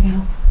everything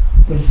else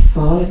will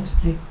fall into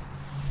place.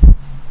 And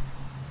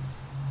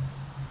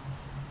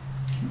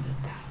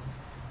with that,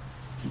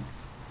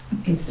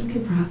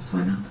 Instantly, perhaps,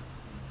 why not?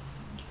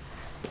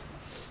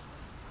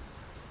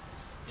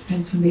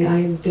 Depends when the eye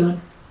is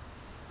done.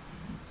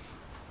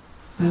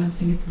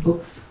 Balancing its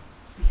books.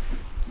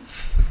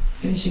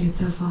 Finishing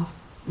itself off.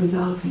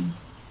 Resolving.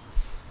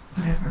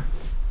 Whatever.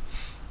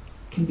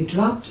 Can be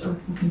dropped or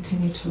can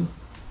continue to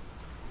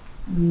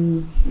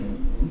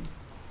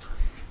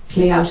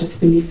play out its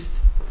beliefs.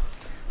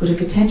 But if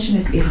attention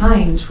is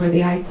behind where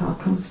the I thought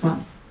comes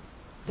from,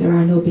 there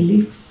are no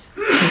beliefs,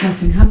 there's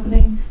nothing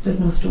happening, there's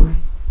no story.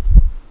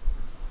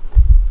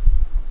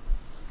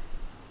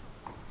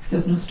 If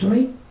there's no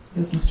story,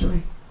 there's no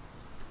story.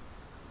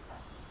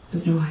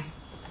 There's no I.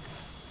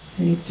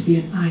 There needs to be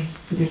an I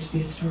for there to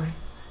be a story.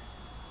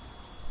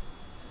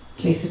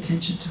 Place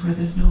attention to where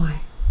there's no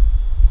I.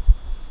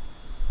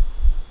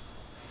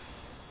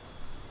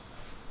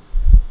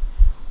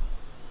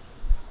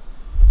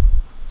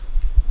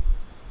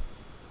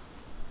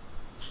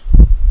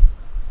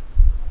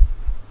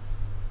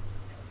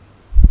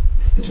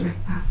 It's the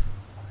direct path.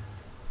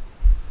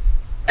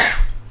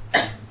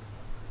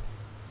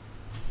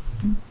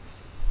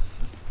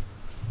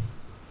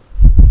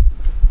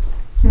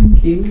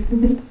 Thank you.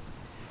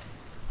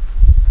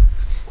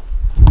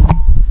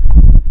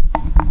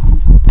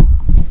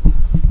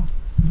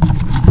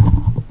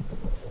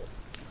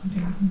 Somebody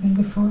hasn't been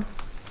before.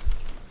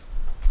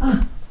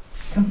 Ah,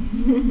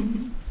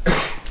 come.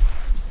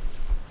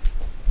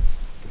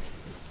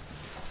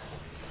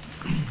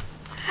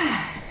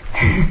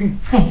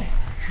 Hi.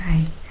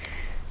 Hi.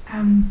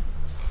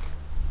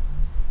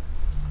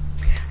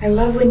 I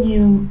love when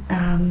you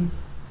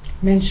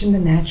mention the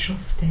natural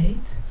state.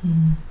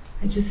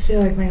 I just feel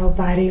like my whole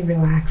body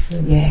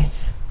relaxes.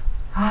 Yes.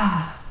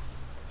 Ah,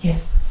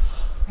 yes.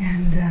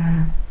 And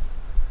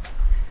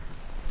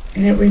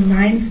it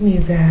reminds me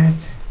that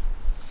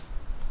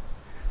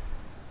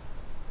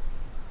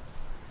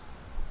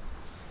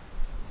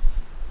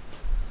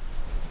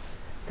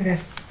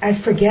I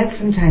forget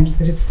sometimes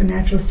that it's the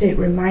natural state. It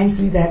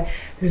reminds me that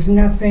there's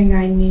nothing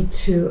I need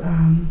to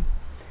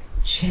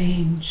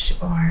change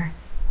or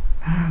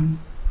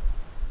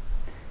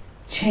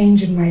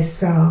change in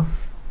myself.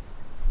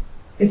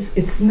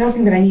 It's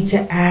nothing that I need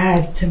to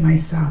add to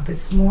myself.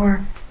 It's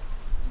more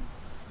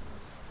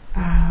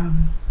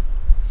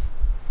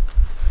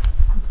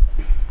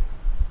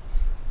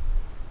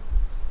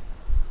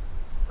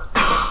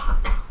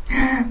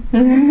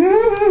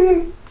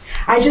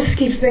I just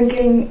keep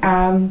thinking,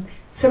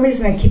 some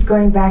reason I keep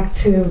going back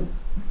to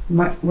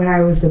when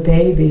I was a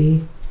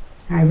baby.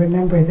 I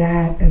remember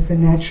that as a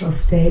natural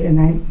state, and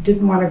I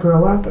didn't want to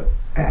grow up.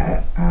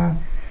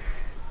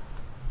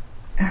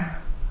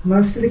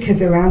 Most of the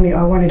kids around me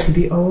all wanted to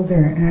be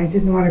older, and I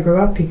didn't want to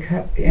grow up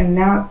and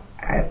now,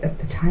 at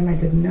the time I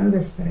didn't know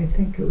this, but I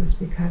think it was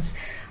because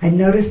I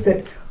noticed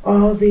that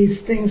all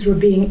these things were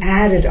being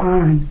added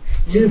on.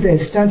 Do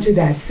this, don't do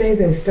that, say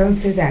this, don't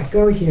say that,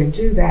 go here,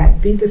 do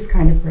that, be this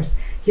kind of person,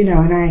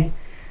 and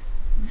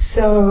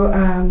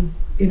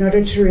in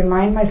order to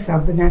remind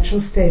myself the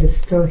natural state is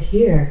still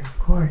here, of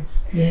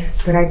course.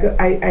 Yes. But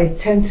I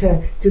tend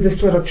to do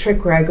this little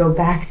trick where I go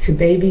back to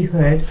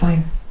babyhood.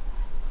 Fine.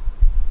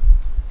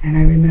 And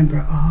I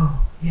remember,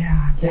 oh,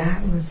 yeah,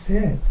 Yes. that was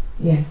it.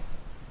 Yes.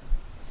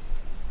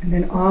 And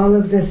then all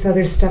of this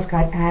other stuff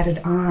got added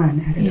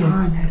on.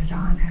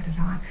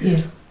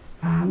 Yes.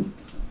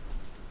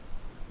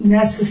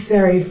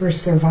 Necessary for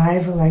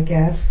survival, I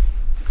guess.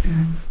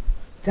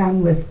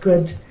 Done with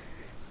good,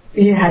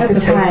 at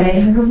That's the what they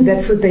time. say.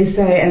 That's what they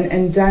say.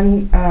 And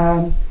done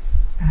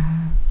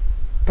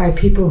by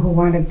people who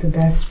wanted the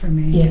best for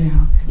me. Yes.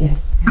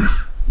 Yes. Yeah.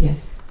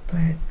 Yes.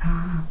 But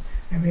I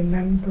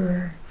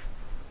remember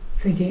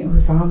thinking it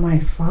was all my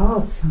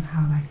fault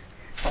somehow. Like,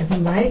 I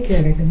didn't like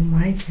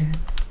it.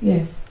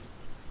 Yes.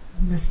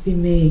 It must be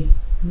me.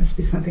 There must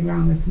be something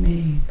wrong with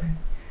me. But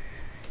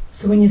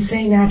so when you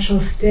say natural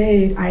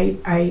state,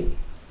 I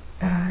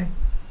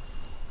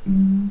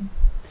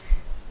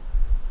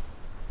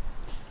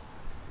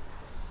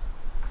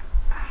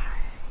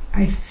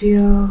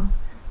feel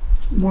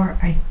more.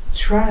 I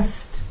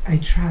trust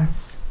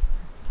that's.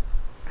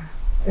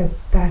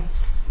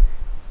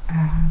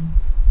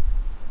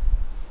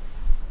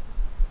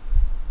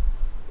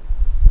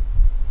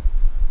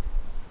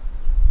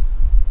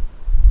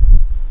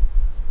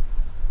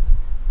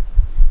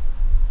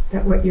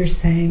 That what you're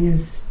saying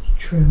is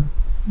true.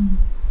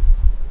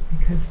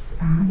 Because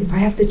if I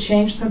have to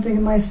change something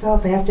in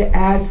myself, I have to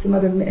add some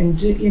other and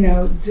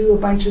do a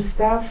bunch of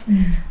stuff.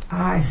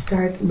 I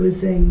start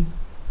losing.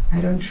 I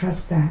don't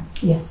trust that.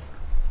 Yes.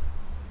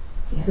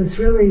 So it's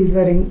really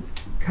letting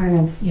kind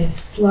of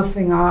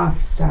sloughing off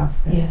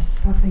stuff.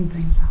 Sloughing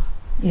things off.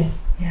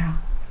 Yes. Yeah.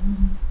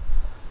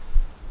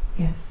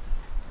 Yes.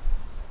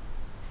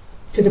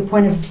 To the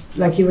point of,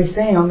 like you were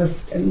saying,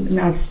 almost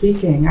not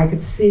speaking. I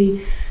could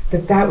see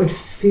that would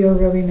feel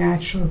really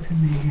natural to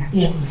me,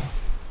 actually. Yes.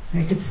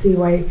 I could see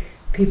why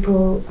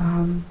people,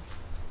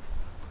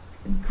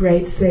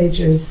 great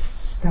sages,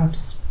 stop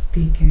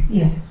speaking.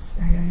 Yes.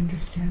 I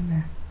understand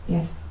that.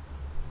 Yes.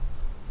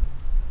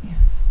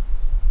 Yes.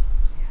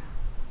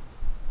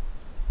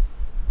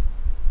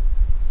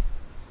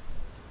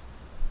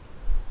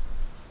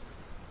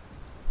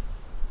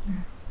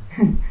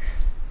 I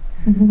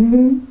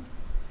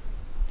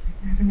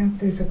don't know if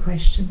there's a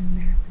question in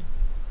there.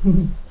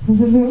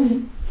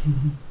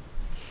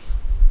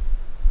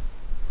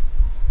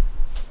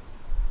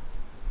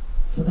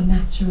 So the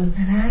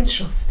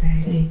natural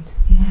state.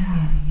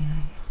 Yeah.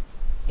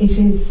 It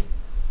is.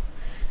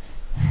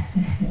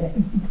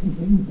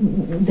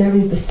 There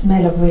is the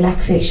smell of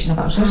relaxation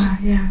about it.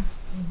 Yeah.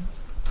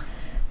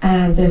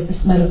 And there's the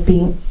smell of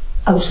being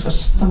out of it.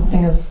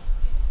 Something is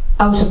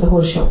out of the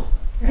whole show.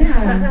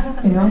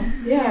 Yeah.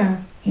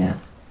 Yeah. Yeah.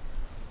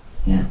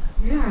 Yeah.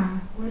 Yeah.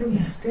 What a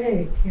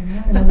mistake,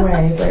 in a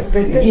way. But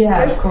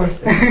of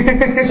course.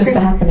 It's just the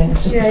happening.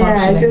 It's just the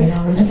functioning.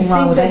 There's nothing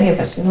wrong with any of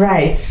it.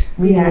 Right.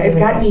 It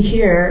got me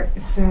here,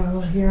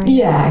 so here I am.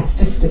 Yeah, it's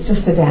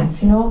just a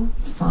dance.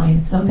 It's fine.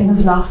 It's nothing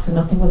was lost and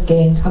nothing was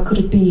gained. How could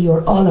it be?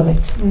 You're all of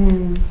it.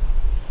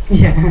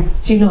 Yeah.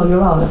 Do you know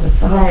you're all of it?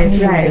 So how can you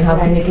lose and how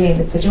can you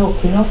gain? It's a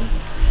joke,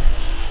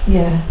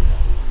 Yeah.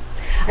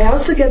 I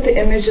also get the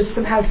image of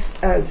somehow.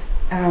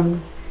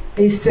 I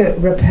used to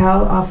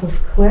rappel off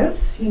of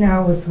cliffs,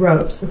 with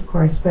ropes, of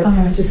course,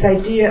 but this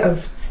idea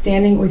of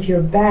standing with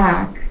your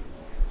back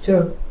to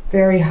a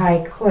very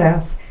high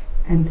cliff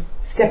and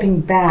stepping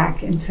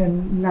back into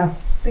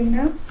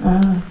nothingness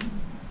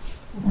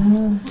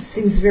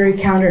seems very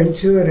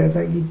counterintuitive.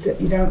 Like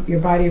you don't, your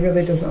body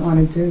really doesn't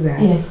want to do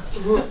that. Yes.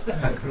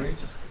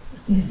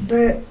 Yes.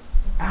 But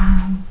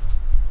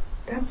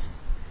that's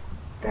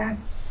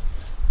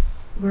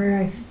where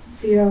I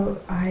feel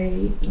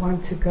I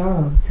want to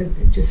go, to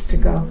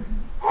go.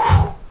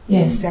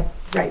 Yes. Step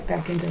right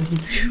back into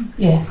it.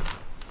 Yes.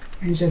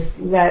 And just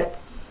let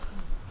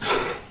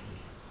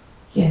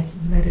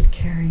it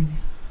carry me.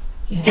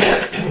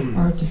 Yes.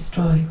 Or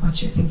destroy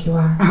what you think you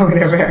are. Or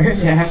whatever,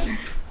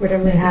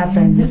 Whatever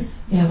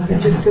happens. Yeah,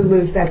 whatever just happens. To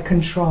lose that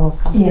control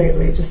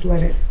completely. Yes. Just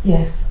let it.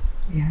 Yes.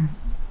 Yeah.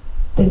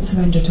 Then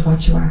surrender to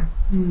what you are.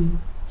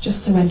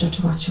 Just surrender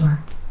to what you are.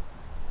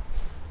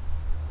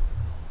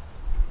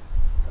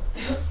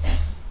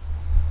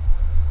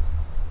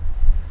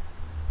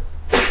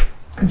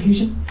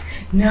 confusion?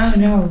 No,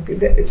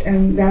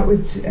 and that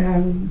would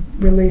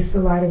release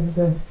a lot of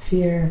the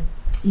fear.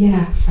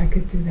 Yeah. If I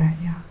could do that,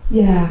 yeah.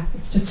 Yeah,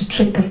 it's just a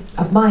trick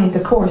of mind,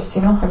 of course,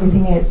 you know,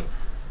 everything is.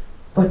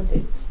 But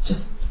it's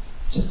just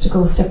to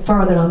go a step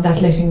further on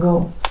that letting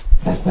go.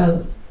 It's like,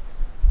 well...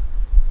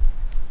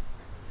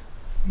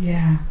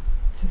 Yeah,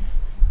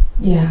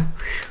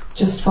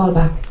 just fall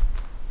back.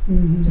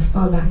 Mm-hmm. Just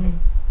fall back.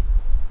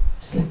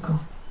 Just let go.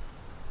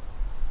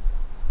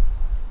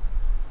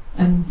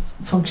 And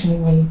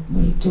functioning will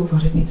do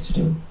what it needs to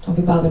do. Don't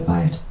be bothered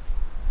by it.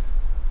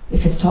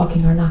 If it's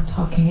talking or not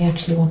talking, you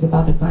actually won't be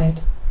bothered by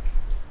it.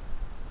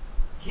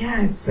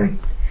 Yeah, it's like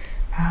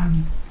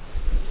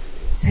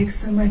it takes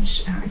so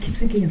much. I keep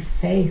thinking of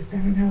faith. I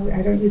don't know.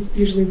 I don't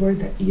usually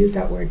use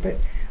that word, but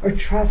or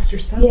trust or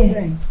something.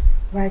 Yes.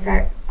 Like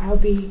I'll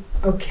be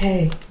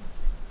okay.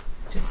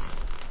 Just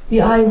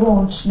the I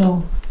won't.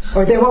 No.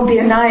 Or there won't be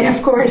an I,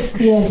 of course.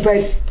 Yes.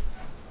 But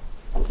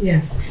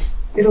yes,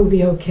 it'll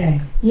be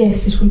okay.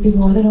 Yes, it will be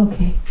more than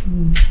okay.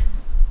 Mm.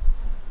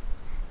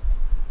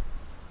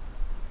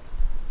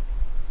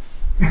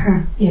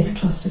 Yes,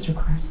 trust is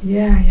required.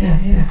 Yeah.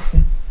 Yes.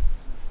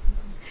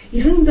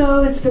 Even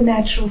though it's the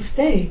natural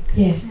state.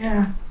 Yes.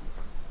 Yeah.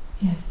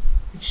 Yes.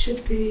 It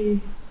should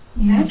be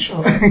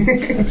natural.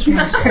 That's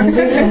right. It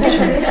is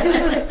natural.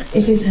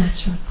 It is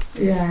natural.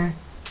 Yeah.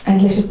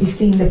 And let it be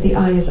seen that the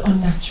I is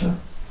unnatural.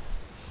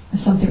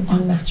 There's something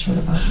unnatural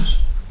about it.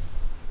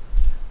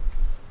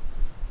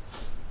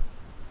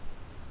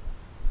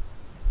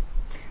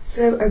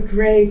 So a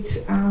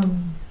great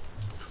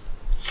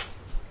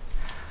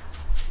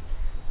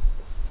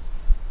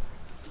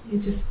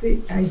just the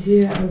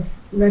idea of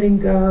letting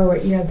go, or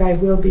thy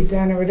will be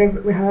done, or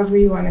whatever, however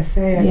you want to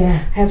say it. Yeah.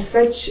 Have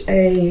such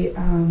a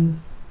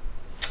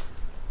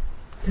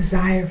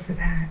desire for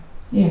that.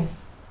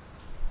 Yes.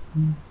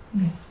 Mm.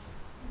 Yes.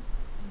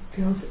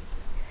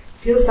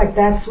 Feels like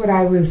that's what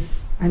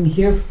I'm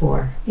here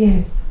for.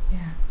 Yes.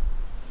 Yeah.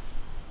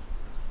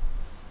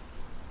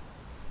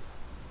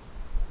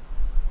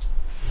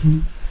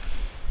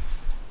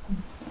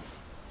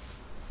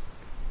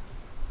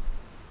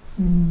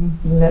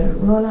 Let it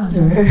roll on.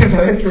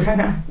 Let it run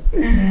on.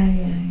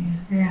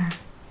 Yeah.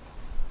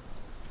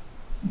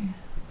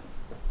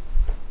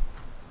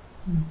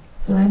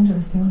 Surrender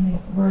is the only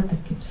word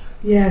that keeps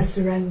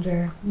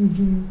surrender.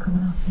 Mm-hmm.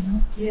 coming up, you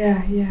know?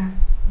 Yeah.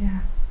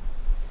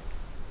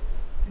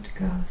 Let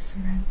go,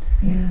 surrender.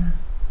 Yeah.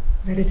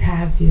 Let it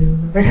have you,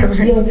 whatever.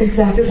 Yes,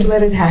 exactly. Just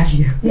let it have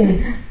you.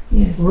 Yes.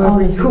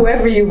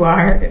 Whoever you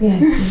are.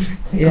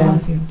 Yes, take all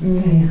of you.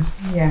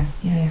 Mm-hmm. Yeah.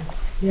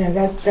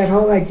 That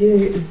whole idea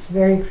is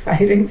very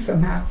exciting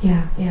somehow.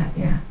 Yeah.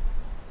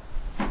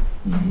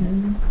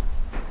 Mm-hmm.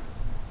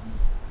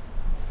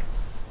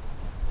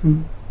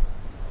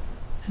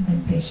 And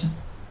then patience.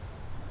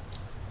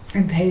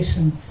 And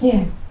patience.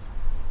 Yes.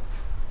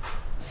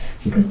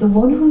 Because the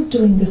one who's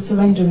doing the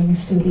surrendering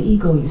is still the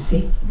ego, you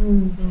see.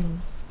 Mm-hmm.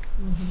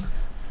 Mm-hmm.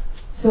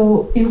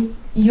 So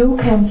you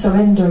can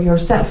surrender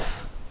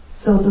yourself.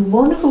 So the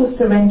one who's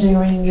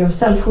surrendering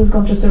yourself, who's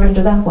going to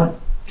surrender that one?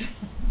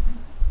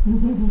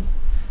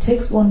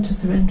 Takes one to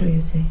surrender,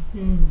 you see.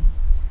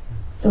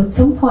 So at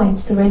some point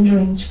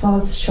surrendering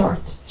falls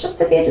short,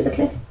 just at the edge of the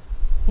cliff.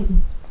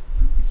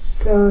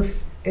 So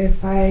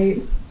if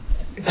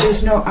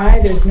there's no I,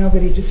 there's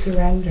nobody to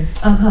surrender.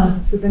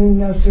 So then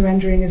no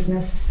surrendering is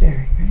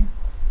necessary, right?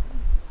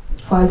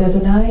 While there's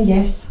an I,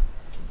 yes,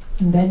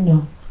 and then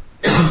no.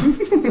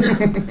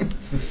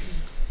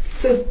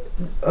 So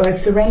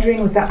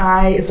surrendering with the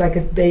I is like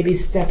a baby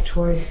step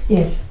towards.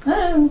 Yes,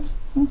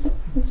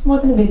 it's more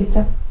than a baby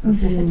step.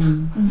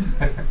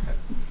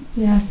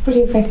 Yeah, it's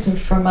pretty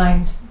effective for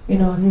mind. You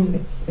know,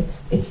 it's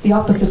the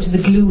opposite to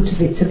the glue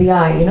to the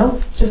eye. You know,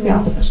 it's just the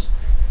opposite.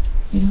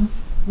 You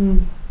know.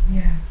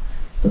 Yeah.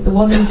 But the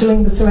one who's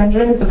doing the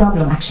surrendering is the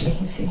problem, actually.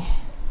 You see.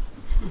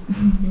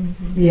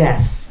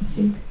 Yes. You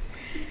see.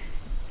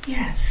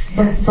 Yes.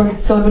 But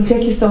so it will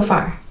take you so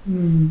far.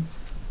 And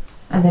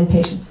then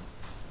patience.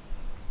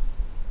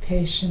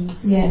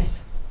 Patience.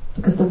 Yes,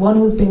 because the one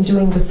who's been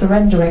doing the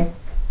surrendering,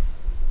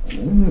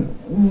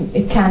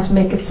 it can't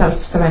make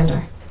itself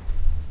surrender.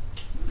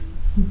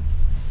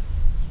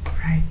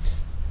 Right.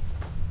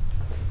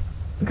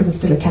 Because it's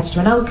still attached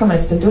to an outcome and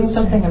it's still doing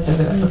something.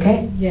 And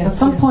okay. Yes, so at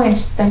some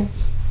point, that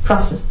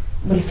process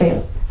will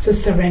fail. So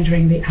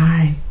surrendering the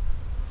I.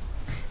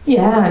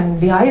 Yeah,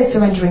 and the I is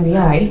surrendering the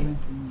I.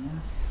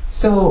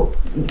 So.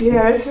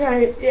 Yeah, that's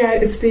right. Yeah,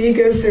 it's the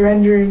ego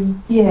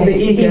surrendering. Yes, the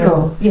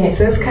ego. Yes.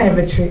 So that's kind of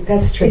a trick.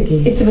 That's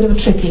tricky. It's a bit of a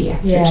tricky.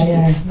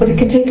 Yeah. But it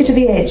can take you to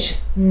the edge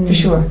for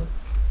sure.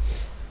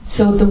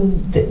 So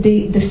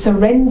the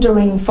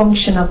surrendering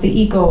function of the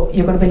ego,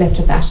 you're going to be left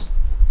with that.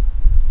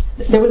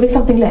 There will be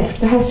something left.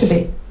 There has to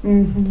be.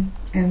 Mm-hmm.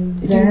 And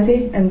Did then, you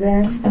see? And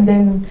then? And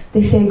then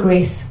they say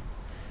grace.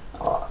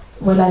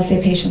 Well, I'll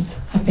say patience.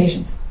 Have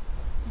patience.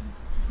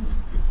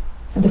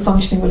 And the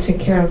functioning will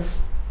take care of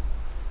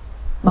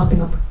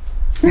mopping up.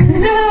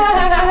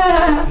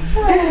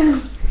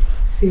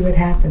 See what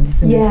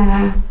happens.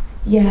 Yeah.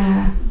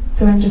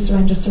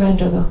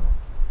 Surrender though.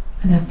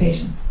 and have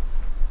patience.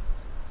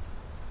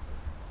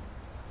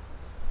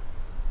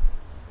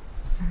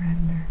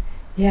 Surrender.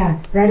 Yeah,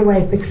 right away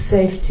I think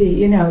safety.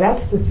 You know,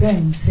 that's the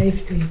thing,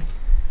 safety.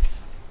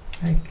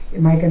 Like,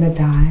 am I going to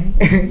die?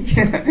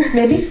 You know?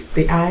 Maybe.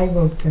 The I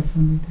will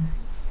definitely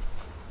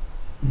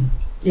die.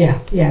 Yeah,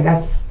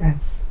 that's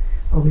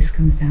always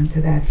comes down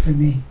to that for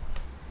me.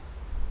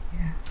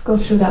 Go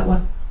through that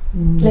one.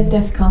 Let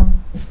death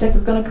come. If death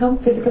is going to come,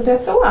 physical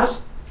death, so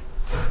what?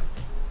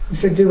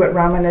 So do what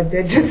Ramana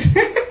did, just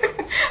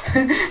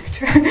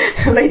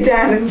lay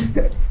down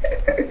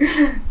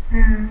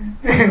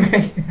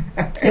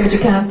Yeah, but you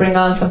can't bring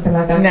on something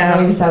like that. No.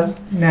 You yourself.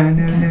 No.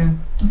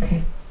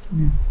 Okay.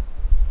 No.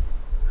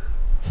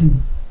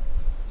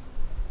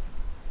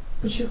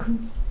 But you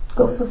can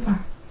go so far.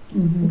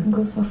 You Mm-hmm. can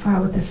go so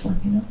far with this one,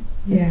 you know.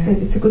 Yeah.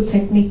 It's a good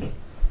technique,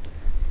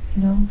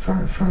 you know, for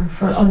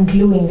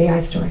ungluing the I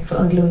story, for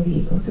ungluing the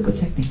ego. It's a good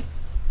technique.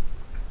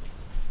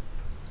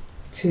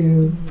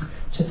 To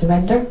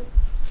surrender,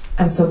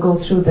 and so go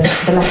through the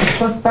lack of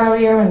trust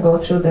barrier, and go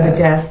through the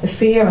death, the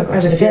fear, and go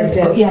or through the fear of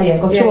death.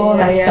 Go through all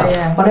that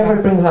stuff, whatever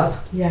it brings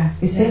up. Yeah.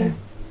 You see?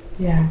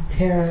 Yeah.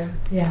 Terror.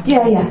 Yeah.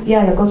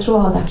 Yeah. Go through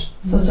all that.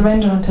 So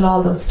surrender until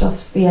all those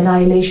stuffs, the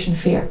annihilation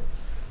fear,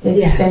 the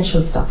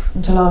existential stuff,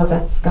 until all of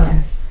that's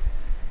gone.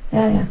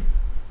 Yes.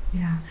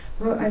 Yeah.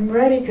 Well, I'm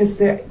ready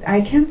because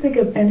I can't think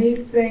of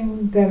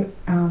anything that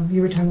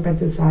you were talking about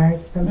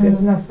desires. So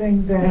there's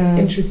nothing that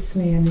interests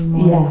me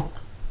anymore. Yeah.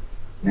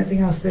 Nothing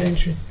else that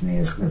interests me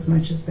as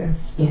much as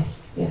this.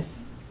 Yes.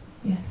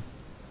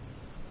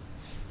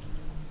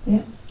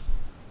 Yeah.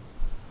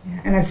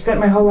 And I've spent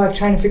my whole life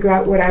trying to figure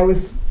out what I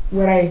was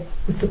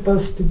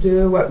supposed to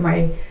do, what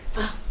my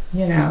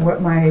Purpose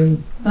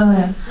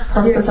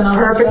and all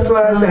that purpose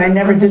stuff. was, and I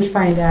never did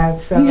find out.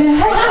 So I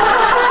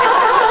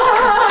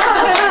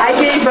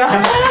gave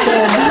up.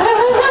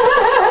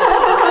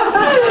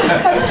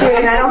 That's great.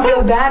 And I don't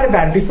feel bad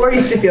about it. Before I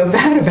used to feel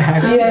bad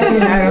about it.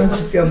 Yeah. I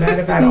don't feel bad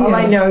about it. All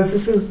I know is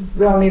this is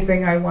the only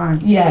thing I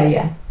want. Yeah.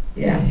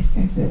 Yeah.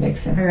 That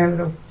makes sense.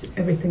 And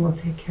everything will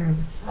take care of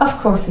itself. Of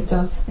course it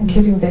does,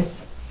 including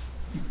this.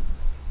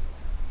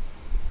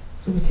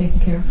 It will be taken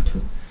care of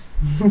too.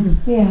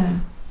 Yeah.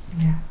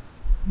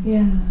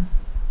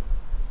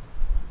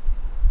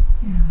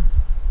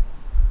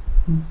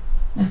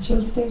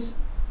 Natural state.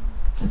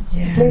 That's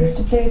the place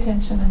to pay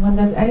attention. And when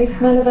there's any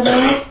smell of an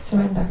eye,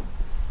 surrender.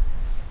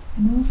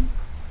 You know?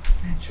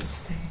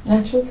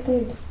 Natural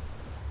state.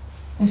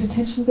 Let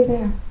attention be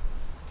there.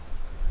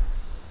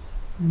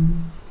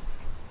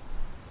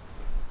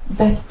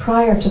 That's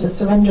prior to the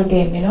surrender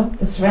game, you know?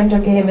 The surrender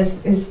game is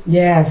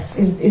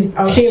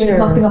clearly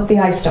mopping up the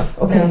eye stuff.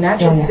 Okay. The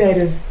natural state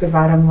is the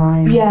bottom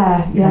line.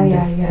 Yeah.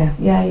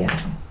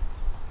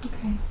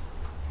 Okay.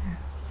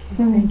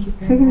 Thank you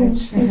very much.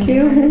 Thank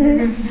you.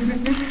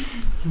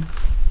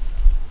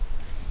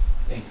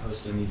 I think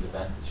hosting these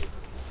events is your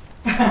purpose.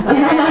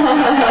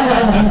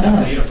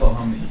 Beautiful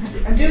home that you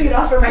do. I'm doing it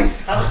all for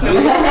myself. The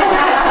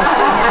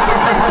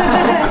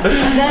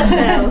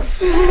self.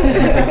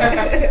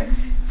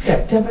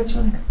 Deborah, do you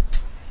want to go?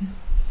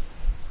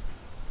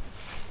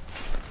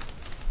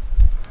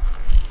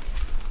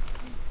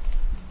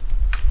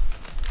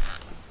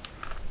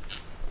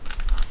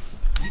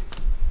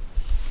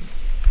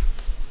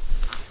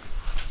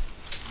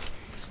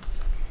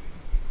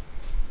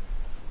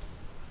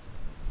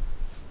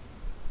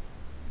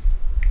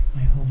 I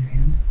hold your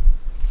hand.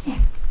 Yeah.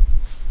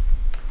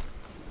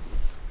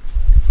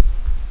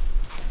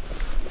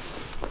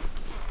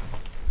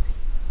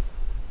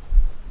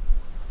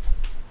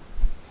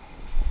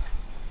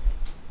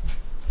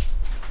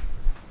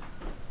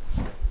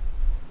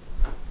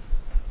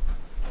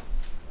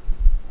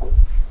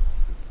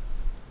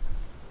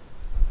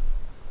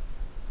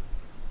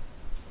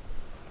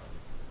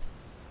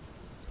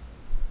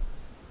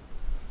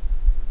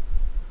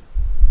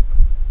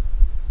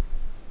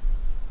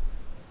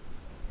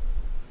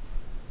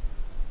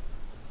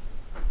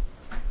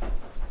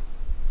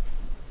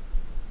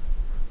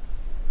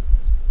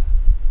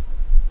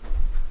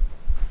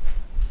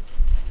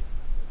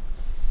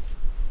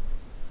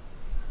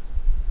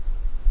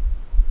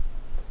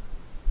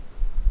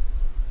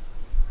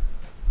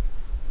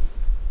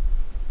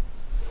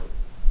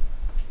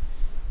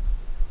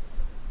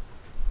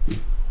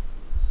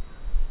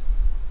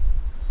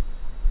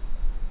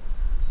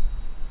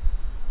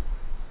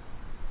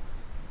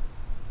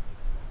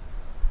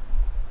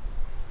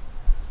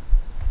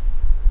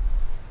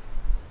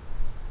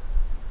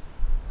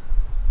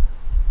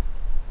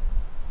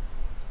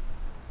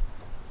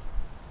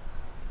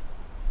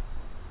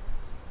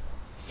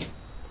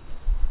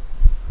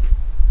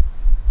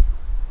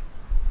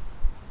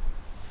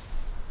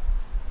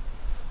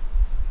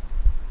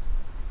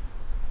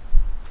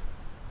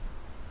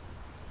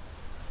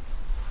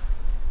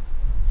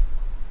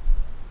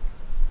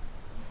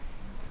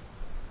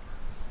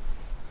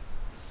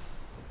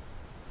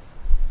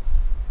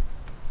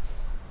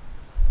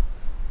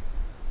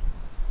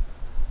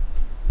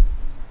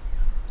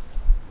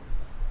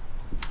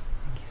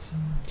 So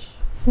much.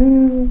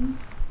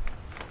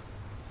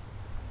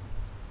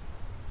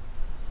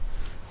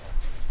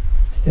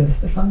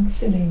 just the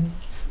functioning.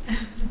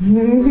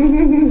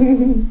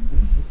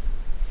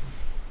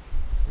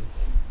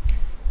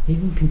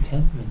 Even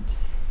contentment.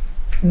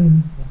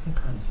 Mm. That's a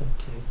concept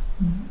too.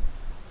 Mm.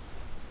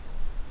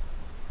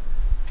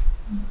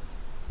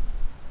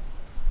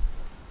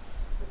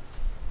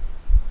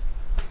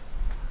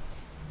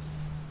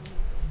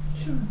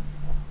 Sure.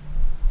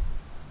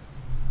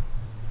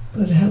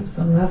 But it helps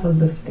unravel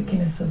the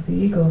stickiness of the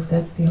ego if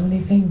that's the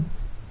only thing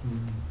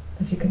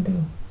that you can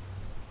do.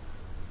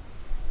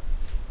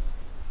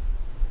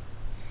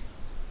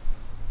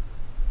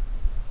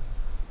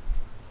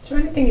 Sure,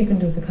 anything you can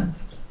do is a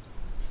concept.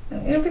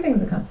 Everything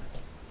is a concept.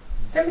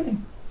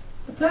 Everything.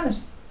 The planet,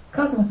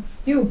 cosmos,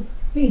 you,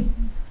 me.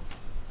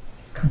 It's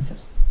just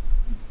concepts.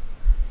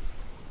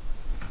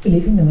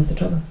 Believing them is the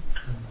trouble.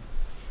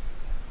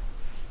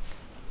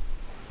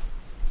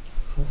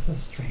 It's also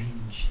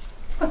strange.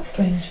 What's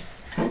strange?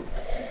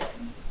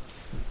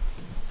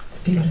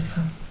 It's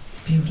beautiful.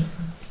 It's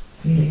beautiful.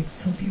 Really, it's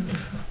so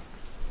beautiful.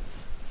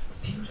 It's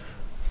beautiful.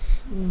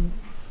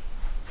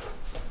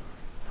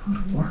 How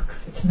it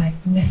works. It's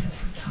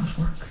magnificent how it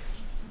works.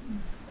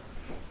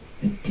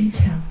 The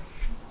detail.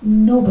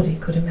 Nobody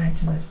could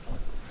imagine this.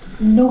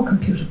 No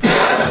computer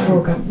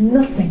program,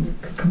 nothing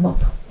could come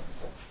up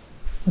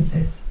with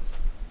this.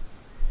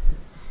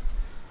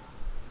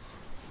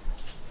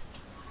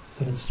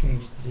 But it's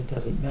strange that it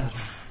doesn't matter.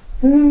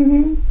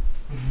 Mm-hmm.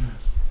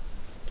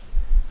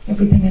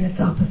 Everything in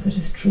its opposite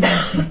is true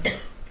also.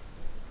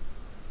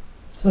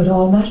 So it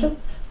all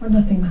matters or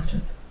nothing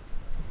matters?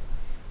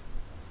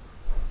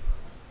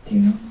 Do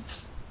you know?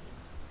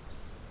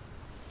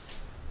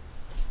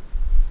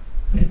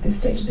 But at this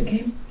stage of the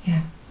game,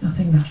 yeah,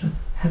 nothing matters.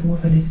 Has more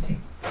validity.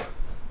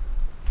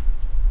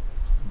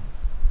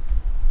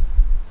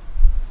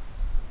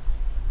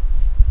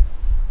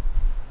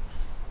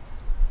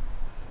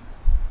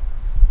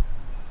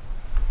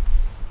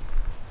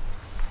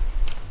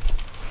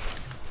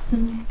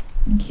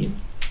 Thank you.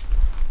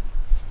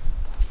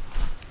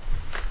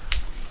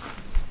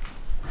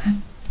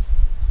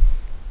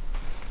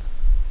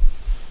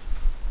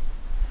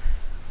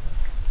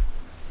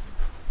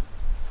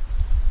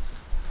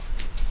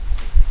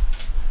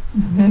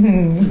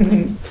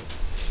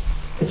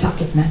 The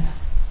chocolate man.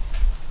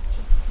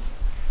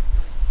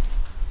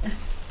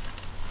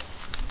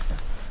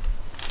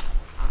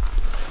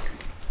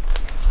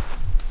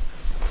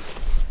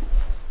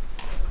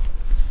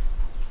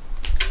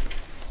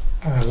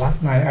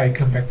 Last night I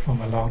come back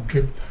from a long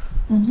trip,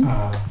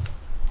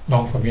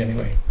 long for me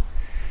anyway,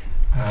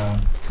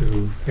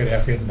 to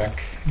Philadelphia and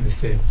back in the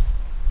same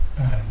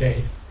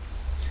day.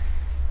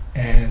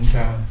 And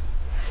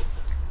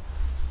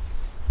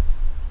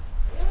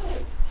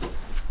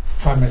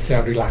found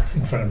myself relaxed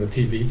in front of the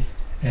TV,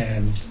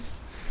 and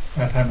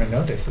by the time I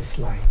noticed it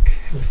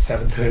was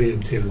 7:30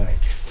 until like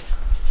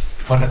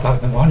 1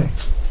 o'clock in the morning,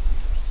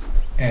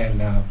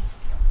 and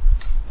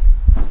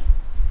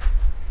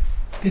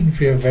didn't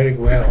feel very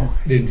well.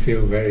 Didn't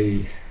feel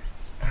very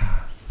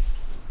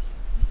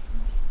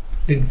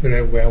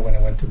well when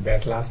I went to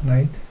bed last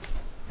night,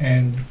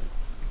 and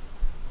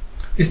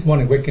this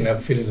morning waking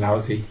up feeling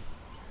lousy.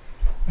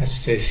 I should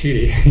say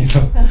shitty,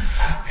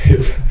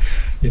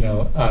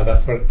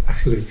 that's what I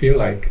actually feel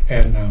like.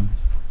 And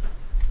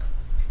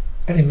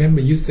I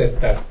remember you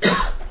said that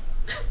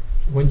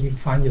when you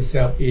find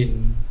yourself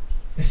in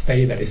a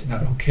state that is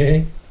not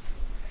okay,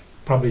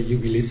 probably you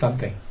believe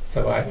something.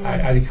 So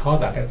I recall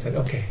that and said,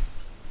 okay,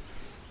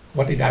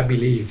 what did I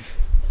believe?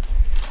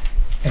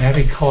 And I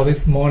recall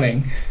this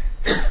morning,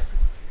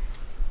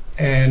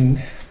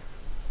 and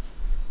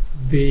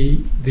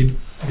the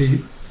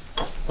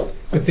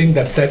thing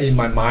that said in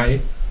my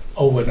mind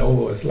over and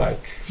over was like,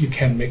 you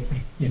can't make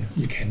me,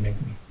 you can't make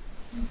me.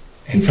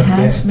 And you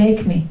can't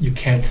make me. You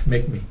can't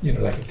make me,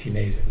 like a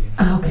teenager.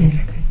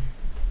 Okay.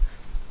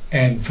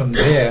 And from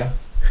there,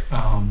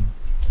 I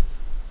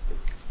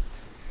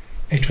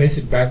trace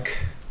it back.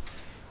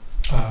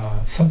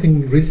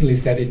 Something recently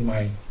said in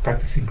my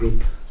practicing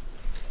group,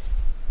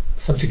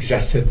 some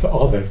suggestion for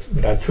others,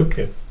 but I took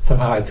it.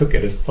 Somehow I took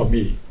it as for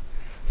me.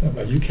 So I'm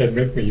like, you can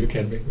make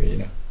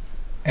me,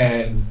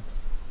 And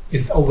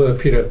it's over a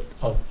period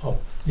of a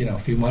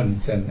few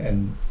months,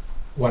 and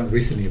one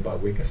recently about a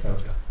week or so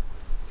ago.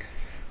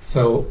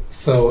 So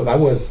that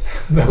was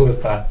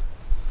that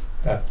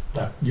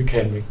you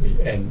can make me,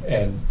 and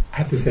I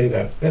have to say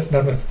that there's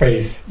not much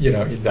space,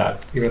 in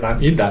that, even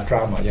I'm in that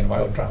drama, my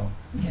own drama.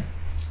 Yeah.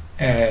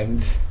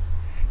 And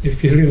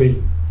if you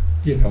really,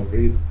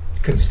 really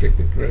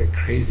constricted, very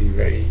crazy,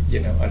 very,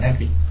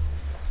 unhappy.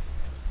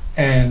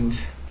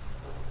 And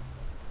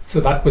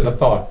so that was a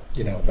thought,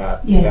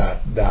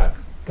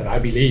 that I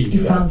believe.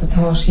 You found the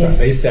thought, yes.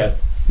 They said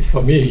it's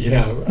for me,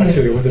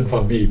 actually it wasn't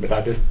for me, but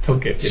I just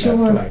took it, sure.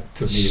 It's like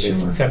to me, they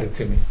said it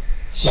to me.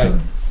 Sure.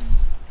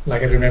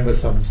 Like I remember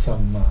someone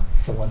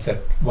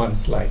said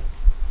once, like,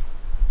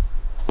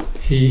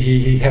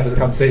 he had a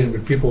conversation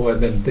with people,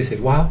 and then they said,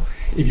 wow,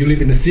 if you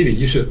live in the city,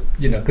 you should,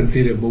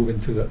 consider moving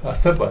to a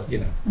suburb,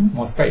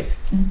 more space.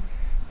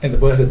 And the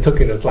person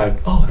took it as like,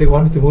 oh, they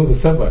want me to move to the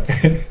suburb.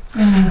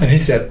 And he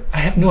said, I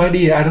have no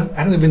idea. I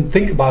don't even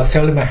think about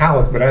selling my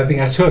house, but I think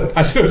I should,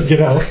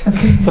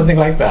 something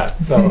like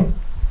that. So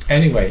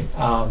anyway,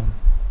 I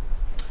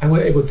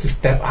was able to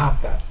step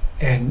out that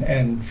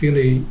and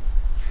really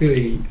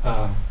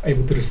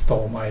able to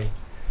restore my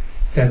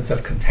sense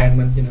of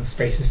contentment,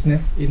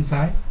 spaciousness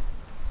inside.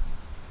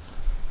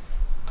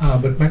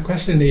 But my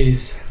question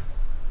is,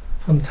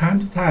 from time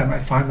to time, I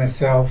find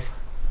myself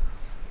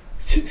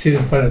sitting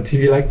in front of the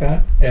TV like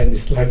that, and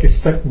it's like it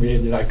sucked me,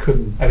 and I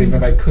couldn't turn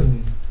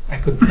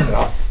it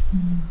off.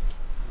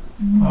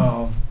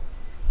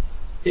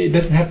 It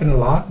doesn't happen a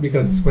lot,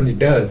 because when it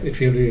does, it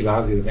feels really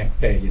lousy the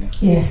next day.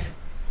 Yes.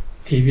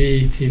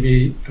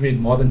 TV. I mean,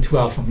 more than 2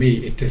 hours for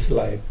me, it just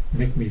like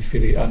make me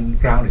feel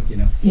ungrounded.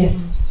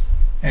 Yes.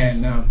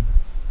 And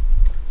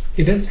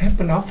it doesn't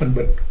happen often,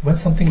 but when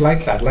something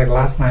like that, like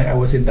last night, I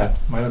was in that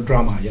my own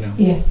drama.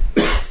 Yes.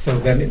 So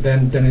then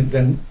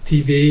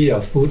TV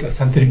or food or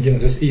something,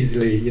 just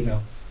easily,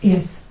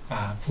 yes,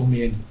 pull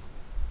me in.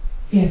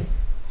 Yes.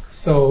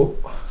 So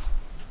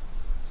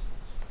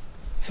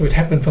it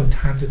happened from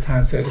time to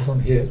time. So I just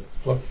want to hear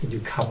what would you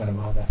comment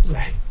about that?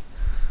 Like,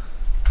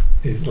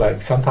 it's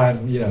like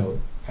sometimes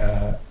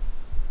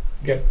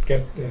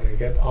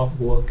get off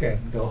work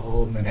and go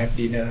home and have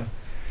dinner.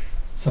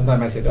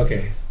 Sometimes I said,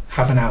 okay,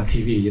 half an hour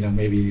TV,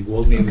 maybe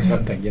world news or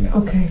something,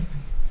 Okay.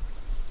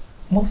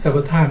 Most of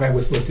the time I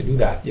was supposed to do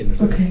that,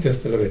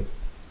 just a little bit,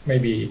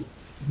 maybe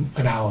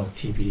an hour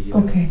TV.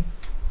 Okay.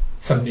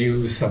 Some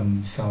news,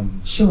 some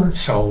sure.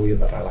 show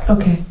that I like.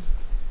 Okay.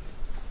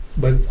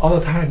 But all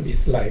the time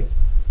it's like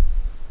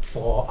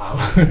 4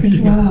 hours.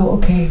 Wow.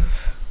 Okay.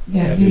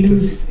 Yeah, you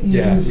lose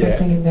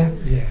something in there.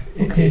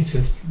 Yeah. Okay. It's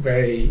just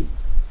very.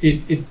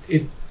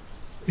 It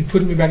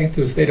put me back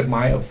into a state of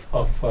mind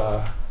of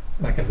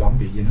like a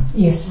zombie,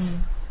 Yes.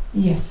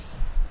 Yes.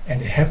 And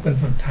it happened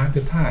from time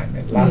to time.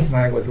 And last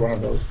night was one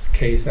of those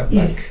cases of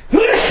like,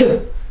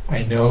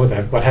 I know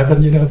that what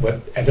happened,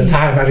 but at the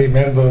time I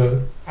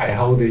remember I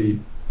hold the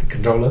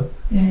controller.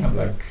 Yeah. I'm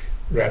like,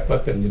 red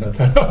button,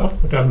 turn off.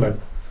 But I'm like,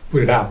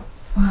 put it out.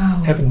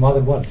 Wow. Happened more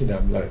than once,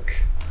 I'm like.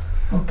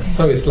 Okay.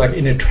 So it's like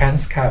in a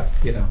trance cap,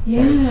 Yeah.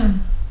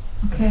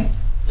 Like, okay.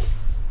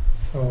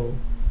 So.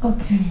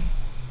 Okay.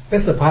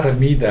 That's the part of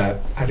me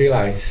that I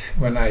realize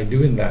when I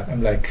doing that,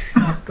 I'm like,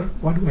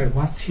 what do I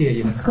watch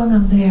here? What's going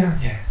on there?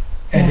 Yeah.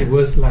 And it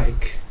was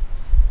like,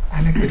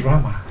 I like the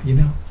drama,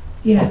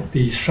 Yeah. of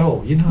the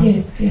show,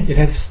 Yes, yes. It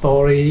has a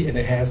story and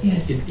it has,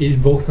 it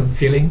evokes some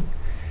feeling.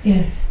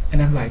 Yes.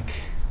 And I'm like,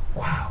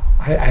 wow,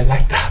 I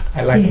like that.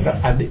 I like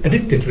that. I'm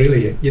addicted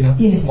really,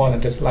 Yes. more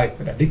than just like,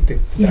 but addicted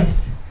to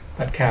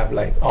that kind of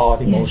like all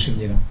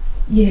emotion,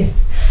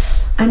 Yes.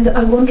 And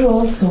I wonder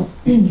also,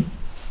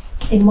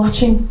 in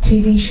watching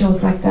TV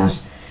shows like that,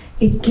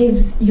 it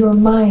gives your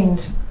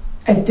mind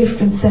a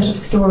different set of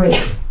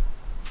stories.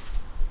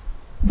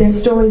 There's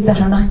stories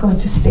that are not going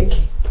to stick.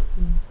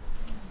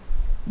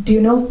 Do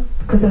you know?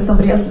 Because there's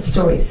somebody else's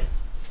stories.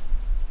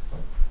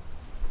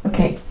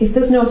 Okay, if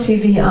there's no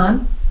TV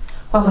on,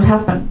 what would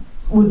happen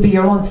would be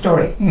your own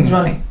story is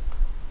running.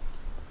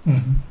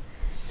 Mm-hmm.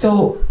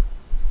 So,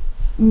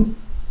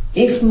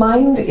 if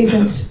mind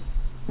isn't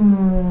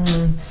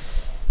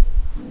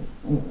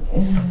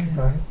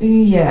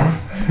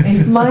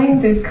if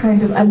mind is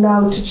kind of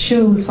allowed to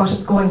choose what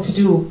it's going to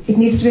do, it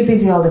needs to be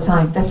busy all the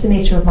time. That's the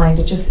nature of mind.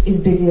 It just is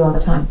busy all the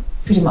time,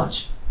 pretty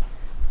much.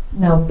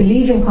 Now,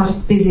 believing what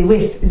it's busy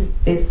with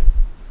is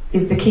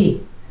the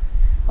key.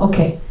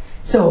 Okay,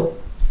 so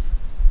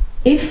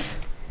if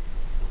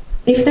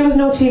there was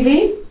no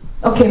TV,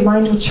 okay,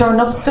 mind would churn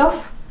up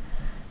stuff,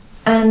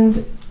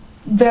 and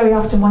very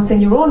often what's in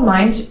your own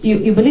mind,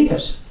 you believe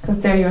it, because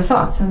they're your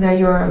thoughts and they're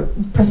your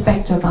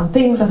perspective on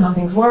things and how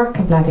things work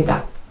and blah, blah,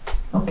 blah.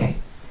 Okay.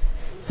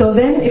 So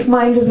then if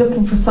mind is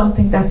looking for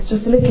something that's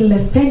just a little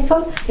less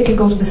painful, it'll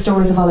go to the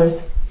stories of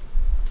others.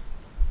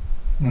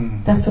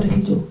 That's what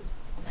it'll do.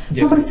 Yes.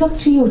 No, but it's up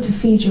to you to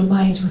feed your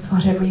mind with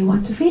whatever you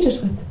want to feed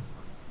it with.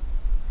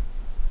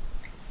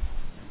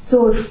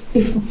 So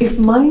if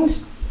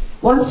mind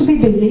wants to be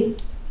busy,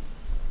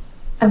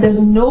 and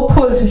there's no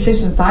pull to sit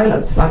in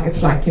silence, like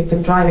it's like you've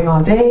been driving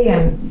all day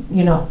and,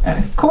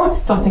 of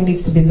course something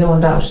needs to be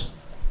zoned out.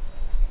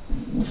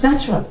 It's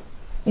natural.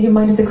 Your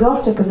mind is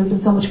exhausted because there's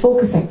been so much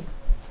focusing.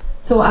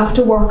 So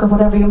after work or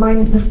whatever, your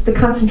mind, the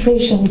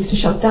concentration needs to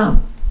shut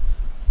down.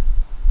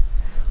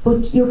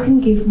 But you can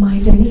give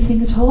mind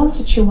anything at all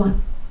to chew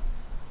on.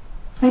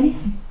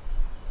 Anything.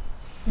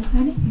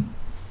 Anything.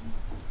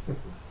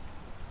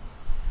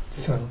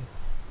 So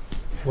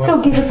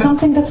give it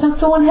something that's not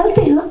so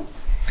unhealthy, huh?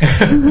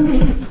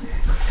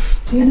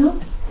 Do you know?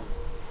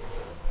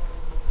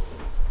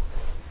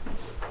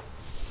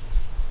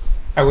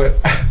 I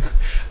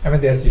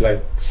would ask you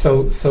like,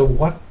 so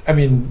what,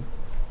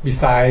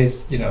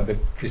 besides, the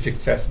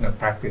suggestion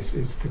practice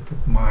is to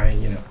put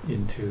mind,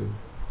 into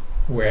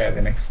where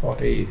the next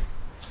thought is.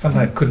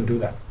 Sometimes I couldn't do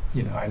that.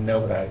 I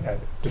know that I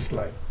just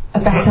like.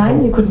 At that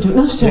time, you couldn't do it.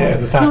 Not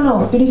at all.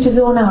 No, you need to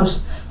zone out.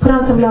 Put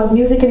on some loud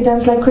music and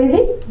dance like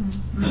crazy.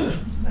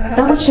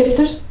 That will shift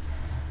it.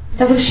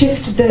 That will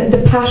shift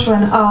the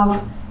pattern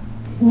of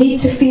need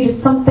to feed it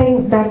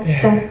something that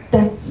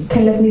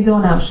can let me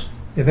zone out.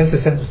 Yeah, that's a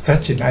sense of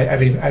searching.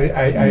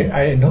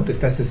 I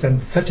noticed that's a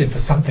sense of searching for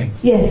something.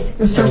 Yes,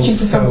 you're searching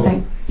for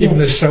something. Even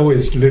Yes. the show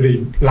is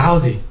really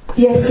lousy.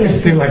 Yes, yes. It's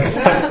still like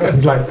stuck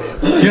and like,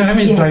 you know what I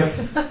mean? Yes.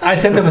 It's like, I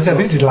said to myself,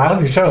 this is a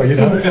lousy show, you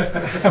know?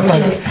 Yes. I'm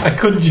like, Yes. I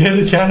couldn't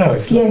change the channel.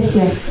 It's like, Yes,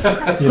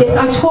 yes. you Yes,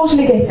 know? I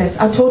totally get this.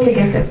 I totally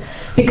get this.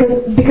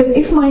 Because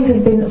if mind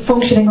has been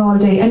functioning all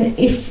day, and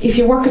if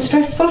your work is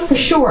stressful, for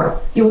sure,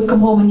 you would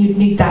come home and you'd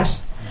need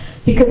that.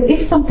 Because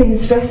if something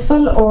is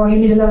stressful or you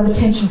need a lot of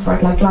attention for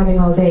it, like driving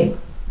all day,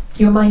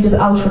 your mind is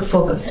outward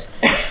focused.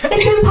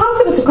 It's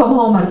impossible to come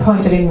home and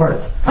point it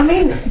inwards. I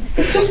mean,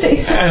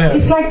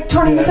 it's like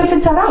turning yourself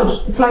inside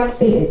out. It's like,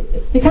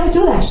 you can't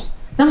do that.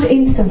 Not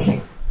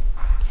instantly.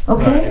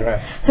 Okay?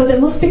 Right. So there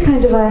must be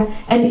kind of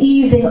an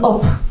easing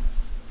up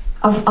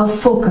of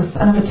focus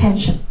and of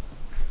attention.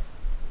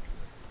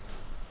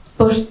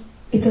 But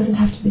it doesn't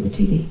have to be the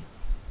TV.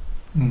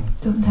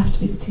 It doesn't have to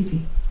be the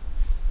TV.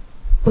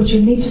 But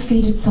you need to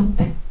feed it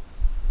something.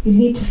 You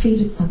need to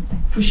feed it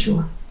something, for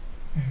sure.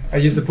 I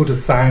used to put a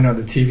sign on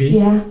the TV.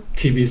 Yeah.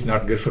 TV is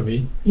not good for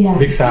me. Yeah.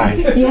 Big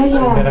size. Yeah,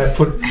 yeah. And then I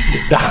put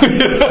it down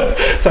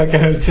so I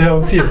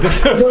don't see it.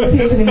 Just Don't see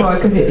it anymore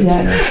because you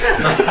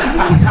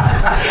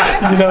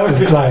know,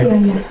 it's like,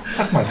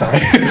 that's my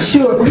sign.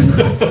 Sure.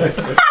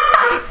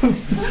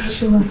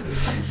 Sure.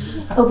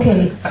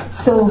 Okay,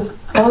 so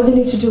all you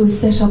need to do is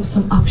set up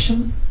some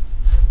options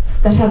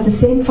that have the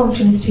same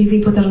function as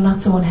TV but that are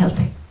not so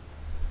unhealthy.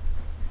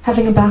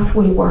 Having a bath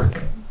will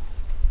work.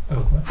 Oh,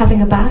 what?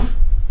 Having a bath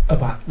A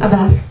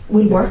bath.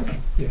 will work.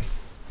 Yes.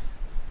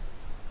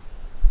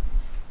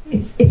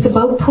 It's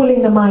about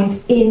pulling the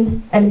mind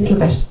in a little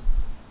bit.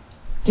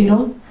 Do you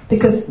know?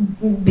 Because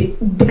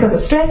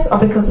of stress or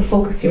because of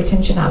focus your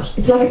attention out.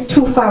 It's like it's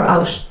too far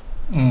out.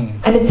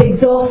 And it's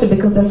exhausted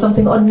because there's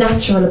something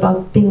unnatural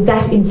about being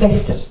that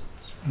invested.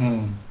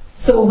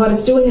 So what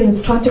it's doing is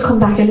it's trying to come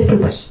back a little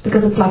bit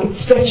because it's like it's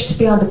stretched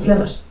beyond its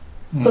limit.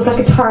 So it's like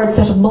a tired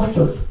set of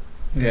muscles.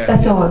 Yeah.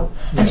 That's all.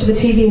 And to the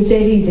TV is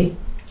dead easy.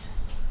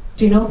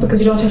 Do you know?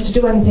 Because you don't have to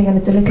do anything and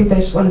it's a little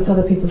bit, well, it's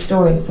other people's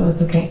stories, so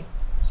it's okay.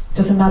 It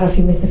doesn't matter if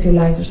you miss a few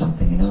lines or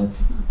something, you know,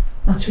 it's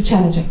not too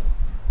challenging.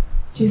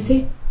 Do you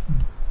see?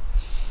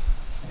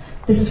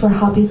 This is where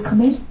hobbies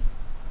come in.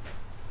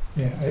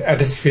 Yeah, I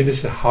just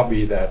finished a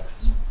hobby that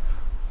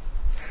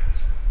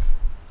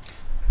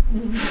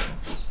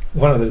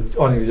one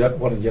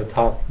of your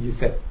talk you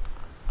said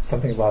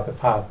something about the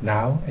power of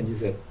now, and you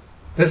said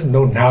there's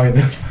no now in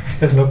the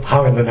there's no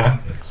power in the now.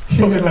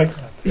 Something like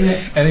that.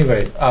 Yeah.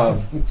 Anyway,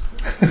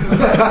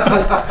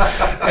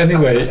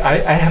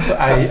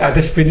 I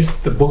just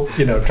finished the book,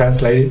 you know,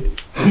 translated.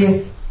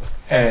 Yes.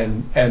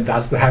 And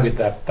that's the habit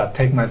that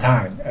take my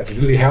time. It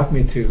really helped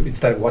me to,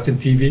 instead of watching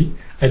TV,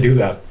 I do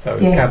that. So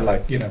it's Yes. kind of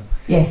like, you know,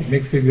 Yes. it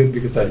makes me feel good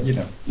because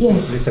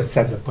Yes. there's a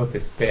sense of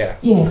purpose there.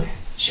 Yes,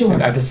 sure.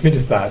 And I just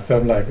finished that, so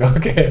I'm like,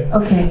 okay,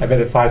 I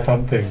better find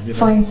something. You know?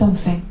 Find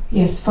something.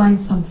 Yes,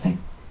 find something.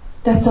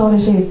 That's all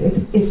it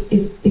is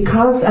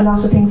because a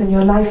lot of things in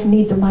your life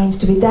need the mind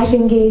to be that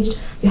engaged,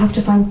 you have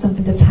to find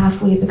something that's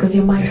halfway because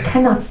your mind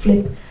cannot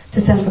flip to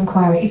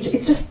self-inquiry.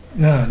 It's just,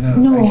 no,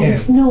 I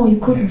can't. you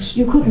couldn't.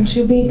 You couldn't.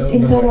 You'd be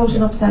inside out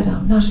and upside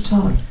down. Not at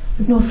all.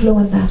 There's no flow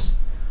in that.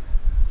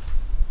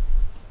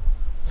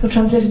 So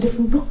translate a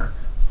different book.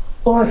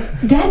 Or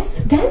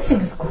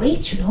dancing is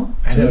great, you know.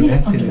 It's I know really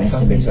dancing is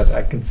something underestimated. that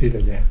I consider,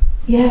 yeah.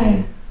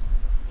 Yeah.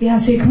 Yeah,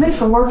 so you come in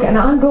from work and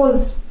on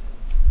goes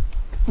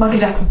Michael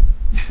Jackson.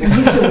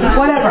 YouTube,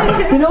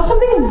 whatever. You know,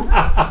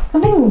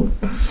 something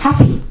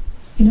happy,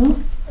 you know?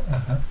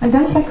 And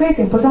dance like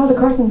crazy and put down the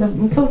curtains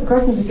and close the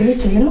curtains if you need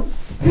to, you know?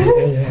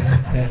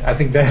 Yeah. I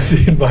think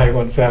dancing by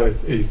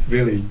oneself is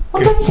really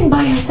Well, good. dancing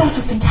by yourself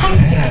is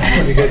fantastic.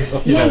 Yeah,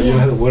 because you don't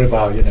have to worry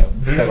about,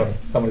 step on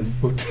somebody's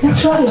foot.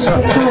 That's right.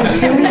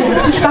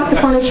 Yeah. Push back the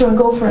furniture and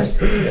go for it.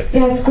 Yes.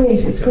 Yeah, it's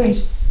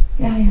great.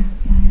 Yeah.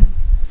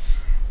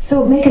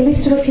 So make a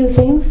list of a few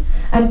things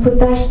and put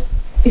that.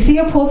 You see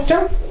your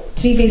poster?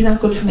 TV is not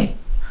good for me.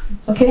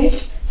 Okay?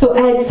 So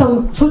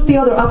put the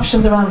other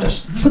options around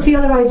it. Put the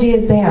other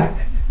ideas there.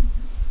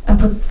 And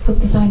put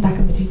the sign back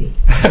on the TV.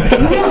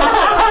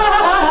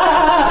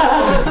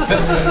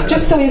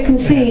 Just so you can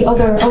see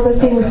other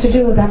things to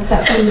do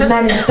that will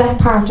manage that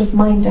part of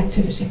mind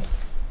activity.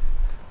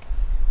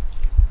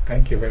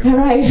 Thank you very All much.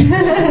 right.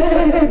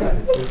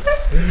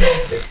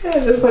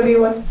 That's a funny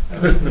one.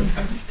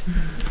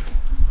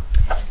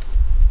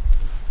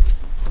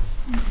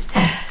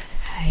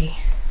 Hi.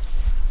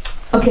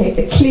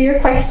 Okay, a clear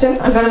question.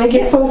 I'm going to make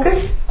it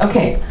focus.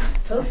 Okay.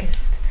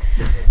 Focused.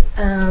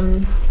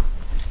 Well,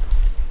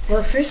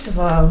 first of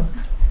all,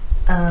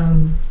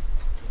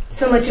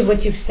 so much of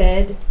what you've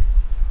said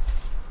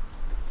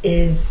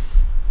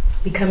is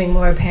becoming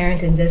more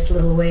apparent in just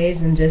little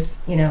ways, and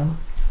just, I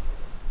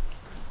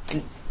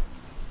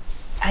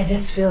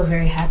just feel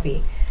very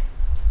happy.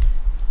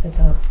 That's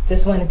all.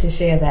 Just wanted to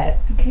share that.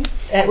 Okay.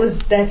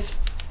 That's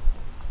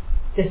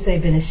just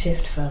been a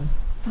shift from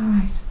All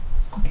right.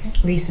 Okay.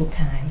 recent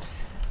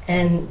times,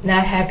 and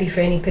not happy for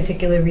any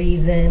particular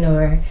reason,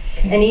 or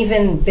and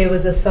even there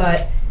was a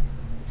thought,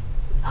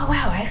 oh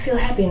wow, I feel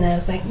happy, and I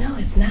was like, no,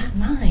 it's not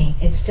mine.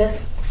 It's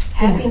just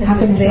happiness,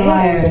 happiness is there.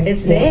 arising.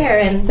 It's Yes. there,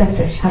 and That's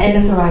it.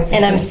 Happiness arises.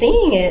 and I'm Yes.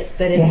 seeing it,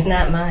 but it's Yes.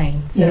 not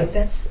mine. So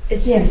Yes.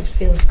 it Yes. just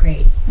feels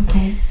great.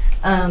 Okay.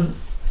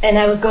 And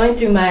I was going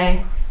through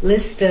my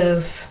list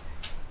of,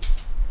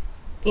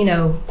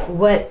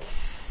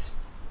 what's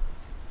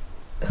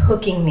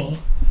hooking me.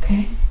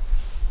 Okay.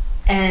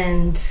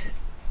 And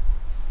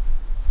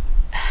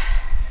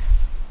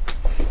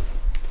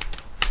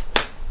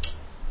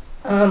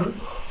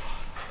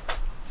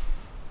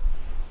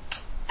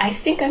I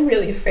think I'm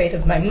really afraid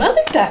of my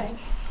mother dying.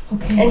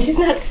 Okay. And she's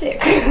not sick.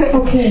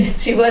 Okay.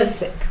 She was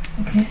sick.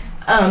 Okay.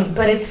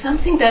 But it's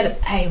something that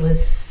I would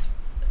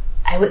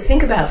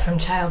think about from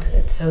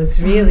childhood. So it's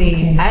really,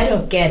 okay. I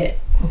don't get it.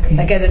 Okay.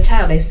 Like as a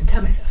child, I used to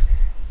tell myself,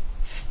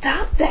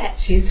 stop that,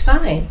 she's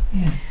fine.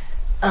 Yeah.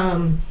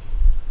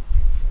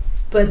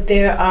 But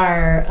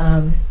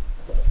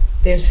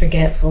there's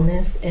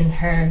forgetfulness in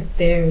her.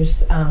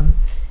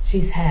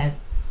 She's had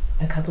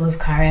a couple of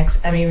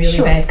really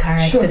Sure, bad car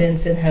sure.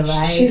 accidents in her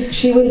life.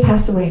 She will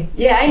pass away.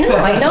 Yeah, I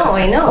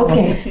know.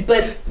 Okay.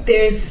 But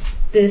there's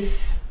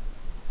this,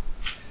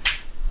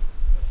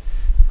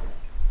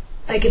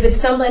 like if it's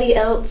somebody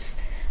else,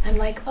 I'm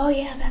like, oh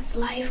yeah, that's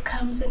life,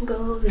 comes and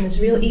goes, and it's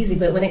real easy.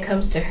 But when it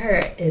comes to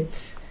her,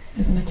 it's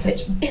an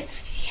attachment.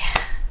 It's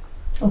yeah.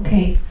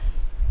 Okay.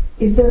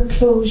 Is there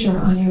closure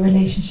on your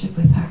relationship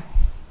with her?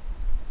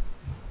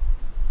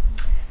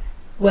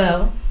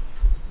 Well,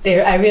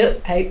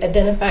 I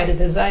identified a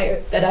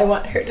desire that I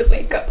want her to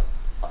wake up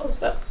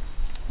also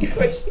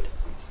before she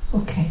dies.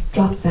 Okay,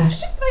 drop that.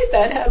 Might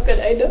that happen?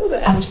 I know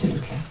that.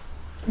 Absolutely.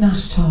 Not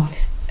at all.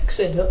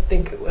 Actually, I don't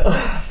think it will.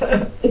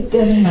 It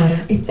doesn't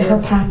matter.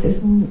 Her path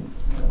is none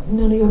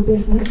of your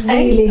business.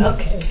 Really.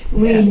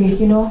 Really,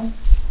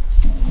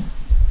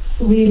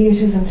 Really, it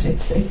isn't.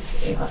 It's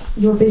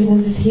your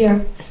business is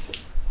here.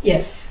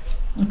 Yes.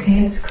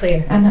 Okay. It's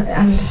clear. And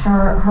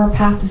her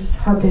path is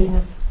her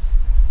business.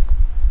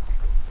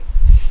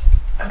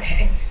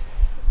 Okay.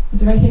 Is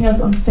there anything else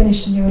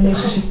unfinished in your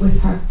relationship with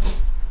her?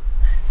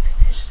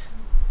 Unfinished.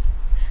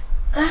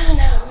 I don't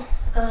know.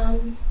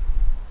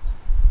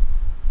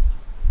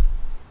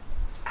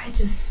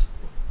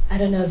 I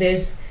don't know.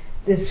 There's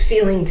this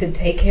feeling to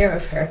take care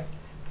of her.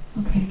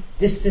 Okay.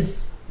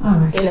 This. All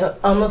right.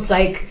 Almost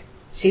like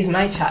she's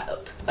my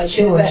child. Like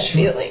there's that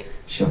feeling.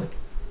 Sure.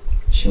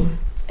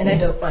 And I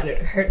don't want her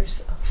to hurt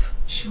herself.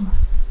 Sure.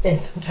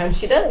 And sometimes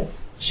she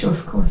does. Sure,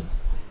 of course.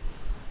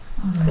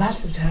 All right.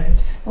 Lots of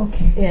times.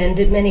 Okay. Yeah,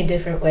 in many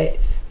different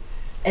ways.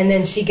 And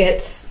then she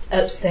gets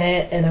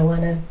upset, and I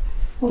want to,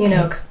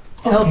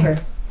 help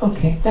her.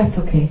 Okay, that's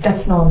okay.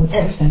 That's normal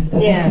stuff then.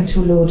 There's nothing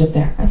too loaded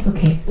there. That's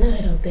okay. No,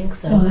 I don't think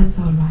so. No, that's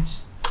all right.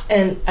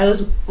 And I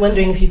was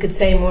wondering if you could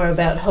say more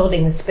about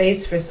holding the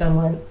space for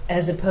someone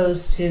as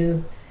opposed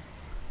to,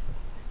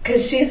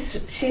 because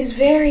she's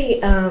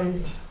very,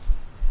 I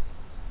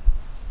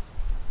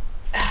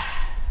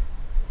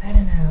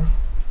don't know.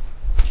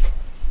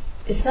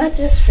 It's not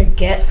just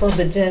forgetful,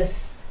 but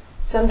just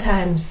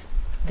sometimes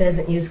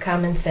doesn't use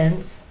common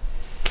sense.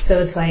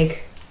 So it's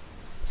like,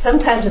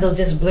 sometimes it'll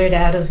just blurt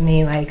out of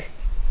me like,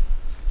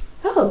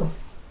 oh,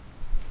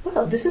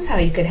 well, this is how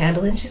you could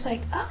handle it. And she's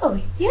like,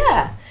 oh,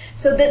 yeah.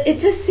 So that it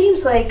just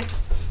seems like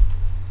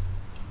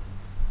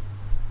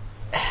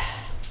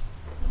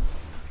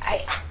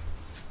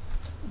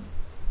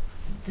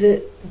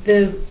the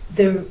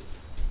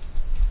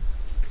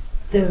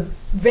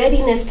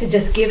readiness to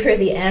just give her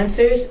the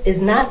answers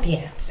is not the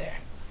answer.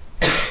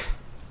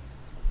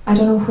 I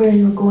don't know where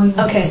you're going with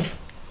Okay. this.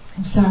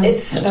 I'm sorry. I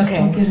just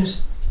don't get it.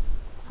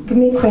 Give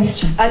me a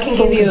question. I can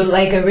give you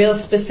like a real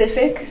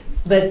specific,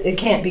 but it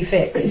can't be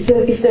fixed. So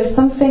if there's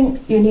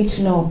something you need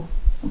to know,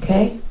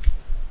 okay?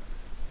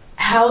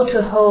 How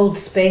to hold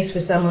space for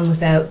someone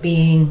without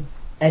being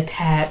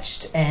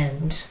attached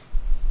and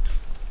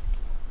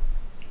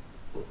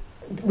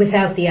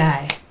without the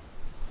I.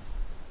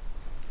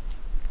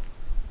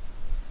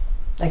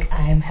 Like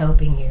I am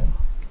helping you,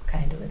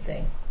 kind of a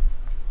thing.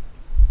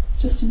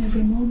 It's just in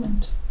every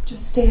moment.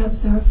 Just stay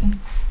observing.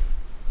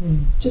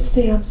 Just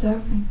stay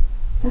observing.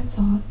 That's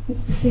all.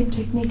 It's the same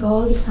technique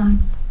all the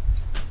time.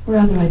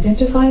 Rather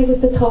identify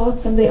with the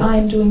thoughts and the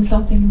I'm doing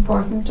something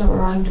important,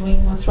 or I'm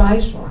doing what's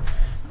right, or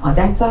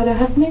that's either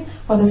happening,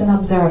 or there's an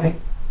observing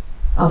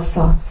of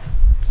thoughts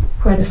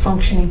where the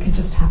functioning can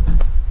just happen.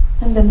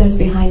 And then there's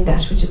behind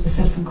that, which is the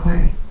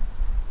self-inquiry.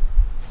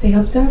 Stay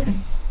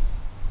observing.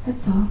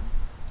 That's all.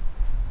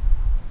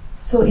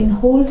 So in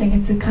holding,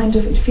 it's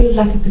it feels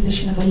like a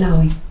position of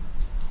allowing.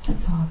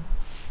 That's all.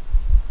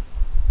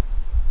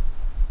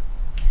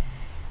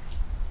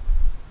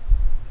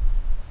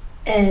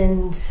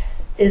 And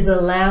is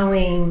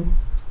allowing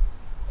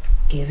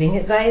giving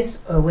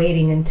advice or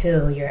waiting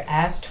until you're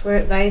asked for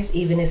advice,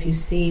 even if you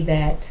see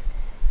that,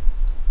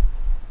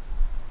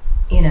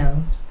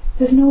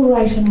 There's no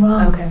right and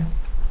wrong. Okay.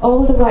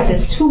 all the right.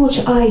 There's too much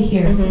I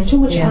here. There's too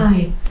much Yeah.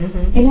 I.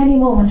 Mhm. In any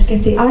moment,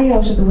 get the I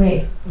out of the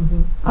way.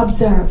 Mhm.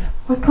 Observe.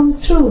 What comes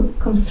through,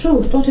 comes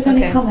through. Don't have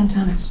any Okay. comment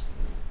on it.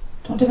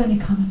 Don't have any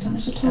comment on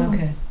it at all.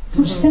 Okay. It's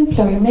much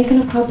simpler. You're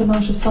making a problem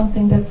out of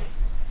something that's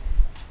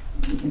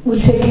will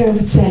take care of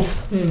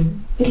itself.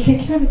 It'll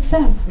take care of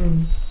itself.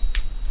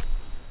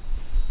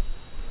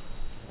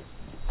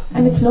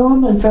 And it's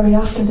normal very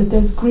often that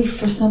there's grief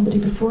for somebody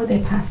before they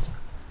pass.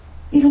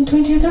 Even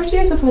 20 or 30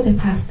 years before they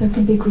pass, there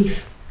can be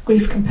grief.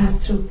 Grief can pass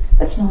through.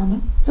 That's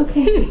normal. It's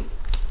okay.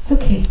 It's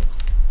okay.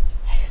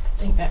 I used to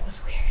think that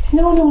was weird.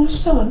 No, not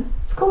at all.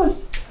 Of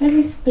course,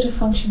 every bit of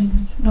functioning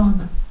is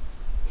normal.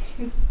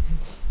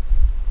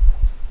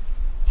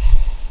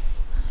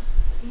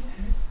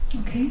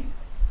 Okay.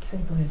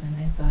 Simpler than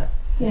I thought.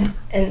 Yeah.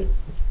 And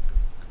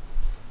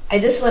I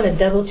just want to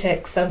double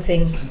check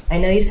something. I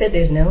know you said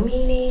there's no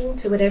meaning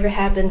to whatever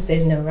happens.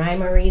 There's no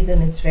rhyme or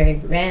reason. It's very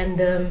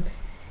random.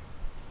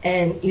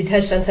 And you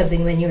touched on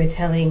something when you were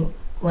telling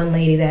one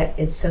lady that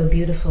it's so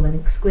beautiful and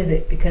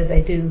exquisite, because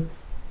I do.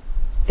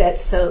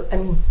 That's so, I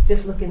mean,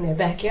 just look in their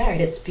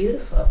backyard. It's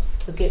beautiful.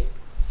 Look at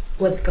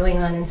what's going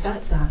on in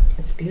satsang.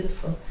 It's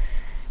beautiful.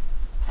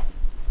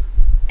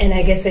 And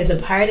I guess there's a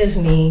part of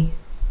me,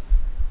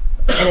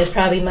 and it's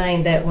probably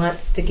mine, that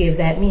wants to give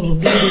that meaning.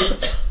 Beauty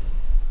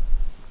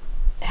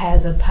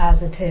has a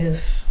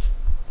positive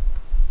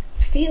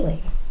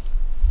feeling.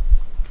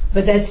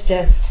 But that's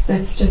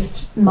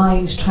just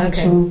mind trying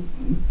Okay. to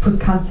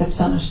put concepts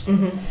on it.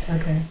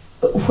 Okay.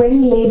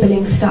 When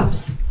labeling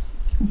stops,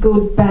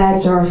 good,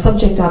 bad, or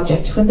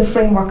subject-object, when the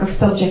framework of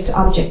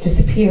subject-object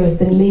disappears,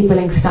 then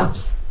labeling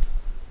stops.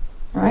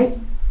 Right?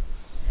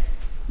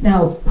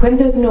 Now, when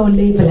there's no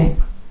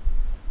labeling,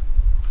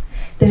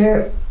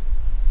 the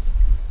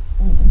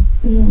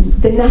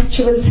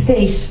natural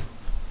state,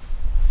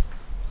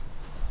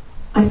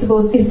 I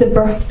suppose, is the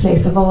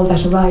birthplace of all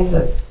that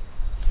arises.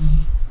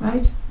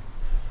 Right?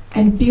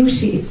 And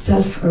beauty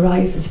itself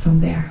arises from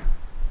there.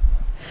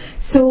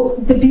 So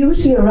the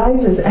beauty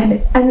arises,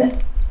 and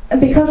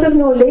because there's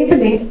no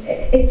labeling,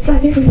 it's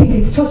like everything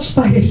gets touched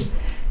by it.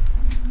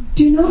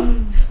 Do you know?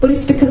 But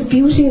it's because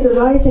beauty is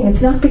arising.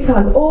 It's not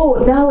because,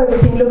 oh, now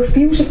everything looks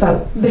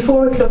beautiful.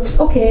 Before it looked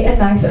okay and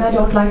nice and I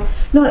don't like.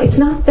 No, it's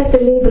not that the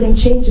labeling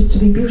changes to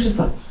be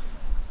beautiful.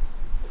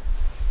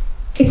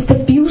 It's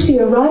that beauty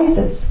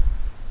arises.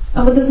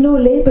 And when there's no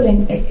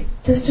labeling,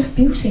 there's just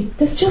beauty.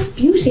 There's just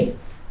beauty.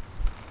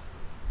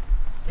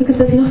 Because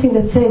there's nothing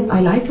that says, I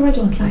like or I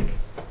don't like.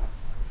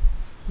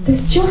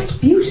 There's just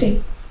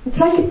beauty. It's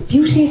like it's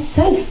beauty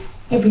itself,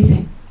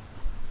 everything.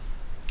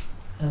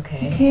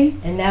 Okay.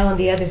 And now on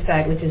the other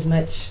side, which is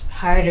much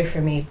harder for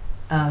me,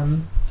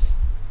 I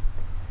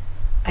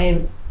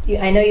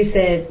know you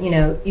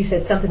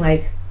said something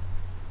like,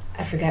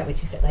 I forgot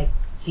what you said, like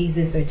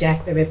Jesus or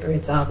Jack the Ripper,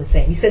 it's all the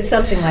same. You said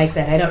something like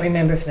that. I don't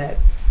remember if that's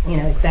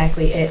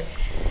exactly it.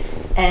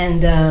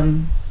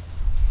 And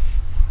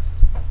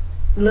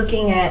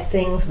looking at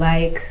things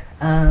like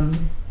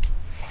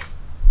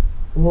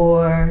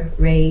war,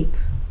 rape,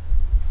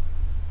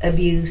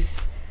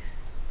 abuse,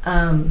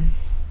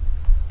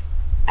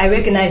 I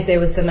recognized there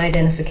was some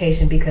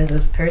identification because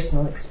of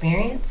personal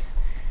experience,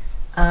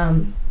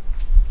 and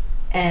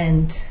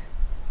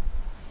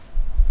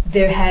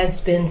there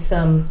has been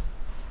some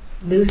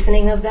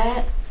loosening of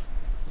that.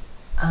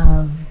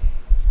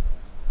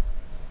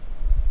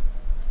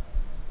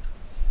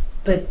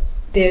 But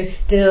there's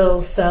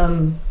still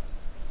some,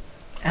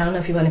 I don't know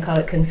if you want to call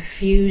it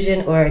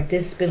confusion or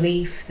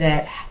disbelief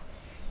that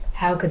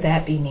how could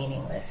that be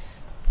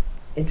meaningless?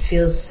 It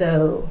feels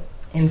so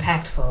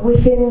impactful.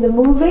 Within the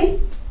movie,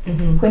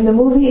 when the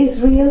movie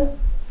is real,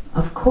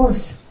 of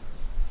course,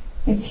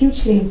 it's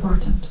hugely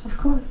important. Of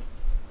course.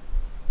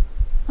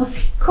 Of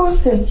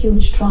course there's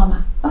huge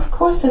trauma. Of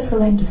course there's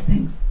horrendous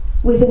things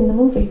within the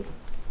movie.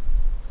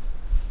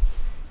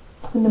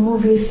 When the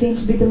movie is seen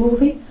to be the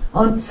movie,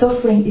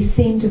 suffering is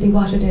seen to be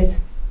what it is.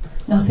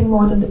 Nothing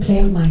more than the play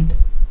of mind.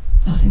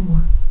 Nothing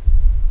more.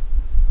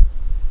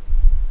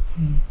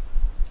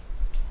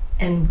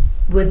 And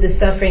would the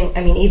suffering,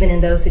 I mean, even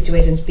in those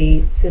situations,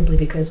 be simply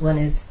because one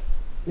is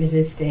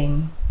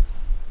resisting?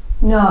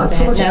 No,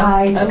 too much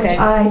I, too Okay. much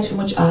I, too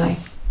much I.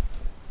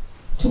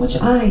 Too much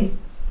I.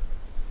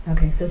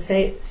 Okay, so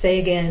say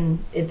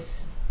again,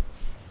 it's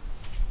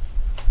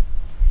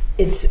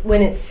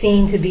when it's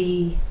seen to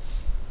be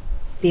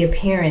the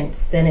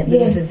appearance, then it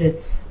Yes. loses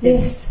its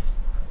Yes.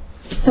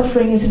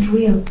 Suffering isn't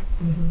real.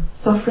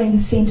 Suffering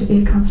is seen to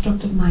be a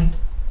construct of mind.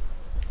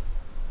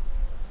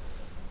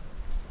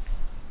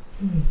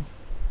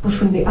 But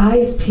when the I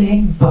is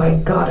playing, by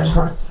God, it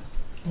hurts.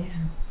 Yeah.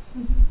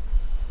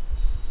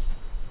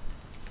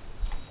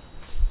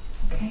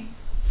 Okay.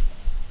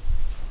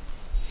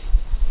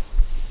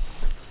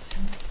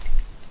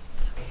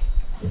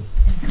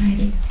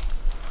 Ready.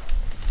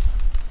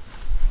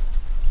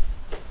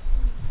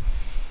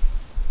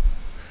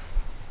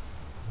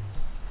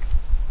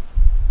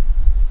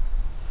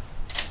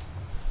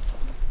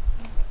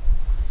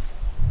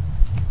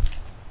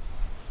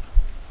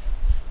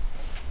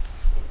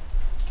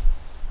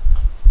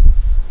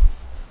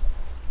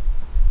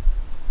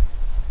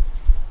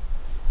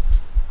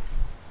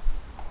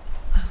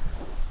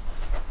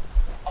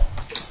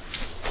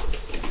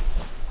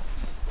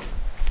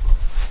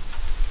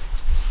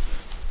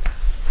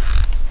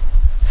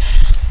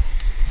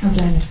 How's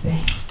Lena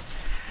today?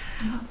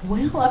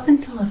 Well, up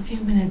until a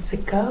few minutes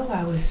ago,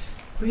 I was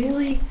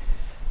really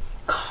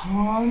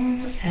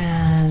calm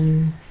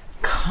and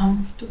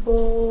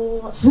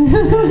comfortable,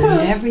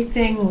 and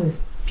everything was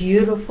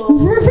beautiful,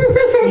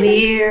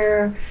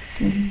 clear.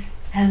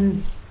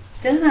 And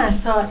then I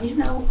thought,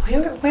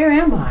 where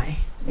am I?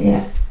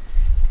 Yeah.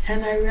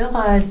 And I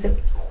realized that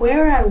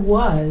where I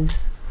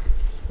was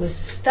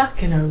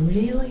stuck in a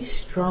really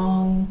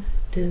strong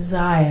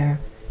desire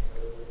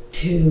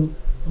to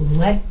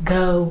let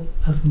go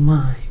of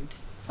mind.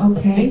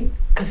 Okay.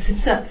 Because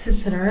since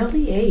an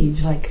early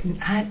age, like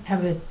I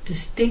have a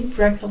distinct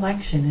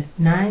recollection at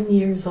 9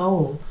 years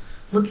old,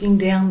 looking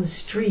down the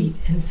street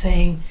and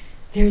saying,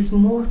 "There's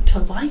more to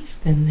life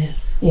than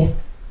this."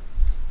 Yes.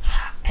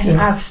 And Yes.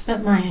 I've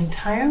spent my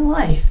entire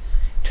life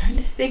trying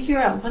to figure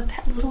out what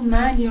that little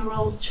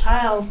 9-year-old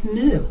child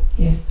knew.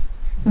 Yes.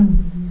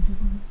 Mm-hmm.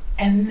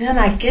 And then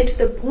I get to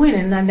the point,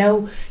 and I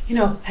know,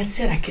 that's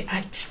it.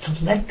 I just to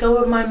let go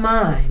of my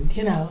mind,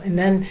 and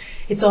then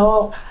it's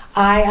all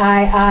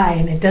I,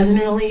 and it doesn't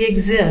really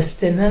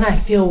exist. And then I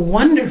feel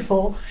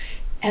wonderful,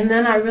 and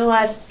then I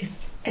realize it's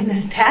an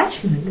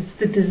attachment. It's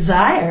the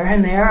desire,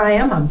 and there I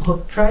am. I'm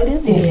hooked right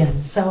in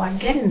again. So I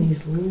get in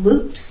these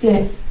loops.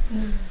 Yes.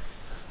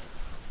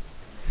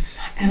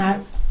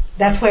 And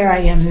that's where I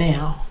am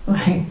now.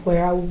 Okay.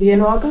 Where I will be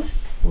in August.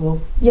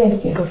 We'll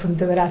yes. go from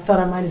there. But I thought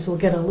I might as well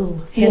get a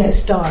little head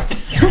start.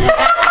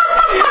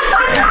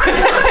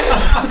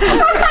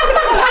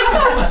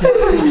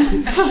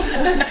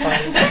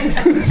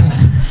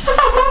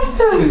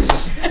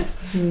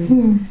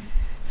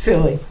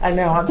 Silly. I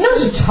know. I'm not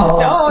just tall.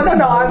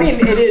 No. I mean,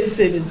 it is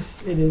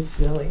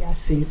silly. I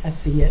see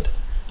it.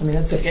 I mean,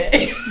 that's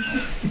okay.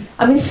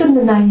 I'm interested in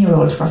the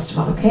 9-year-old first of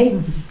all. Okay.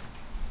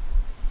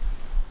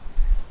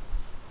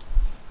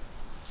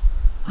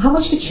 How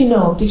much did she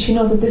know? Did she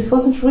know that this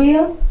wasn't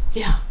real?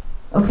 Yeah.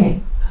 Okay.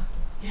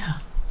 Yeah.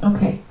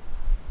 Okay.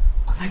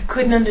 I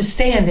couldn't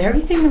understand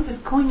everything that was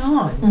going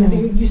on.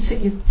 You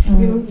said you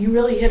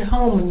really hit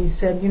home when you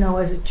said,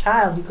 as a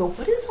child, you go,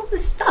 "What is all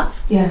this stuff?"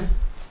 Yeah.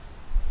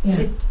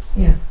 Yeah.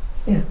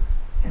 Yeah.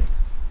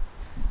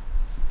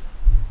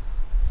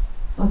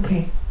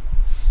 Okay.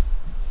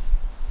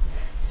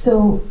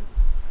 So,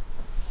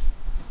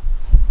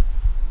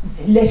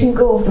 letting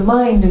go of the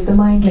mind is the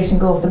mind letting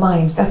go of the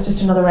mind. That's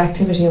just another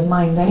activity of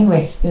mind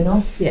anyway,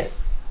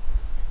 Yes.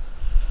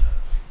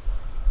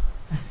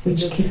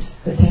 Which keeps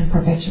the thing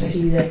perpetuated.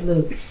 See that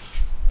loop.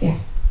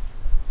 Yes.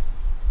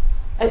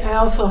 I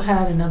also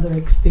had another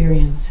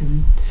experience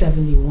in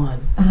 71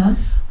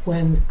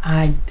 when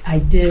I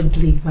did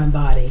leave my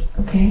body.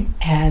 Okay.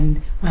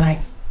 And when I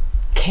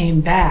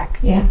came back,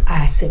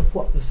 I said,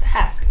 "What was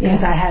that?"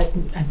 Because I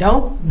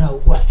don't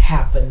know what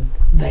happened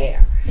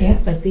there. Yeah.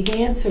 But the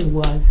answer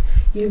was,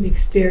 "You've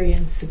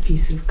experienced the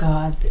peace of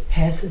God that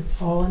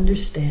passeth all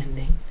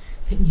understanding,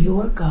 that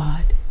you are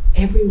God,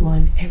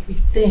 everyone,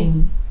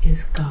 everything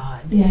is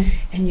God."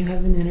 Yes. And you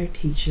have an inner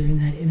teacher,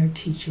 and that inner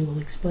teacher will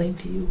explain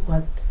to you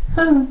what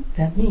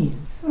that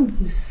means.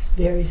 It's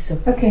very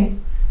simple. Okay.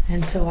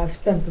 And so I've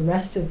spent the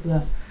rest of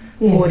the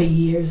 40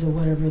 years or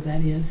whatever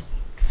that is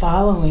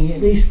following.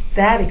 At least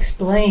that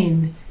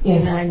explained the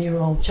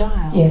 9-year-old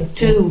child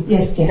to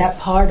that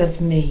part of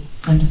me.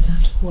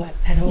 Understand. What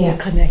at all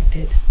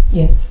connected.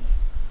 Yes.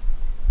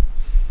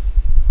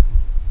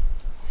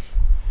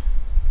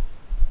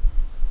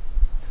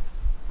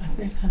 I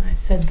think when I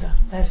said the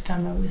last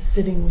time I was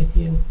sitting with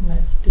you,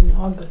 last in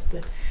August,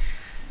 that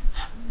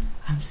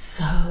I'm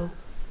so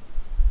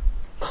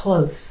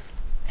close.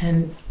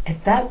 And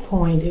at that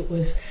point,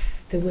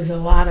 there was a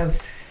lot of,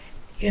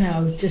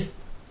 just,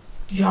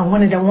 I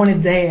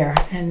wanted there.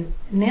 And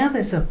now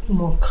there's a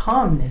more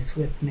calmness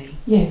with me.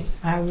 Yes.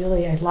 I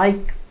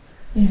like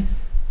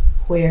yes.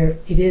 where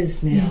it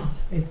is now.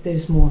 Yes. If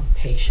there's more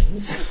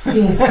patience.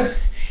 Yes.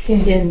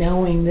 Yes. In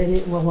knowing that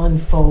it will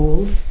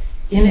unfold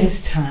in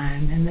its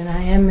time, and that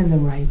I am in the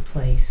right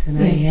place, and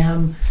I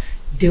am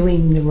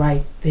doing the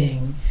right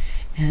thing,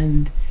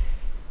 and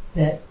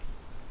that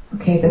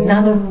there's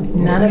none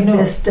of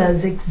this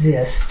does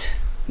exist.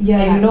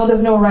 Yeah,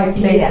 there's no right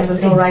place and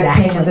there's no right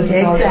thing, and this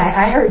is all just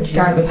I heard you.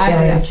 garbage. I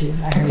heard you.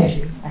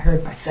 I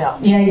heard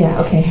myself.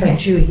 Yeah. Okay. I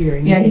heard you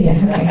hearing me. Yeah.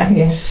 Okay.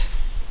 Yeah.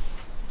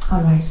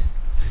 All right.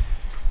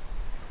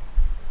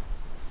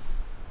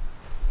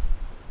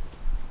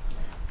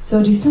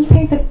 So, do you still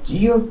think that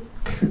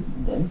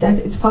that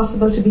it's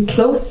possible to be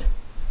close?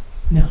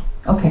 No.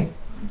 Okay.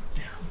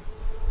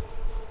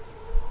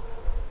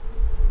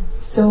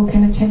 So,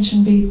 can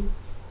attention be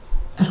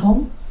at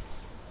home?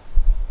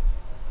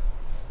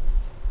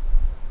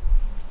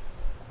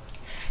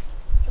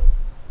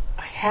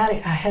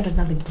 I had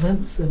another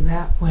glimpse of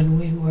that when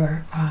we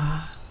were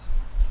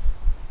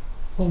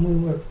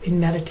in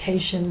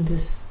meditation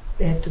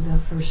after the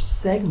first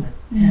segment,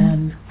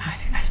 and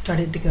I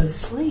started to go to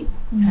sleep,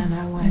 and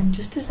I went,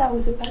 just as I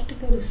was about to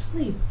go to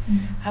sleep,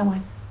 I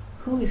went,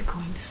 "Who is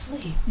going to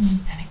sleep?"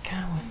 And it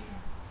kind of went,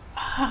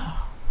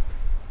 "Oh."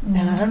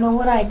 And I don't know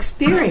what I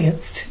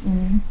experienced,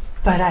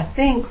 but I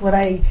think what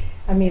I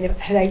I mean,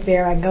 right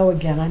there I go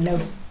again. I know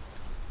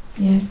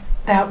Yes.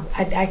 that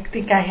I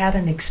think I had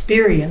an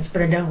experience,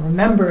 but I don't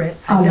remember it.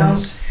 I All don't.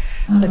 right.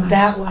 All But right.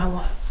 that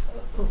one,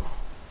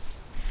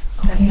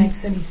 that Okay.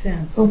 makes any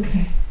sense.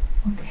 Okay.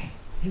 Okay.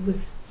 It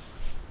was.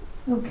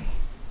 Okay.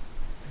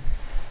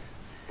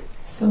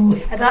 So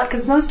I thought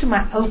because most of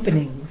my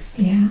openings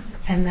yeah.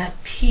 and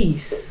that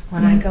piece,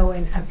 when I Yeah. go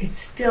in, it's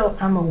still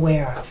I'm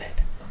aware of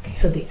it. Okay.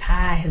 So the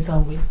eye has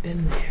always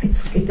been there. It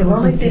There have goes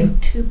only with been you.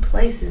 2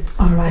 places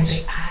All where right.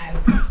 the eye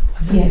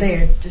wasn't Yes.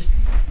 there. Just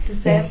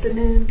this Yes.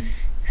 afternoon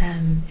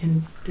and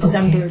in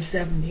December Okay. of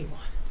 '71.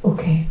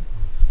 Okay.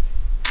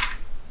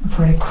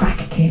 Before the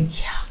crack came.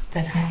 Yeah,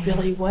 that Yeah,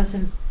 really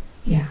wasn't.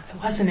 Yeah.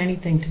 It wasn't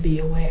anything to be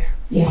aware.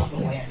 Yes. of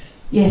Yes.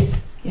 awareness.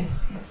 Yes.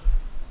 Yes. Yes.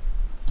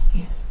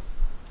 Yes.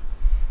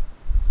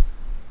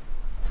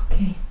 It's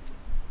okay.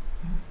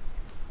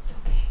 It's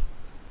okay.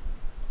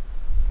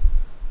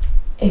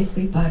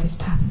 Everybody's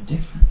path is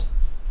different.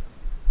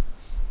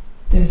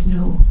 There's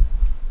no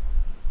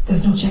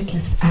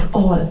checklist at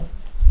all.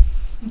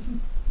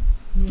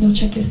 No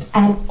checklist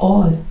at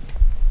all.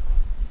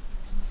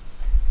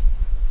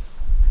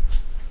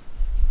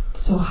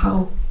 So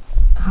how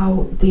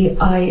the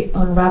eye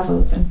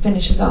unravels and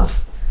finishes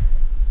off,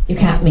 you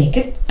can't make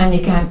it and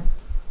you can't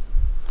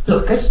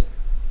look it.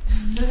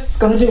 It's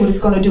going to do what it's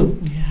going to do.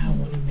 Yeah, I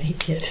want to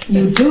make it.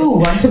 You do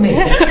want to make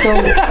it. So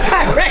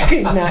I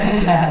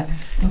recognize that.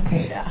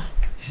 Okay. Yeah.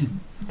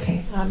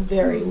 Okay. I'm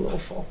very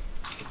willful.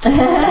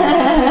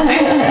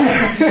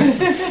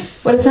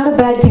 Well, it's not a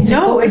bad thing to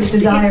focus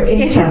desire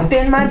into. It has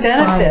been my It's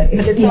benefit, fine.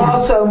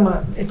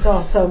 but it's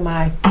also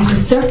my. At a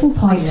certain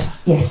point,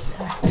 yes.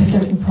 At a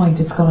certain point,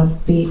 it's going to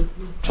be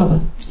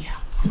trouble. Yeah.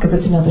 Because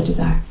it's another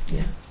desire.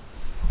 Yeah.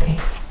 Okay.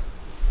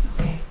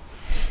 Okay.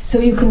 So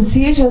you can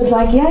see it as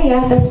like,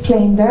 yeah, that's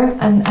playing there,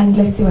 and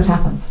let's see what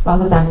happens,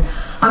 rather than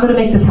I'm going to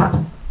make this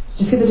happen. Do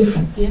you see the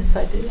difference? Yes,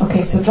 I do.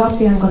 Okay, so drop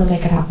the I'm going to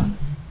make it happen,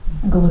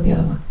 and go with the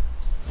other one.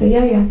 So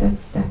yeah,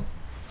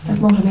 that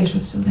motivator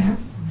is still there.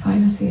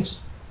 Fine, I see it.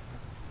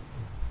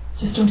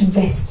 Just don't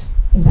invest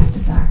in that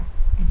desire,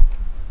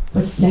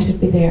 but let it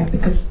be there,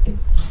 because it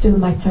still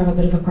might serve a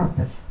bit of a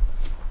purpose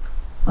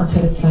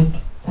until it's like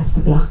that's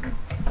the block.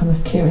 It becomes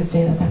as clear as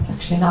day that that's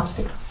actually an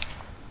obstacle.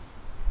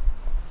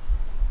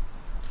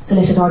 So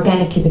let it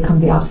organically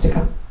become the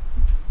obstacle.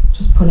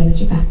 Just pull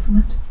energy back from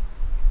it.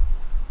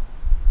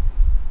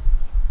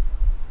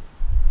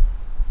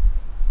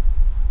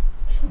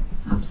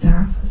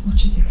 Observe as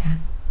much as you can.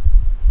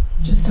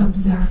 Just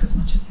observe as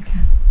much as you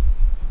can.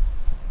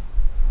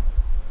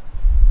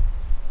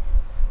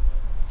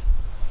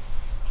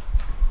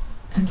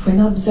 And when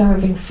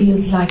observing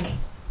feels like,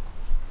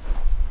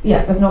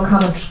 yeah, there's no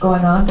comment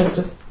going on, there's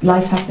just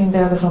life happening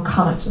there, there's no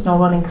comment, there's no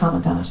running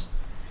comment on it.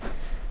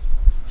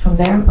 From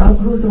there, well,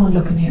 who's the one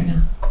looking here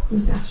now?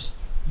 Who's that?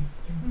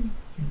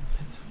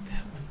 That's what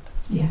that one.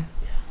 Yeah.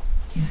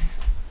 Yeah.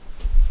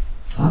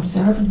 So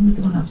observe, and who's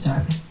the one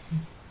observing?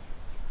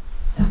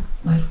 That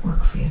might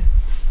work for you.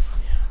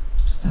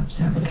 Just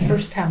observe. It's Okay. the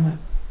first time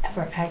I've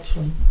ever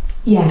actually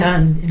Yeah.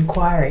 done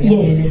inquiry. Yes. I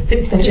mean,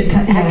 it That you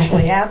can-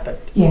 actually yeah. happened.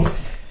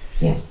 Yes.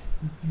 Yes.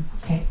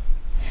 Okay.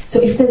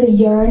 So if there's a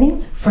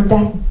yearning for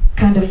that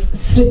kind of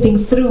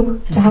slipping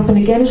through to happen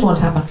again, it won't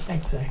happen.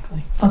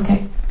 Exactly.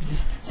 Okay.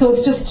 So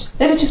it's just,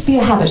 let it just be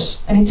a habit,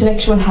 an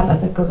intellectual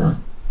habit that goes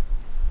on.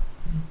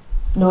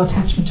 No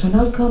attachment to an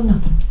outcome,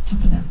 nothing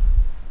else.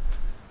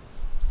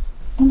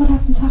 And what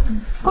happens,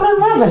 happens. It's going to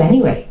unravel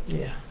anyway.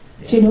 Yeah.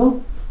 Do you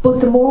know? But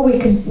the more we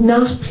can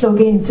not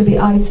plug into the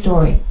I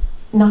story,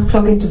 not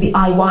plug into the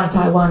I want,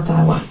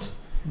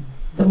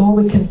 the more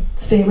we can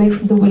stay away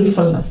from the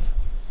willfulness.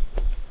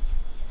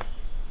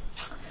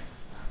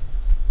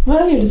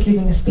 Well, you're just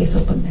leaving a space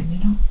open then, you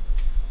know.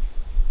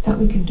 That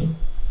we can do.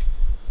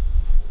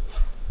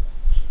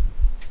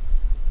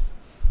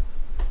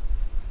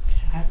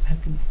 I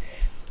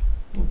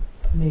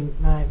mean,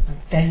 my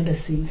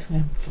fantasies,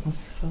 I have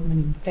so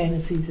many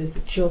fantasies, is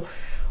that you'll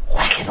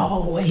whack it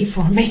all away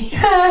for me.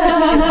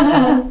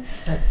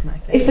 That's my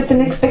thing. If it's an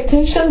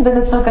expectation, then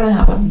it's not going to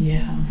happen.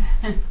 Yeah.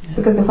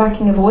 Because the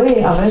whacking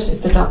away of it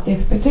is to drop the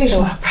expectation.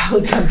 So I'll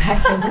probably come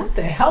back and what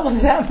the hell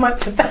was that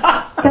much of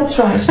that? That's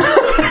right.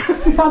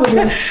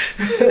 Probably.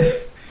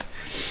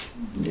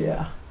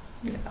 Yeah.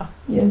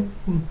 Yeah.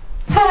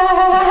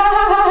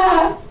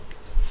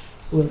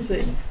 We'll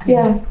see.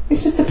 Yeah.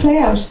 It's just a play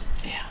out.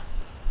 Yeah.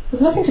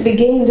 There's nothing to be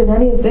gained in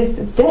any of this.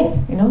 It's death,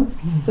 you know?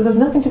 So there's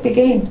nothing to be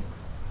gained.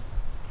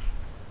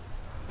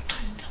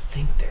 I still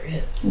think there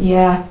is.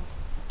 Yeah.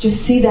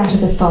 Just see that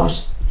as a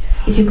thought.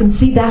 If you can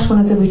see that one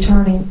as a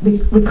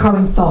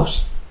recurring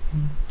thought,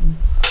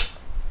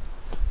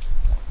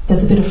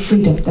 there's a bit of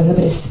freedom, there's a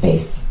bit of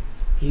space.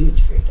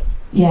 Huge freedom.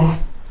 Yeah.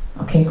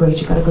 Okay, great,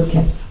 you got a good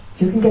glimpse.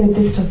 If you can get a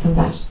distance on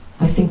that,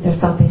 I think there's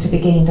something to be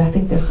gained. I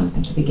think there's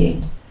something to be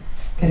gained.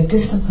 Get a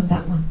distance on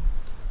that one.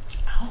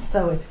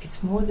 Also,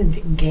 it's more than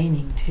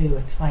gaining too.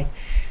 It's like,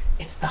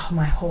 it's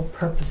my whole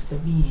purpose, the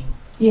meaning.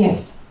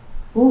 Yes.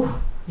 Ooh.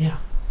 Yeah.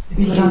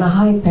 Is it on a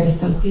high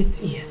pedestal?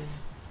 It's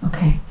yes.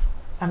 Okay.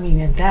 I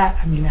mean, and that,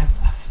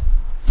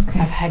 I've Okay.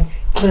 I've had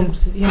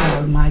glimpses,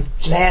 in my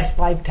last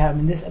lifetime,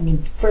 and this. I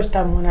mean, first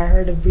time when I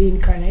heard of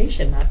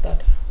reincarnation, I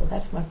thought, well,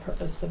 that's my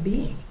purpose for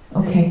being.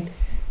 Okay.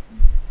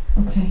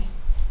 Okay.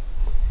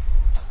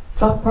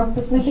 Drop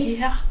purpose, maybe?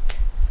 Yeah.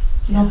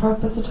 No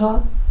purpose at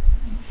all?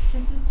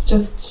 It's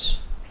just...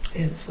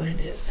 It is what it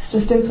is. It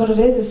just is what it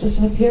is. It's just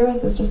an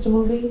appearance. It's just a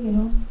movie,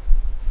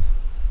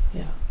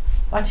 Yeah.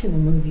 Watching the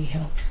movie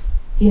helps.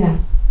 Yeah.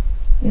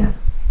 Yeah.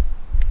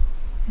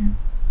 Yeah.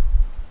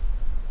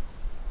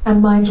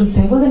 And mind will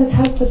say, well, then it's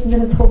helpless and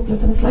then it's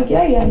hopeless. And it's like,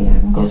 yeah,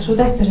 and go through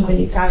that set of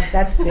beliefs.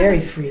 That's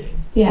very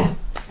freeing. Yeah.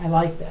 I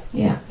like that.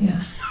 Yeah.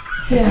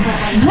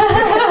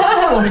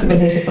 I must have been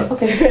hated, but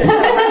okay.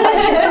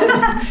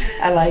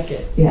 I like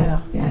it.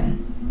 Yeah.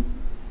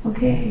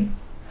 Okay.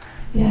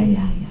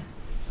 Yeah.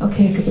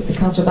 Okay, because it's a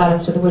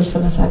counterbalance to the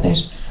willfulness, I bet.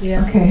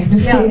 Yeah. Okay, I'm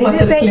just seeing what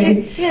the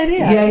play.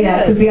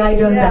 Yeah, because the eye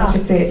does that, you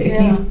say it.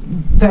 It needs,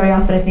 very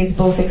often it needs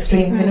both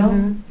extremes, It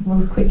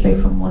moves quickly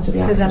from one to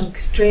the opposite. Because I'm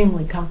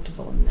extremely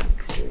comfortable in that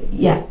extreme.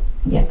 Yeah.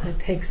 It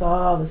takes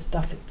all the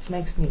stuff, it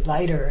makes me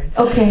lighter.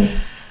 Okay.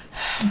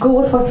 Go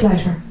with what's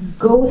lighter.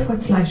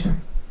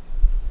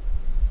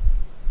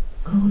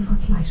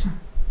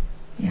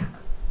 Yeah.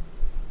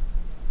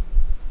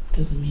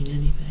 Doesn't mean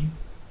anything.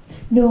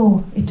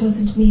 No, it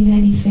doesn't mean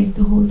anything.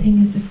 The whole thing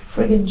is a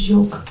friggin'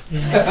 joke.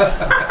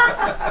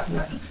 Yeah.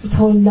 This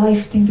whole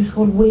life thing, this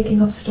whole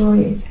waking up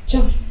story, it's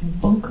just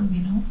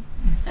bunkum,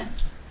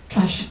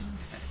 Trash.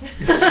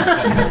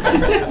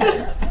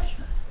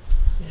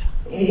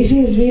 It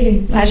is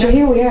really. I'm sure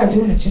here we are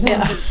doing it,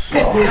 Yeah.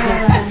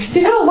 Do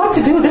you know what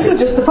to do? This is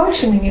just the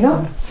functioning,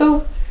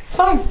 So, it's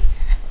fine.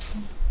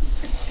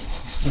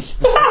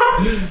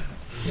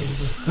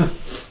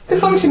 The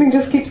functioning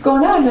just keeps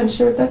going on, I'm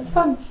sure that's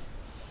fine.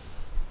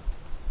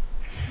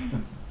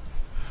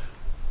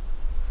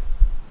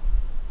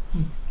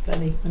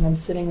 Funny, when I'm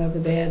sitting over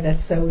there,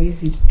 that's so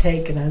easy to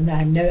take, and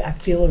I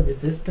feel a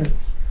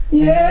resistance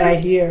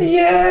right here.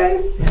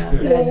 Yes.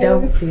 That I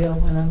don't feel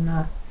when I'm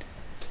not.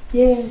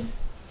 Yes.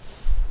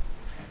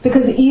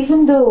 Because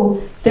even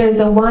though there's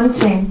a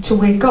wanting to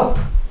wake up,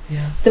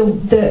 the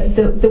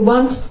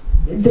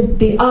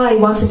I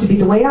wants it to be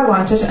the way I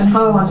want it and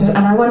how I want it, and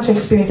I want to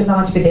experience it and I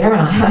want to be there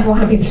and I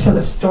want to be able to tell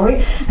the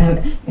story, and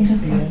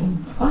it's like,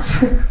 what?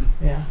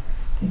 Yeah.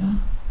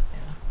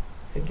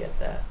 Forget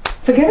that.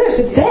 Forget it,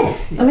 it's death.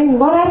 I mean,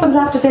 what happens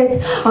after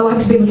death? I want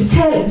to be able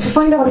to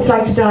find out what it's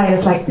like to die.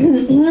 It's like,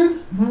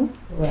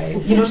 Right.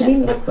 You know what I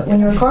mean? Like when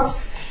you're a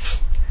corpse,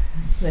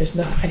 there's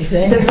nobody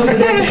there. There's nobody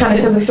there to kind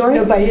of tell the story.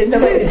 Nobody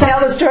to tell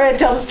the story. I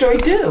tell the story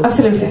too.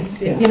 Absolutely.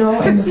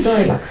 In the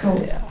story, like so.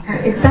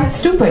 It's that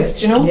stupid,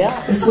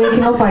 Yeah. This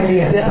waking up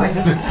idea. It's like,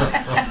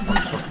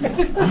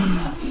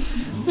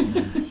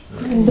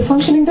 and the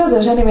functioning does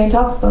it anyway.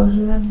 Talks about it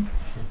and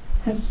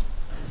has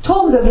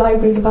tomes of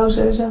libraries about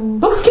it, and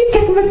books keep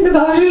getting written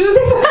about it.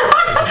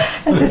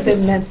 As if it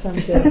meant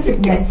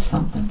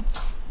something.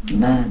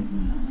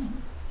 Man.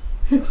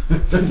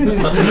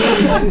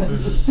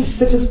 It's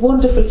the just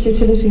wonderful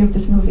futility of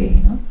this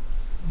movie,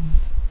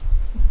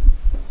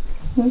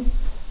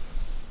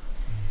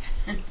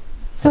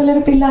 So let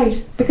it be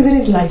light, because it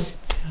is light.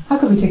 How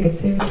could we take it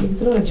seriously? It's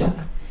a lot of junk,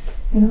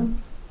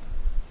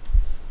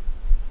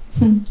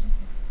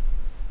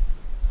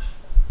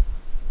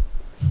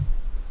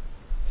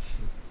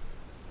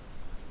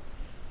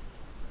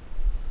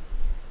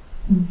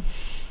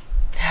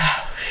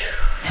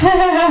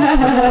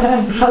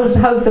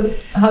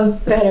 How's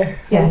better?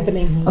 Yeah.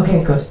 Opening.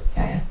 Okay, good.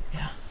 Yeah.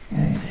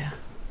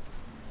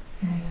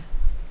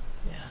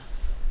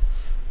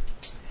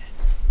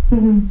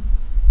 Mm-hmm.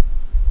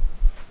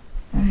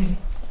 All right.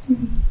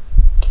 Mm-hmm.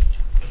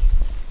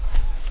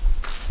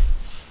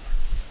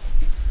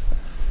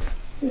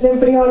 Is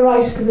everybody all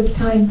right? Because it's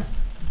time.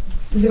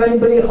 Is there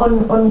anybody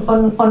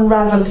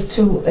unraveled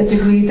to a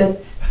degree that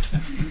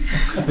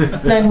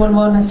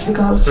 911 has to be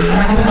called or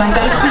anything like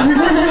that?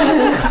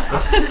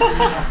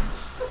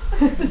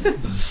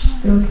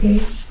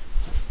 Okay.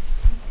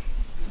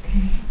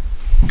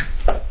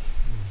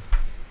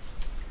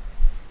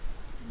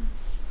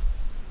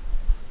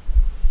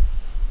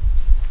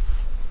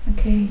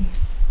 Okay.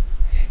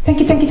 Thank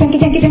you.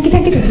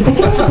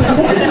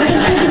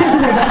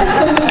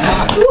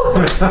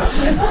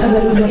 And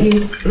that was my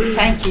ears.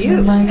 Thank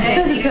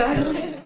you.